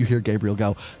 And you hear Gabriel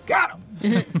go, "Got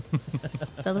him!"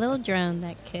 The little drone,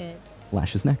 that kid.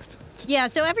 Lash is next. Yeah,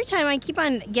 so every time I keep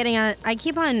on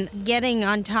getting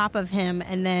on top of him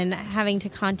and then having to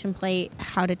contemplate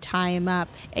how to tie him up.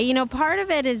 Part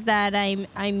of it is that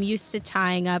I'm used to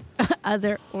tying up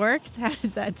other orcs. How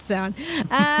does that sound?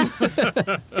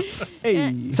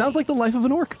 Hey. Sounds like the life of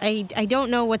an orc. I don't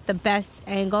know what the best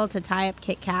angle to tie up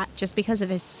Kit Kat just because of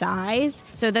his size.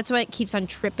 So that's what keeps on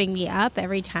tripping me up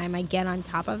every time I get on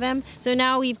top of him. So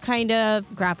now we've kind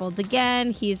of grappled again.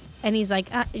 He's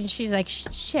like, and she's like,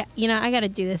 shit, I got to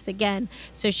do this again.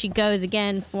 So she goes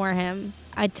again for him,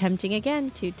 attempting again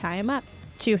to tie him up.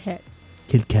 2 hits.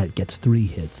 Kit Kat gets 3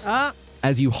 hits.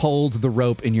 As you hold the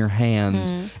rope in your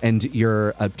hand and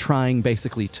you're trying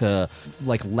basically to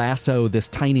like lasso this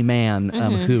tiny man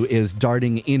who is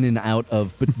darting in and out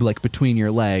of between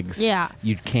your legs. Yeah.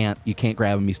 You can't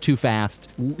grab him. He's too fast.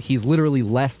 He's literally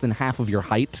less than half of your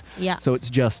height. Yeah. So it's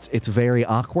very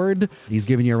awkward. He's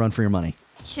giving you a run for your money.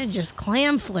 Should have just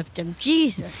clam flipped him.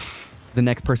 Jesus. The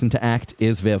next person to act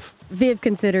is Viv. Viv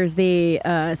considers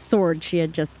the sword she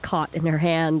had just caught in her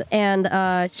hand,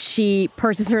 and she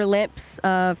purses her lips,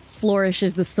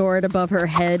 flourishes the sword above her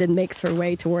head, and makes her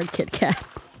way toward Kit Kat.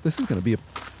 This is going to be a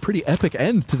pretty epic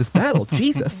end to this battle.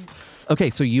 Jesus. Okay,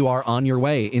 so you are on your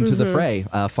way into the fray,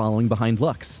 following behind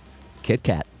Lux. Kit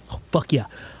Kat. Oh, fuck yeah.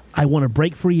 I want to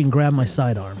break free and grab my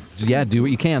sidearm. Yeah, do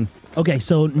what you can. Okay,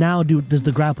 so now does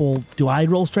the grapple, do I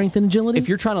roll strength and agility? If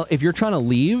you're trying to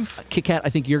leave, Kit Kat, I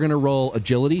think you're going to roll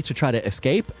agility to try to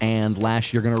escape, and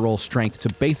Lash, you're going to roll strength to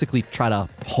basically try to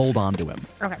hold on to him.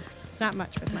 Okay. It's not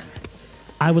much with mine.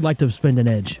 I would like to spend an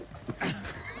edge.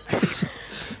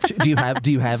 Do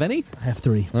you have any? I have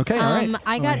 3. Okay, all right.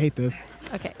 I I got hate this.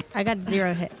 okay. I got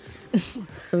 0 hits.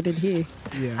 So did he.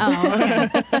 Yeah.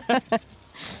 Oh, okay.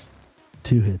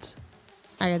 2 hits.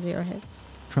 I got 0 hits.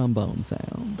 Trombone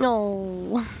sound.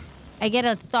 No. I get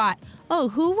a thought. Oh,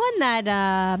 who won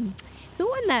that? Who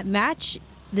won that match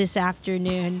this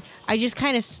afternoon? I just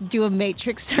kind of do a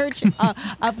matrix search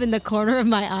up in the corner of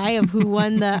my eye of who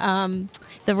won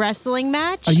the wrestling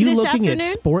match. Are you this looking afternoon?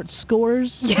 at sports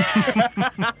scores?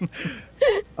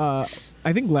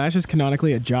 I think Lash is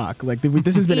canonically a jock. Like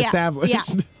this has been Yeah, established. Yeah,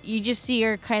 you just see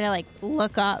her kind of like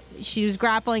look up. She was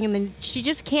grappling, and then she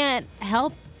just can't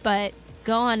help but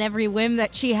go on every whim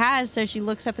that she has. So she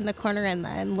looks up in the corner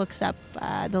and looks up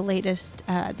the latest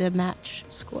the match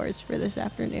scores for this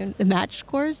afternoon. The match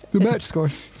scores. The match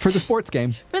scores for the sports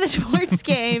game. For the sports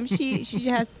game, she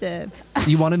has to.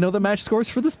 You want to know the match scores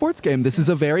for the sports game? This is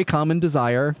a very common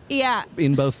desire Yeah,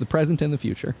 in both the present and the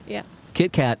future. yeah.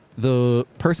 Kit Kat, the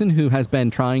person who has been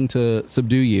trying to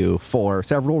subdue you for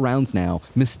several rounds now,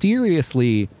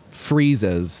 mysteriously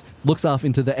freezes, looks off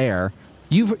into the air.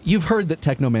 You've heard that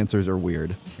technomancers are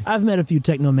weird. I've met a few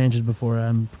technomancers before.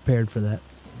 I'm prepared for that.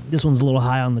 This one's a little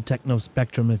high on the techno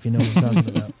spectrum, if you know what I'm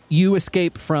talking about. You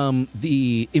escape from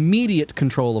the immediate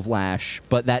control of Lash,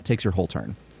 but that takes your whole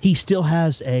turn. He still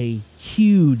has a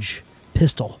huge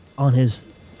pistol on his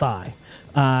thigh.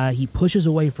 He pushes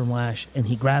away from Lash, and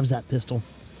he grabs that pistol.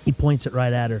 He points it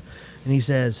right at her, and he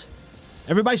says,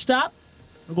 "Everybody stop.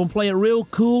 We're going to play it real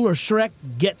cool, or Shrek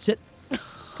gets it."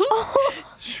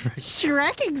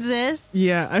 Shrek exists.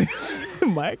 Yeah.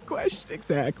 My question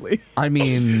exactly. I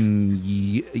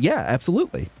mean, yeah,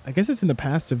 absolutely. I guess it's in the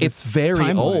past of this It's very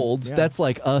timeline. old. Yeah. That's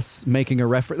like us making a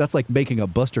reference. That's like making a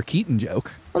Buster Keaton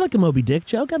joke. Or like a Moby Dick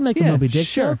joke. I'd make a Moby Dick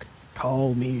sure. joke.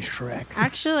 Call me Shrek.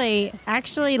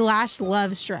 Actually, Lash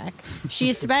loves Shrek. She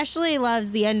especially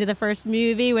loves the end of the first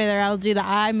movie where I'll do the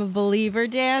 "I'm a Believer"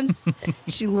 dance.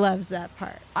 She loves that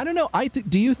part. I don't know.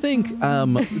 Do you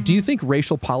think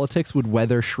racial politics would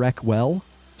weather Shrek well?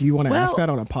 Do you want to ask Well-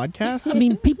 that on a podcast? I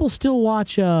mean, people still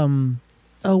watch,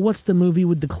 what's the movie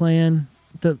with the Klan?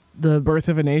 The Birth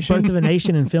of a Nation? Birth of a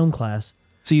Nation in film class.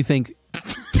 So you think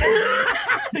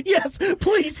Yes,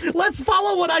 please, let's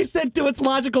follow what I said to its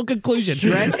logical conclusion.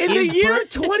 Shrek In the is year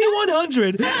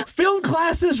 2100, film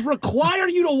classes require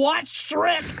you to watch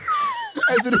Shrek.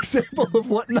 as an example of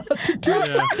what not to do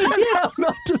and how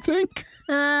not to think?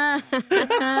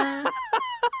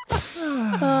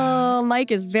 Oh,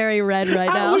 Mike is very red right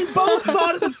now. We both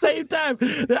saw it at the same time.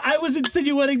 I was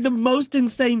insinuating the most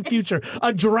insane future.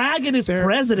 A dragon is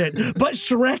president, but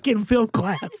Shrek in film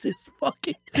class is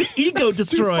fucking ego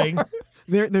destroying.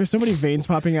 There's so many veins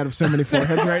popping out of so many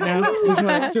foreheads right now.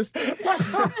 Just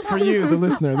for you, the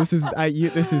listener, this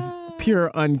is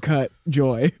pure uncut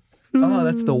joy. Oh,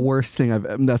 that's the worst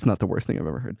thing that's not the worst thing I've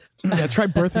ever heard. Yeah, try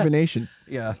Birth of a Nation.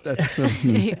 Yeah, that's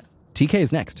TK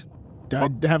is next. I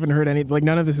haven't heard any. Like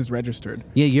none of this is registered.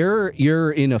 Yeah,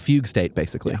 you're in a fugue state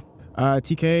basically.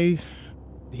 TK,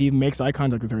 he makes eye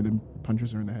contact with her and then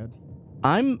punches her in the head.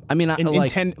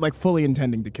 Fully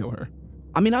intending to kill her.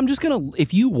 I'm just gonna,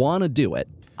 if you want to do it,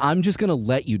 I'm just gonna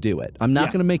let you do it. I'm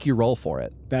not gonna make you roll for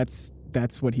it. That's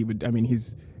what he would. I mean,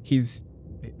 his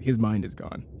mind is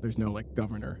gone. There's no like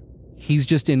governor. He's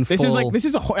just in This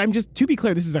full. I'm just to be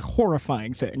clear. This is a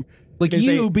horrifying thing. Like Is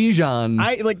you, a- Bijan.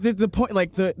 I like the point.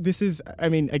 Like this is. I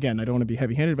mean, again, I don't want to be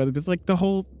heavy-handed about it, but it's like the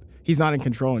whole. He's not in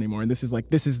control anymore, and this is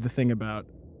the thing about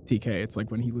TK. It's like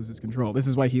when he loses control. This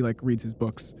is why he like reads his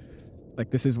books.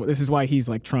 Like this is why he's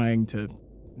like trying to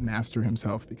master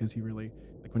himself, because he really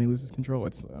like when he loses control.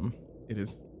 It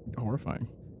is horrifying.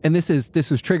 And this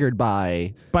was triggered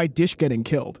by Dish getting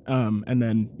killed. And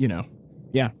then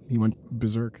he went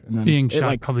berserk. And then Being it, shot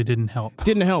like, probably didn't help.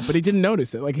 didn't help, but he didn't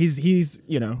notice it. Like he's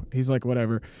like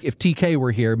whatever. if TK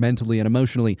were here mentally and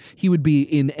emotionally, he would be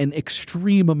in an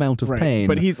extreme amount of pain.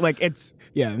 But he's like and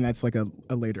that's like a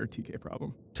later TK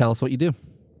problem. Tell us what you do.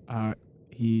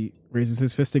 He raises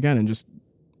his fist again and just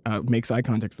makes eye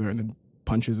contact with her and then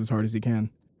punches as hard as he can.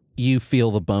 You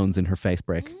feel the bones in her face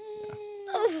break.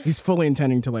 He's fully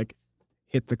intending to like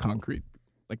hit the concrete,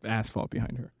 like the asphalt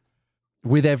behind her.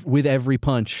 With every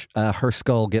punch, her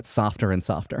skull gets softer and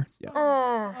softer.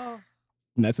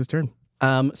 And that's his turn.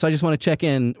 So I just want to check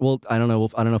in. Well, I don't know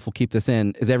if we'll keep this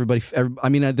in. Is everybody? I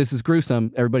mean, this is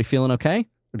gruesome. Everybody feeling okay?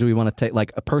 Or do we want to take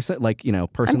like a person, like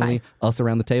personally, us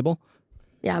around the table?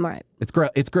 Yeah, I'm all right.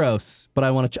 It's gross, but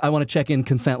I want to check in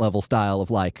consent level style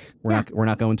of like we're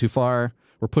not going too far.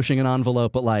 We're pushing an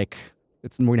envelope, but like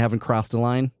we haven't crossed a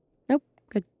line. Nope.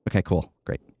 Good. Okay, cool,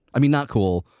 great. I mean, not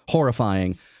cool,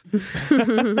 horrifying.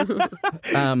 The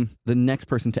next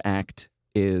person to act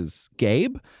is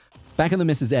Gabe. Back in the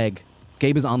Mrs. Egg,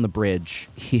 Gabe is on the bridge.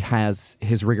 He has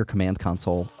his rigger command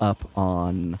console up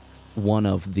on one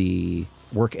of the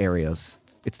work areas.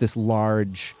 It's this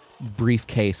large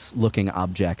briefcase-looking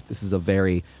object. This is a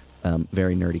very,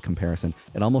 very nerdy comparison.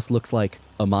 It almost looks like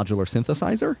a modular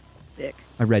synthesizer. Sick.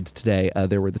 I read today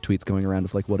there were the tweets going around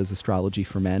of like, what is astrology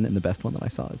for men? And the best one that I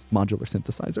saw is modular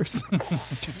synthesizers.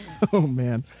 Oh,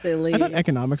 man. Silly. I thought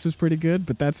economics was pretty good,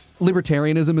 but that's...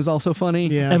 Libertarianism is also funny.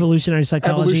 Yeah. Evolutionary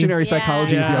psychology. Evolutionary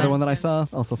psychology is the Yeah. other one that I saw.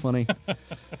 Also funny.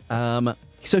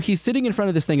 So he's sitting in front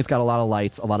of this thing. It's got a lot of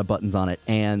lights, a lot of buttons on it,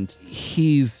 and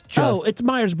he's just... Oh, it's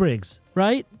Myers-Briggs,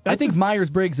 right? I think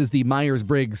Myers-Briggs is the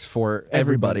Myers-Briggs for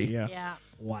everybody. Yeah. Yeah.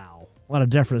 Wow. A lot of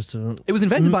deference to It was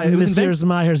invented by... Messrs.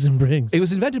 Myers and Briggs. It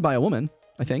was invented by a woman,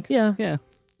 I think. Yeah. Yeah.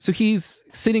 So he's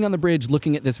sitting on the bridge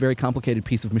looking at this very complicated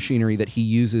piece of machinery that he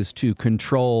uses to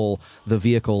control the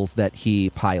vehicles that he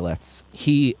pilots.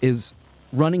 He is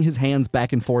running his hands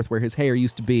back and forth where his hair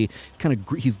used to be. He's kind of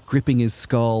he's gripping his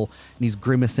skull and he's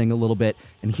grimacing a little bit,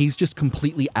 and he's just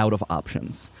completely out of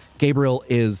options. Gabriel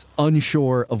is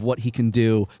unsure of what he can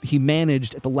do. He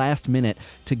managed at the last minute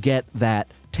to get that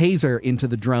taser into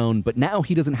the drone, but now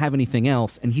he doesn't have anything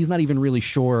else, and he's not even really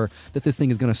sure that this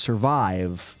thing is going to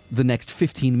survive the next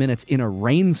 15 minutes in a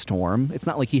rainstorm. It's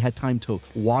not like he had time to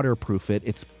waterproof it.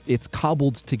 It's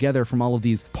cobbled together from all of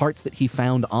these parts that he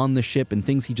found on the ship and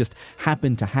things he just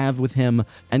happened to have with him.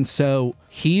 And so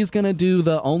he's going to do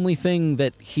the only thing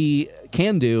that he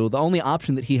can do, the only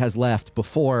option that he has left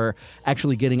before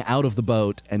actually getting out of the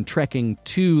boat and trekking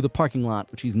to the parking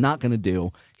lot, which he's not going to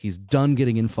do. He's done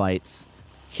getting in fights.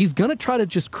 He's going to try to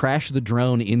just crash the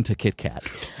drone into Kit Kat.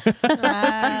 Fucking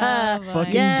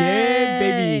Gabe,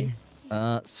 baby.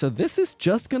 So this is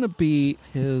just going to be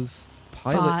his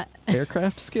pilot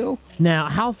aircraft skill. Now,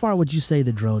 how far would you say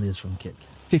the drone is from Kit Kat?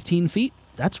 15 feet?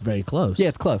 That's very close. Yeah,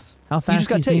 it's close. How You fast just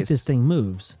do you got think tased. this thing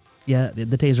moves? Yeah,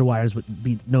 the taser wires would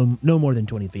be no more than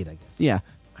 20 feet, I guess. Yeah.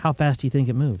 How fast do you think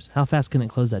it moves? How fast can it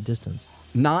close that distance?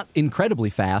 Not incredibly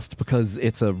fast because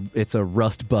it's a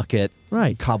rust bucket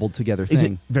Right. cobbled together Is it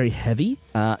thing. very heavy?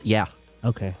 Yeah.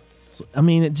 Okay. So, I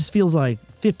mean, it just feels like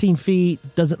 15 feet,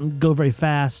 doesn't go very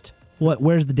fast.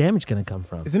 Where's the damage going to come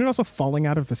from? Isn't it also falling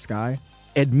out of the sky?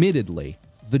 Admittedly,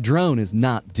 the drone is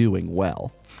not doing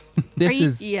well.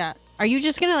 Are you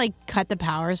just gonna like cut the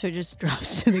power so it just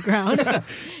drops to the ground?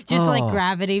 Just like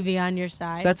gravity be on your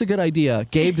side. That's a good idea.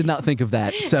 Gabe did not think of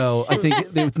that, so I think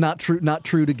it's not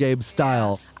true to Gabe's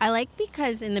style. I like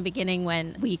because in the beginning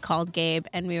when we called Gabe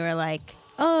and we were like,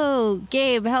 "Oh,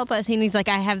 Gabe, help us," and he's like,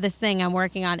 "I have this thing I'm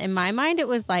working on." In my mind, it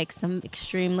was like some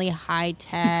extremely high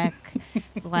tech,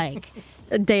 like.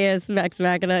 Deus Ex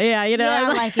Machina. Yeah, you know. Yeah,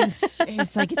 like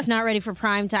it's like it's not ready for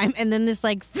prime time, and then this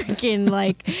like freaking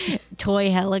like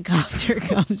toy helicopter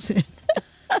comes in.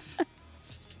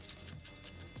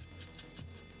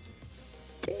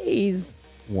 Jeez.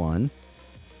 1,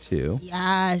 2,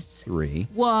 Yes. 3,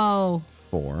 Whoa.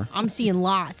 4, I'm seeing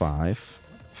lots. 5,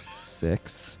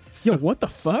 6, Yo, what the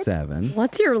fuck? 7.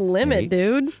 What's your limit, 8,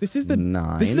 dude? This is the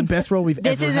 9. This is the best roll we've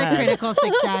This ever is had. a critical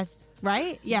success,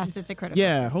 right? Yes, it's a critical.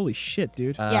 Yeah, holy shit,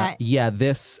 dude. Yeah.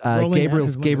 This Rolling at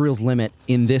his limit. Gabriel's limit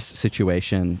in this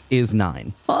situation is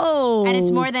 9. Oh. And it's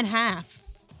more than half.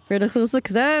 critical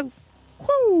success.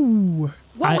 Woo!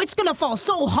 Whoa, it's gonna fall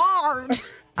so hard.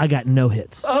 I got no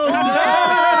hits. Oh.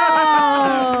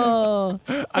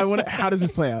 I want. How does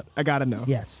this play out? I gotta know.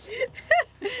 Yes.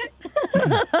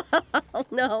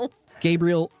 No.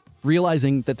 Gabriel,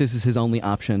 realizing that this is his only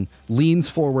option, leans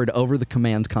forward over the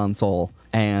command console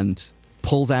and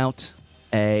pulls out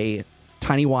a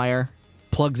tiny wire,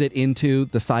 plugs it into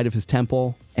the side of his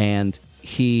temple, and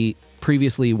he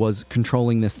previously was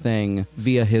controlling this thing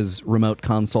via his remote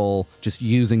console, just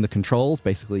using the controls.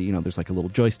 Basically, there's like a little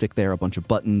joystick there, a bunch of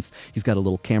buttons. He's got a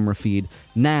little camera feed.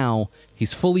 Now,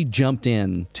 he's fully jumped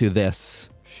in to this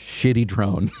shitty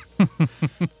drone.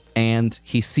 And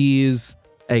he sees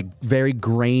a very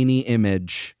grainy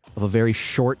image of a very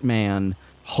short man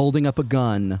holding up a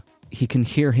gun. He can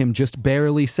hear him just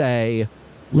barely say,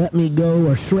 "Let me go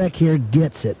or Shrek here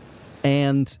gets it."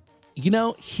 and,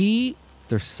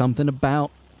 there's something about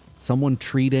someone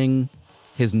treating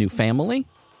his new family,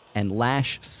 and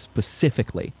Lash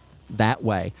specifically, that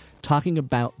way, talking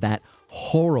about that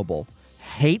horrible,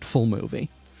 hateful movie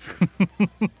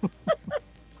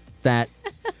that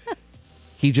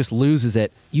he just loses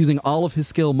it, using all of his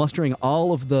skill, mustering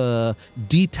all of the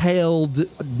detailed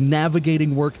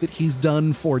navigating work that he's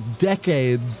done for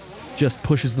decades, just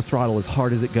pushes the throttle as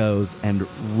hard as it goes and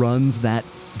runs that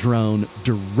drone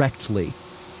directly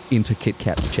into Kit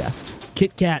Kat's chest.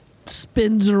 Kit Kat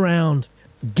spins around,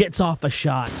 gets off a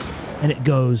shot, and it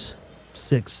goes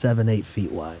 6, 7, 8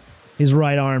 feet wide. His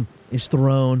right arm is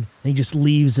thrown, and he just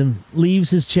leaves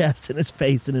his chest and his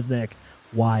face and his neck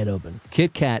wide open.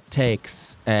 Kit Kat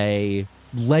takes a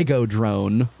Lego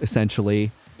drone,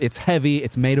 essentially. It's heavy,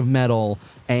 it's made of metal,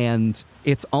 and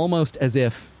it's almost as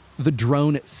if the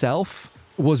drone itself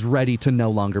was ready to no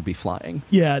longer be flying.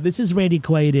 Yeah, this is Randy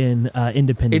Quaid in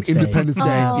Independence Day. Independence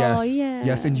Day, Oh, yes. yeah.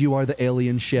 Yes, and you are the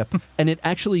alien ship. And it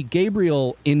actually,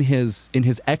 Gabriel, in his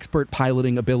expert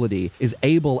piloting ability, is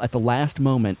able at the last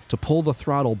moment to pull the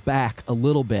throttle back a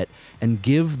little bit and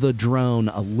give the drone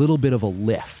a little bit of a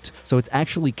lift. So it's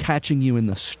actually catching you in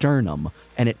the sternum,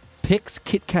 and it picks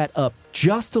Kit Kat up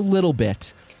just a little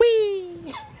bit.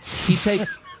 Whee!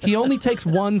 He only takes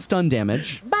 1 stun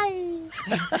damage.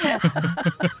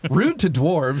 Rude to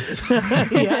dwarves.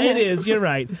 Yeah, it is. You're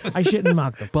right. I shouldn't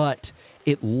mock them. But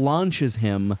it launches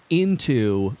him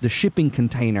into the shipping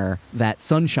container that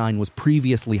Sunshine was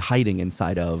previously hiding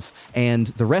inside of. And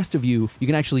the rest of you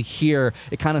can actually hear,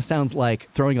 it kind of sounds like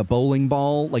throwing a bowling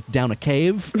ball like down a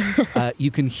cave.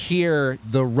 You can hear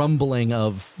the rumbling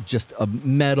of just a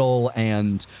metal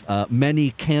and many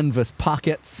canvas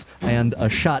pockets and a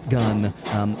shotgun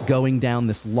going down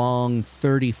this long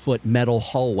 30-foot metal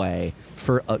hallway.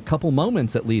 For a couple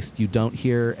moments at least, you don't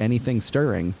hear anything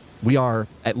stirring. We are,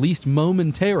 at least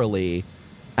momentarily,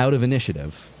 out of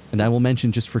initiative. And I will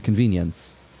mention, just for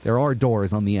convenience, there are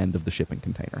doors on the end of the shipping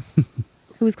container.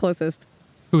 Who's closest?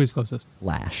 Who is closest?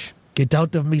 Lash. Get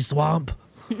out of me, swamp.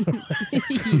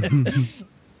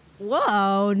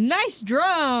 Whoa, nice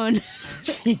drone.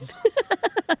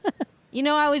 You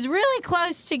know, I was really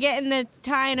close to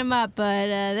tying him up, but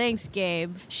thanks,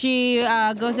 Gabe. She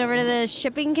goes over to the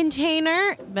shipping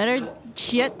container. Better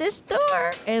shut this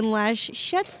door. And Lash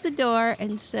shuts the door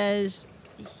and says,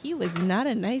 he was not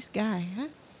a nice guy, huh?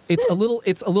 It's a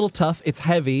little tough. It's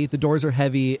heavy. The doors are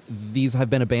heavy. These have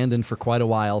been abandoned for quite a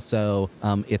while, so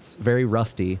it's very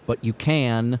rusty. But you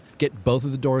can get both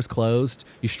of the doors closed.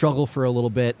 You struggle for a little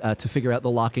bit to figure out the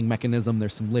locking mechanism.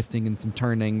 There's some lifting and some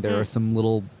turning. There are some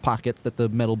little pockets that the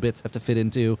metal bits have to fit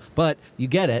into. But you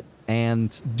get it.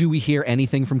 And do we hear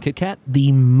anything from Kit Kat?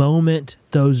 The moment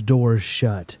those doors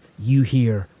shut, you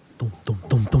hear thump, thump,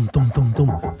 thump, thump, thump, thump,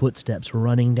 thump, footsteps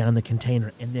running down the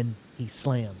container, and then he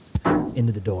slams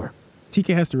into the door.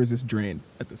 TK has to resist drain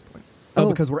at this point. Oh,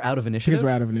 because we're out of initiative? Because we're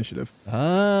out of initiative.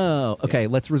 Oh, okay.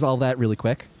 Let's resolve that really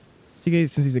quick. TK,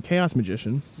 since he's a chaos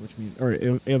magician, which means, or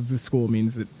of the school,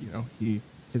 means that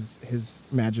his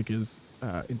magic is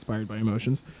inspired by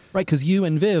emotions. Right, because you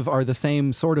and Viv are the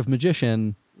same sort of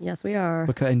magician, Yes, we are.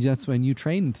 and that's when you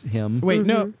trained him. Wait,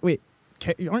 no, wait.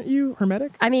 Aren't you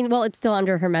hermetic? I mean, well, it's still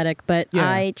under hermetic, but Yeah.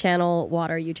 I channel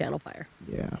water, you channel fire.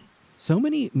 Yeah. So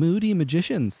many moody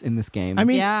magicians in this game. I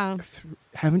mean, Yeah.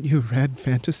 Haven't you read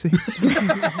fantasy?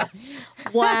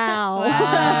 Wow.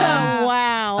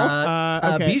 Wow.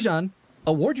 Okay. Bijan,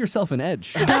 award yourself an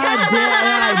edge. God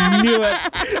damn, I knew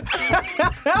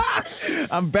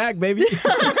it. I'm back, baby.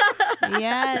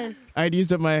 Yes. I had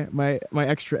used up my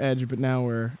extra edge, but now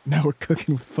we're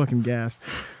cooking with fucking gas.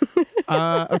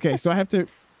 Okay, so I have to,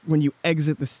 when you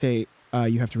exit the state,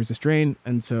 you have to resist drain,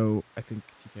 and so I think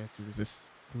TK has to resist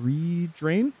 3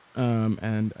 drain,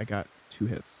 and I got 2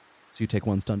 hits. So you take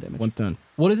 1 stun damage. 1 stun.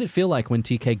 What does it feel like when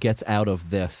TK gets out of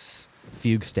this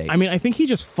fugue state? I mean, I think he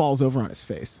just falls over on his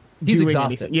face. He's doing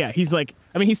exhausted. anything. Yeah, he's like,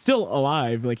 I mean, he's still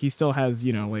alive. Like, he still has,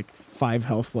 5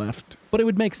 health left. But it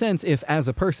would make sense if, as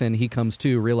a person, he comes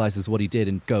to, realizes what he did,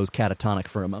 and goes catatonic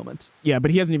for a moment. Yeah,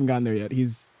 but he hasn't even gotten there yet.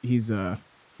 He's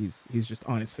just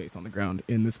on his face on the ground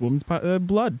in this woman's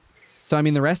blood. So, I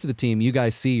mean, the rest of the team, you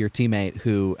guys see your teammate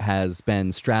who has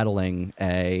been straddling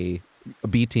a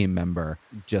B-team member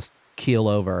just keel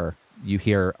over. You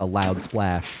hear a loud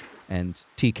splash, and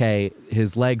TK,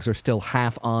 his legs are still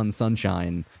half on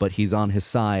Sunshine, but he's on his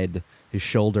side, his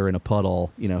shoulder in a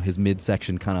puddle, his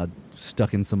midsection kind of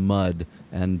stuck in some mud,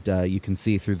 and you can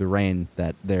see through the rain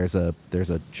that there's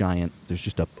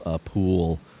just a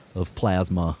pool of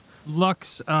plasma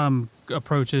Lux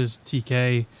approaches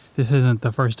TK. This isn't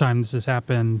the first time this has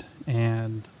happened,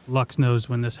 and Lux knows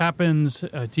when this happens.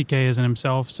 TK isn't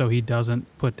himself, so he doesn't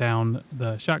put down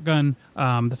the shotgun.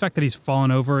 The fact that he's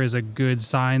fallen over is a good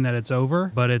sign that it's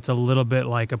over, but it's a little bit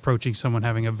like approaching someone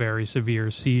having a very severe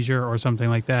seizure or something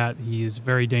like that. He is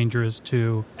very dangerous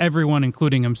to everyone,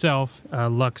 including himself.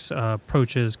 Lux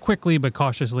approaches quickly but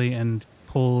cautiously and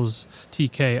pulls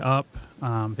TK up.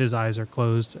 His eyes are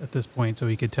closed at this point, so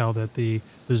he could tell that the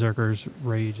Berserker's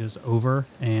rage is over,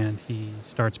 and he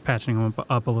starts patching him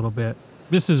up a little bit.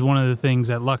 This is one of the things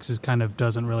that Lux is kind of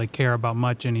doesn't really care about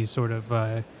much, and he's sort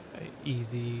of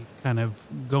easy kind of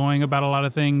going about a lot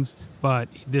of things, but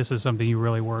this is something he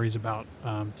really worries about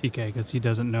TK, because he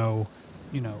doesn't know,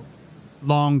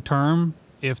 long term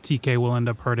if TK will end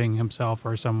up hurting himself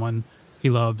or someone he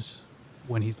loves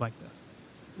when he's like this.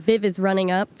 Viv is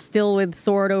running up, still with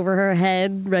sword over her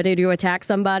head, ready to attack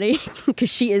somebody, because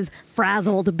she is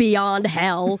frazzled beyond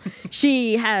hell.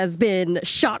 She has been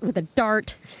shot with a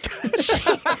dart.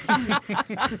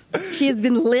 She has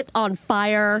been lit on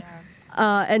fire.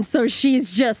 And so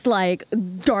she's just like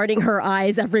darting her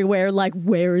eyes everywhere, like,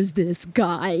 where is this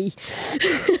guy?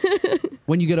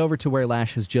 When you get over to where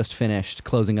Lash has just finished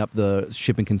closing up the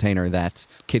shipping container that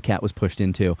Kit Kat was pushed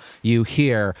into, you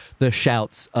hear the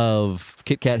shouts of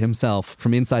Kit Kat himself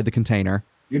from inside the container.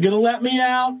 You're going to let me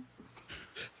out,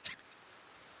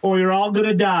 or you're all going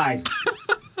to die.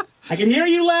 I can hear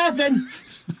you laughing.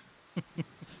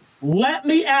 Let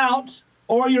me out,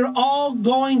 or you're all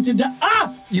going to die.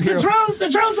 Ah! The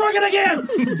drone's working again!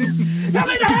 Get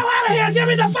me the hell out of here! Get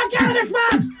me the fuck out of this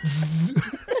box!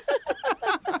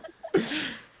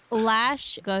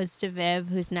 Lash goes to Viv,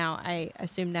 who's now, I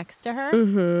assume, next to her.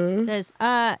 Mm-hmm. Says,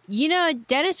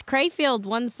 Dennis Crayfield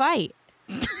won the fight.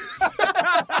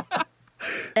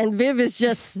 And Viv is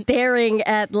just staring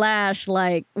at Lash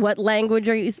like, what language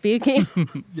are you speaking?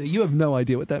 Yeah, you have no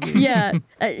idea what that means. Yeah.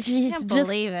 I can't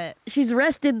believe it. She's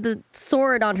rested the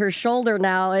sword on her shoulder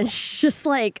now, and she's just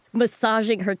like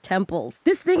massaging her temples.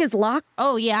 This thing is locked?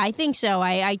 Oh, yeah, I think so.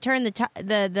 I turned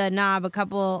the knob a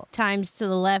couple times to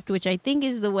the left, which I think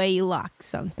is the way you lock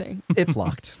something. It's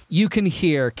locked. You can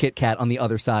hear Kit Kat on the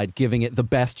other side giving it the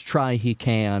best try he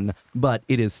can, but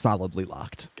it is solidly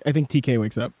locked. I think TK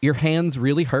wakes up. Your hands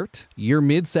really hurt. Your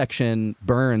midsection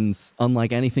burns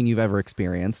unlike anything you've ever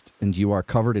experienced, and you are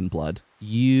covered in blood.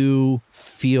 You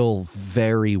feel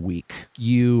very weak.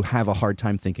 You have a hard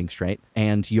time thinking straight,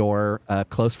 and your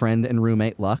close friend and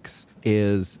roommate, Lux,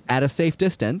 is at a safe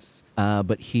distance,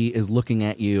 but he is looking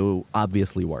at you,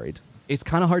 obviously worried. It's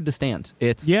kind of hard to stand.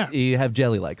 You have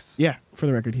jelly legs. Yeah, for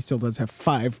the record, he still does have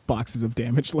 5 boxes of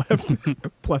damage left,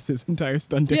 plus his entire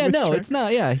stun damage. Yeah, no, track. it's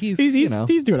not. Yeah, he's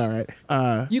doing all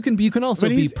right. You can also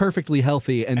be perfectly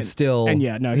healthy and still. And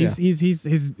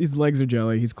his legs are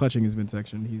jelly. He's clutching his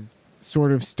midsection. He's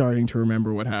sort of starting to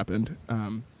remember what happened.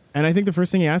 And I think the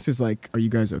first thing he asks is like, "Are you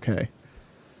guys okay?"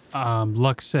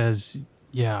 Lux says,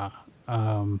 "Yeah.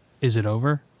 Is it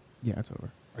over? Yeah, it's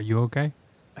over. Are you okay?"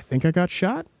 I think I got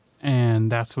shot.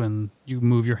 And that's when you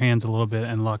move your hands a little bit,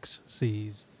 and Lux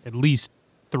sees at least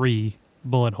 3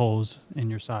 bullet holes in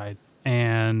your side.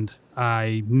 And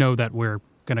I know that we're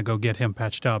going to go get him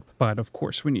patched up, but of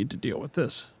course we need to deal with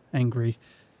this angry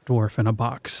dwarf in a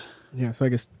box. Yeah, so I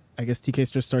guess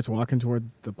TK just starts walking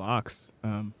toward the box.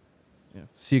 So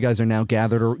you guys are now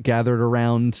gathered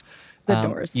around the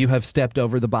doors. You have stepped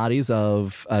over the bodies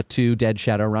of 2 dead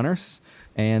Shadowrunners,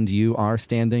 and you are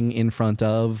standing in front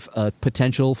of a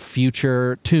potential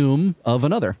future tomb of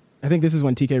another. I think this is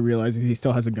when TK realizes he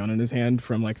still has a gun in his hand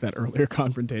from like that earlier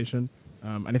confrontation.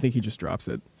 And I think he just drops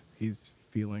it. He's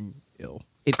feeling ill.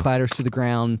 It clatters to the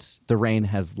ground. The rain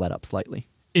has let up slightly.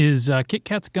 Is Kit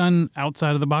Kat's gun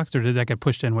outside of the box, or did that get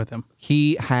pushed in with him?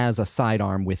 He has a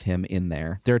sidearm with him in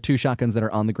there. There are 2 shotguns that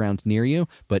are on the ground near you,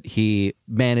 but he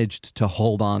managed to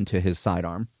hold on to his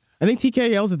sidearm. I think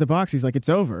TK yells at the box. He's like, "It's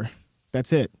over.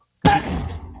 That's it."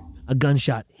 A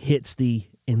gunshot hits the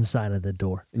inside of the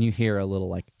door. And you hear a little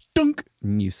like dunk,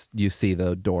 and you see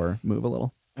the door move a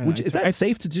little. Is that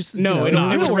safe to just... No, it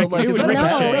would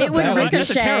ricochet. That's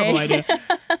a terrible idea.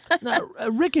 No,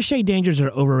 ricochet dangers are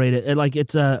overrated.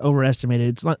 It's overestimated.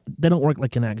 It's not. They don't work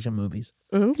like in action movies.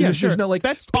 Mm-hmm. Yeah, sure. There's no like.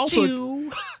 That's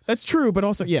also that's true, but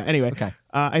also Anyway, okay.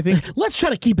 I think let's try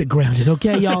to keep it grounded,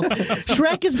 okay, y'all.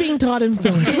 Shrek is being taught in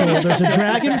film school. There's a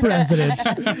dragon president.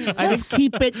 Let's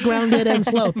keep it grounded and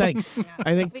slow. Thanks. Yeah.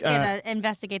 I think we can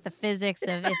investigate the physics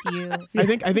of if you. I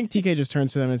think TK just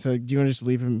turns to them and says, "Do you want to just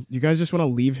leave him? Do you guys just want to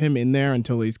leave him in there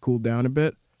until he's cooled down a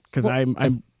bit? Because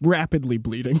I'm rapidly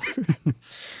bleeding."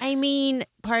 I mean,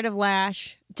 part of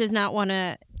Lash does not want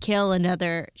to kill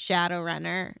another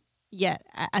Shadowrunner. Yet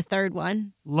a third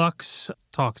one. Lux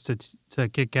talks to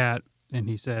Kit Kat and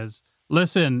he says,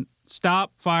 listen,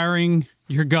 stop firing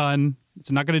your gun.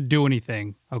 It's not going to do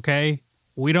anything, okay?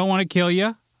 We don't want to kill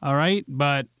you, all right?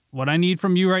 But what I need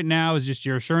from you right now is just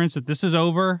your assurance that this is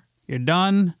over. You're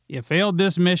done. You failed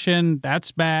this mission.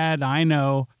 That's bad, I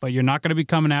know. But you're not going to be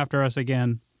coming after us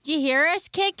again. Do you hear us,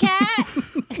 Kit Kat?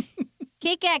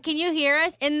 Kit Kat, can you hear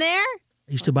us in there?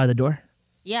 Are you still by the door?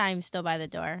 Yeah, I'm still by the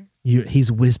door.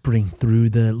 He's whispering through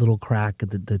the little crack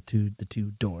of the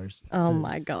two doors. Oh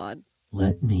my God.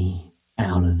 Let me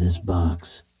out of this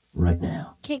box right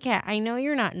now. Kit Kat, I know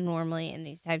you're not normally in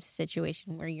these types of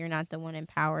situations where you're not the one in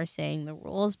power saying the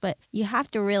rules, but you have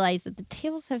to realize that the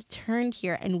tables have turned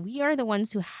here and we are the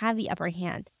ones who have the upper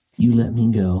hand. You let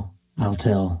me go, I'll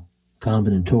tell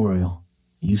Combinatorial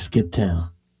you skip town.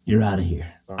 You're out of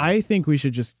here. I think we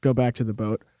should just go back to the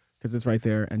boat because it's right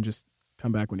there and just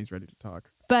come back when he's ready to talk.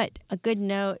 But a good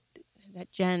note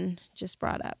that Jen just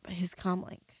brought up, his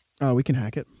comlink. Oh, we can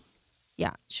hack it.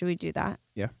 Yeah, should we do that?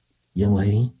 Yeah. Young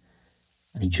lady,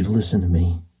 I need you to listen to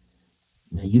me.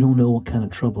 Now, you don't know what kind of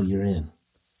trouble you're in.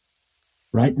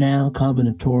 Right now,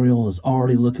 Combinatorial is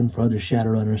already looking for other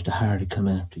Shadowrunners to hire to come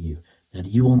after you. Now, do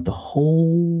you want the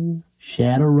whole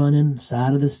Shadowrunning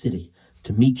side of the city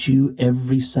to meet you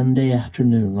every Sunday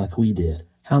afternoon like we did?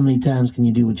 How many times can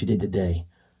you do what you did today?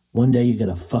 One day you're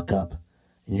going to fuck up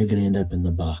and you're going to end up in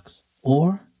the box.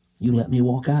 Or you let me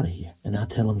walk out of here and I'll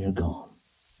tell them you're gone.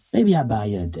 Maybe I buy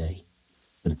you a day,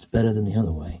 but it's better than the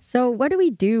other way. So what do we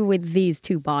do with these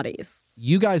two bodies?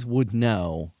 You guys would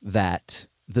know that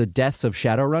the deaths of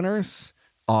Shadowrunners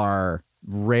are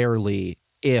rarely,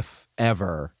 if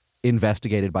ever,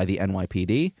 investigated by the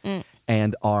NYPD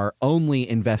and are only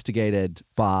investigated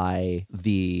by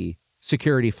the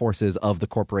security forces of the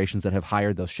corporations that have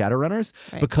hired those Shadowrunners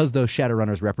because those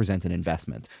Shadowrunners represent an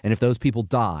investment. And if those people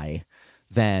die,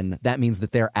 then that means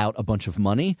that they're out a bunch of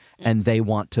money and they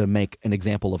want to make an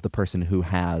example of the person who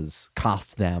has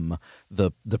cost them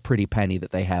the pretty penny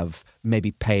that they have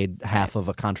maybe paid half of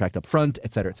a contract up front,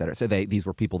 et cetera, et cetera. So these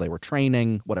were people they were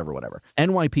training, whatever.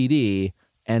 NYPD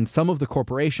and some of the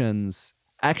corporations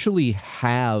actually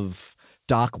have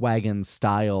dock wagon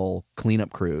style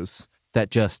cleanup crews that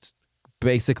just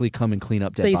basically come and clean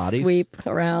up dead bodies. They sweep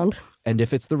around. And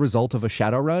if it's the result of a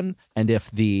shadow run, and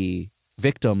if the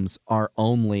victims are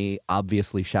only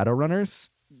obviously Shadowrunners,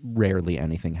 rarely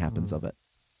anything happens of it.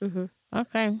 Mm-hmm.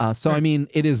 Okay. So, I mean,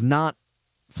 it is not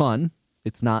fun.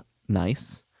 It's not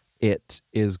nice. It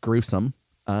is gruesome,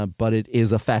 but it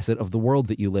is a facet of the world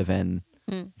that you live in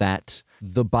that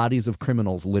the bodies of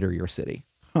criminals litter your city.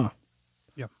 Huh.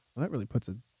 Yeah. Well, that really puts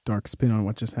a dark spin on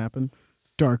what just happened.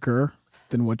 Darker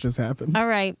than what just happened. All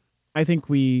right. I think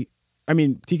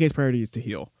TK's priority is to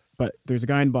heal, but there's a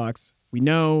guy in the box. We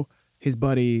know his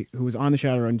buddy who was on the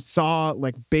Shadowrun saw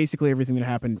basically everything that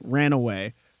happened, ran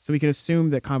away. So we can assume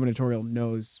that Combinatorial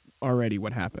knows already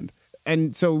what happened.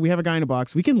 And so we have a guy in a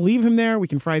box. We can leave him there. We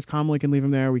can fry his comlink and leave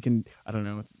him there. We can, I don't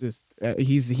know. It's just,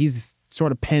 he's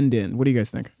sort of penned in. What do you guys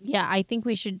think? Yeah, I think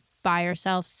we should buy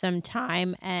ourselves some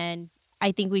time, and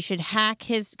I think we should hack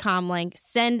his comlink,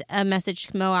 send a message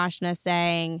to Mo Ashna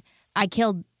saying, I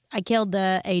killed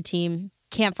the A-team,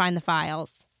 can't find the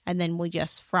files, and then we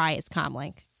just fry his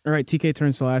comlink. All right, TK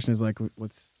turns to Lash and is like,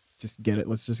 let's just get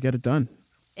it done.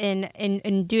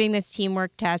 In doing this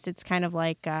teamwork test, it's kind of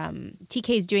like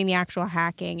TK's doing the actual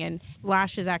hacking, and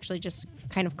Lash is actually just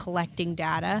kind of collecting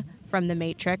data from the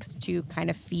Matrix to kind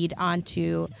of feed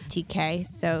onto TK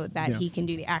so that he can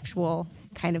do the actual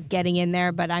kind of getting in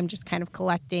there. But I'm just kind of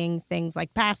collecting things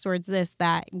like passwords, this,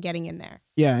 that, and getting in there.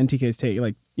 Yeah, and TK's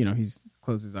he's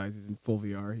closed his eyes, he's in full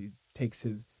VR. He takes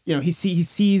his, he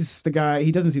sees the guy.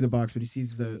 He doesn't see the box, but he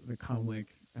sees the comlink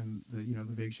and the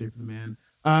vague shape of the man,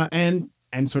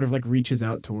 and sort of reaches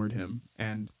out toward him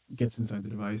and gets inside the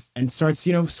device and starts,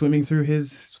 swimming through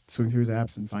his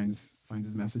apps and finds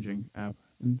his messaging app.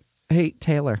 Hey,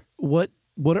 Taylor, what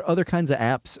other kinds of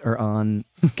apps are on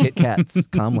Kit Kat's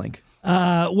comlink?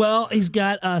 Well, he's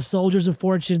got Soldiers of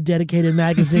Fortune dedicated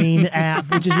magazine app,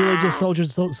 which is really just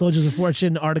Soldiers of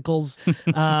Fortune articles.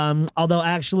 Although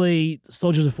actually,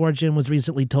 Soldiers of Fortune was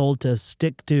recently told to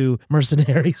stick to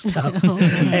mercenary stuff,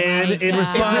 and in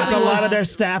response, a lot of their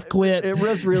staff quit. It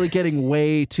was really getting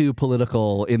way too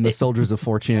political in the Soldiers of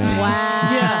Fortune.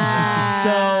 Wow. Yeah.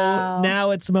 So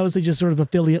now it's mostly just sort of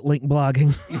affiliate link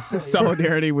blogging.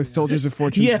 Solidarity with Soldiers of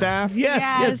Fortune staff.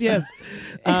 Yes.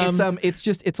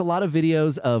 It's a lot of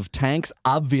videos of tanks,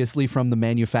 obviously from the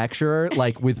manufacturer,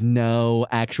 like with no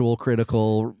actual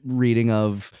critical reading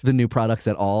of the new products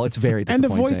at all. It's very And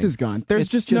disappointing. the voice is gone. There's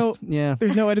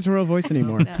there's no editorial voice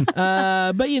anymore.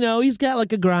 But he's got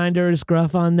like a grinder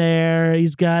scruff on there.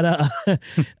 He's got a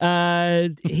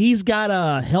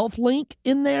health link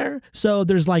in there. So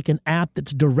there's like an app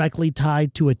that's directly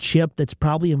tied to a chip that's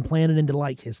probably implanted into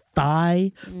like his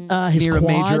thigh, his Near a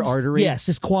quads. major artery? Yes,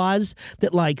 his quads.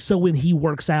 That like so when he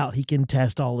works out, he can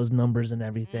test all his numbers and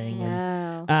everything.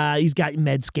 And he's got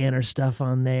med scanner stuff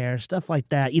on there, stuff like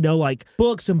that. Like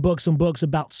books and books and books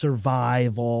about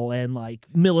survival and like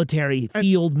military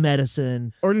field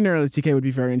medicine. Ordinarily, TK would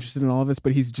be very interested in all of this,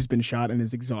 but he's just been shot and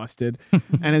is exhausted,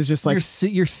 and is just like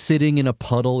you're sitting in a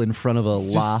puddle in front of a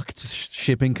locked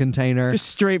shipping container. just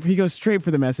straight. He goes straight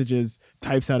for the messages,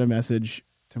 types out a message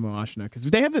to Moashina because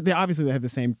they have obviously they have the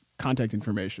same contact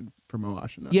information for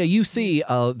Moashina. Yeah, you see,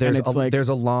 there's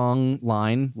a long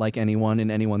line like anyone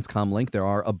in anyone's comlink. There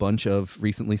are a bunch of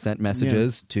recently sent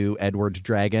messages to Edward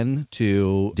Dragon,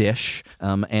 to Dish,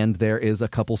 and there is a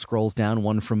couple scrolls down,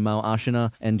 one from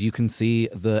Moashina, and you can see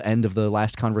the end of the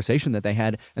last conversation that they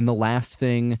had. And the last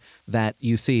thing that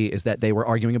you see is that they were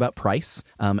arguing about price,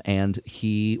 and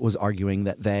he was arguing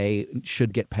that they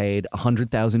should get paid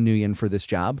 100,000 nuyen for this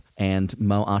job, and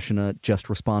Moashina just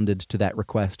responded to that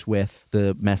request with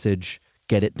the message,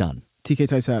 "Get it done." TK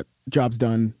types out, "Job's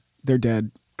done. They're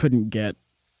dead. Couldn't get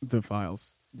the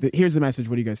files." Here's the message.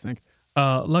 What do you guys think?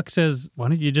 Lux says, why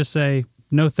don't you just say,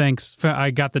 no thanks,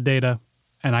 I got the data,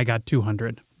 and I got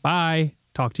 200. Bye.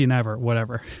 Talk to you never.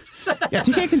 Whatever. Yeah,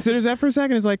 TK considers that for a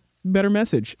second. Is like, better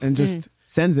message, and just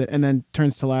sends it, and then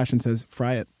turns to Lash and says,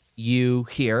 "Fry it." You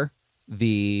hear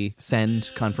the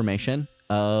send confirmation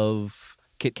of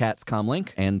Kit Kat's comlink,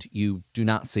 and you do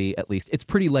not see, at least, it's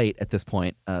pretty late at this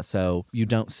point, so you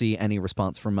don't see any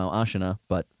response from Moashina,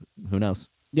 but who knows?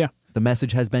 Yeah. The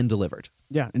message has been delivered.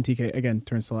 Yeah, and TK, again,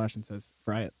 turns to Lash and says,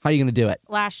 "Fry it." How are you going to do it?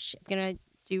 Lash is going to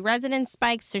do resonance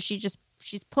spikes, so she's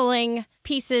pulling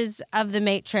pieces of the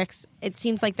Matrix. It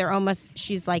seems like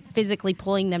she's like physically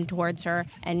pulling them towards her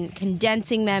and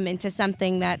condensing them into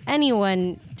something that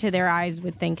anyone to their eyes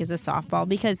would think is a softball,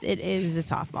 because it is a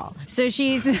softball. So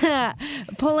she's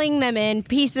pulling them in,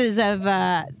 pieces of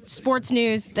sports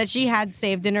news that she had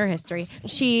saved in her history.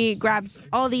 She grabs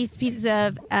all these pieces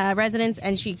of resonance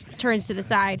and she turns to the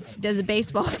side, does a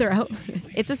baseball throw.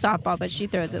 It's a softball, but she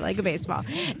throws it like a baseball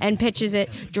and pitches it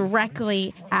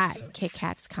directly at Kit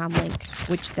Kat's comlink,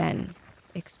 which then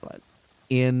explodes.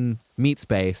 In Meat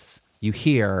Space, you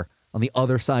hear on the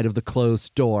other side of the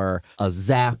closed door a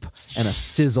zap and a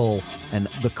sizzle and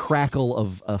the crackle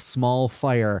of a small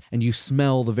fire, and you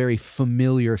smell the very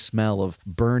familiar smell of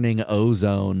burning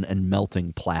ozone and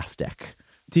melting plastic.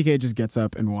 TK just gets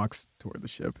up and walks toward the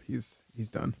ship. He's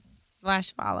done.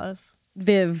 Lash follows.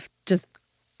 Viv just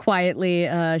quietly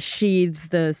sheathes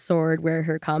the sword where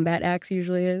her combat axe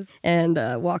usually is and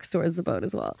walks towards the boat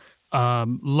as well.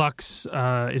 Lux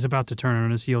is about to turn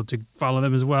on his heel to follow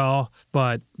them as well,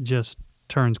 but just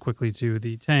turns quickly to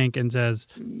the tank and says,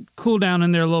 "Cool down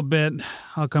in there a little bit.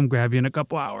 I'll come grab you in a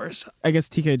couple hours." I guess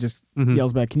TK just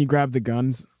yells back, "Can you grab the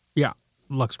guns?" Yeah,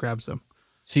 Lux grabs them.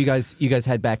 So you guys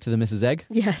head back to the Mrs. Egg?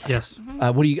 Yes. Yes.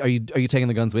 What are you taking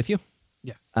the guns with you?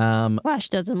 Yeah. Lash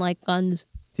doesn't like guns.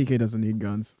 TK doesn't need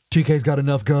guns. TK's got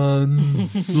enough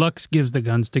guns. Lux gives the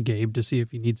guns to Gabe to see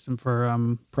if he needs them for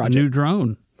a Project. new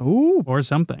drone. Ooh. Or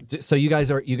something. So you guys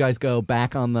go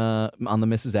back on the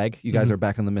Mrs. Egg. You guys are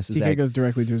back on the Mrs. TK Egg. goes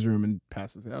directly to his room and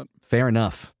passes out. Fair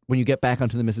enough. When you get back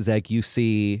onto the Mrs. Egg, you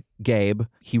see Gabe.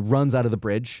 He runs out of the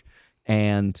bridge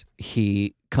and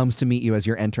he comes to meet you as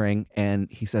you're entering, and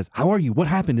he says, "How are you? What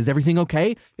happened? Is everything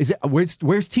okay? Where's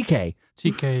TK?"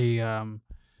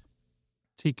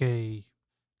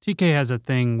 TK has a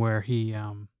thing where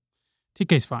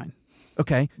TK's fine.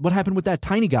 Okay. What happened with that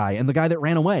tiny guy and the guy that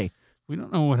ran away? We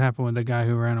don't know what happened with the guy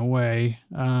who ran away.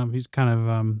 He's kind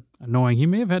of annoying. He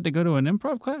may have had to go to an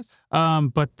improv class.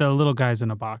 But the little guy's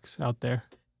in a box out there.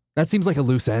 That seems like a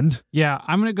loose end. Yeah,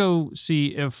 I'm going to go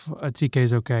see if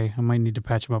TK's okay. I might need to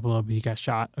patch him up a little bit. He got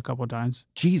shot a couple of times.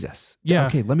 Jesus. Yeah.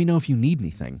 Okay, let me know if you need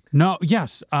anything. No,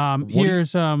 yes.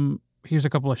 Here's a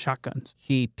couple of shotguns.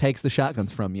 He takes the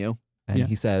shotguns from you and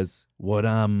he says, What do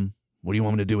you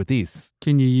want me to do with these?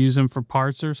 Can you use them for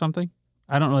parts or something?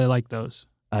 I don't really like those.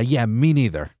 Yeah, me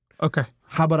neither. Okay.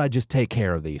 How about I just take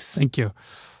care of these? Thank you.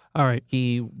 All right.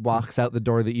 He walks out the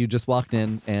door that you just walked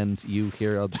in, and you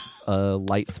hear a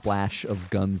light splash of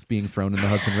guns being thrown in the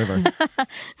Hudson River.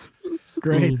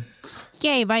 Great.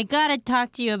 Gabe, I gotta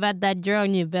talk to you about that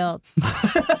drone you built.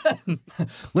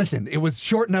 Listen, it was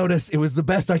short notice. It was the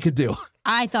best I could do.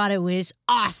 I thought it was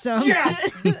awesome.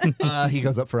 Yes! He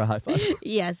goes up for a high five.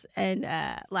 Yes, and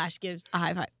Lash gives a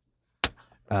high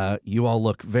five. You all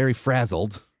look very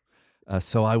frazzled.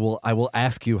 So I will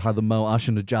ask you how the Mo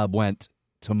Ashina job went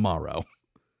tomorrow.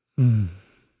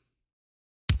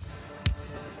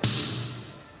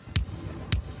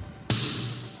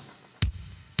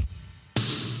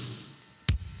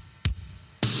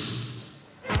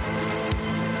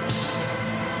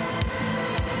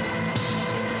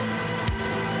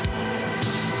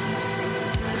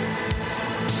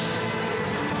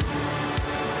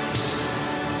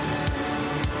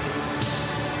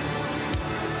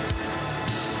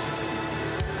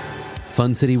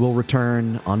 Fun City will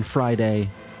return on Friday,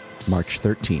 March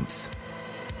 13th.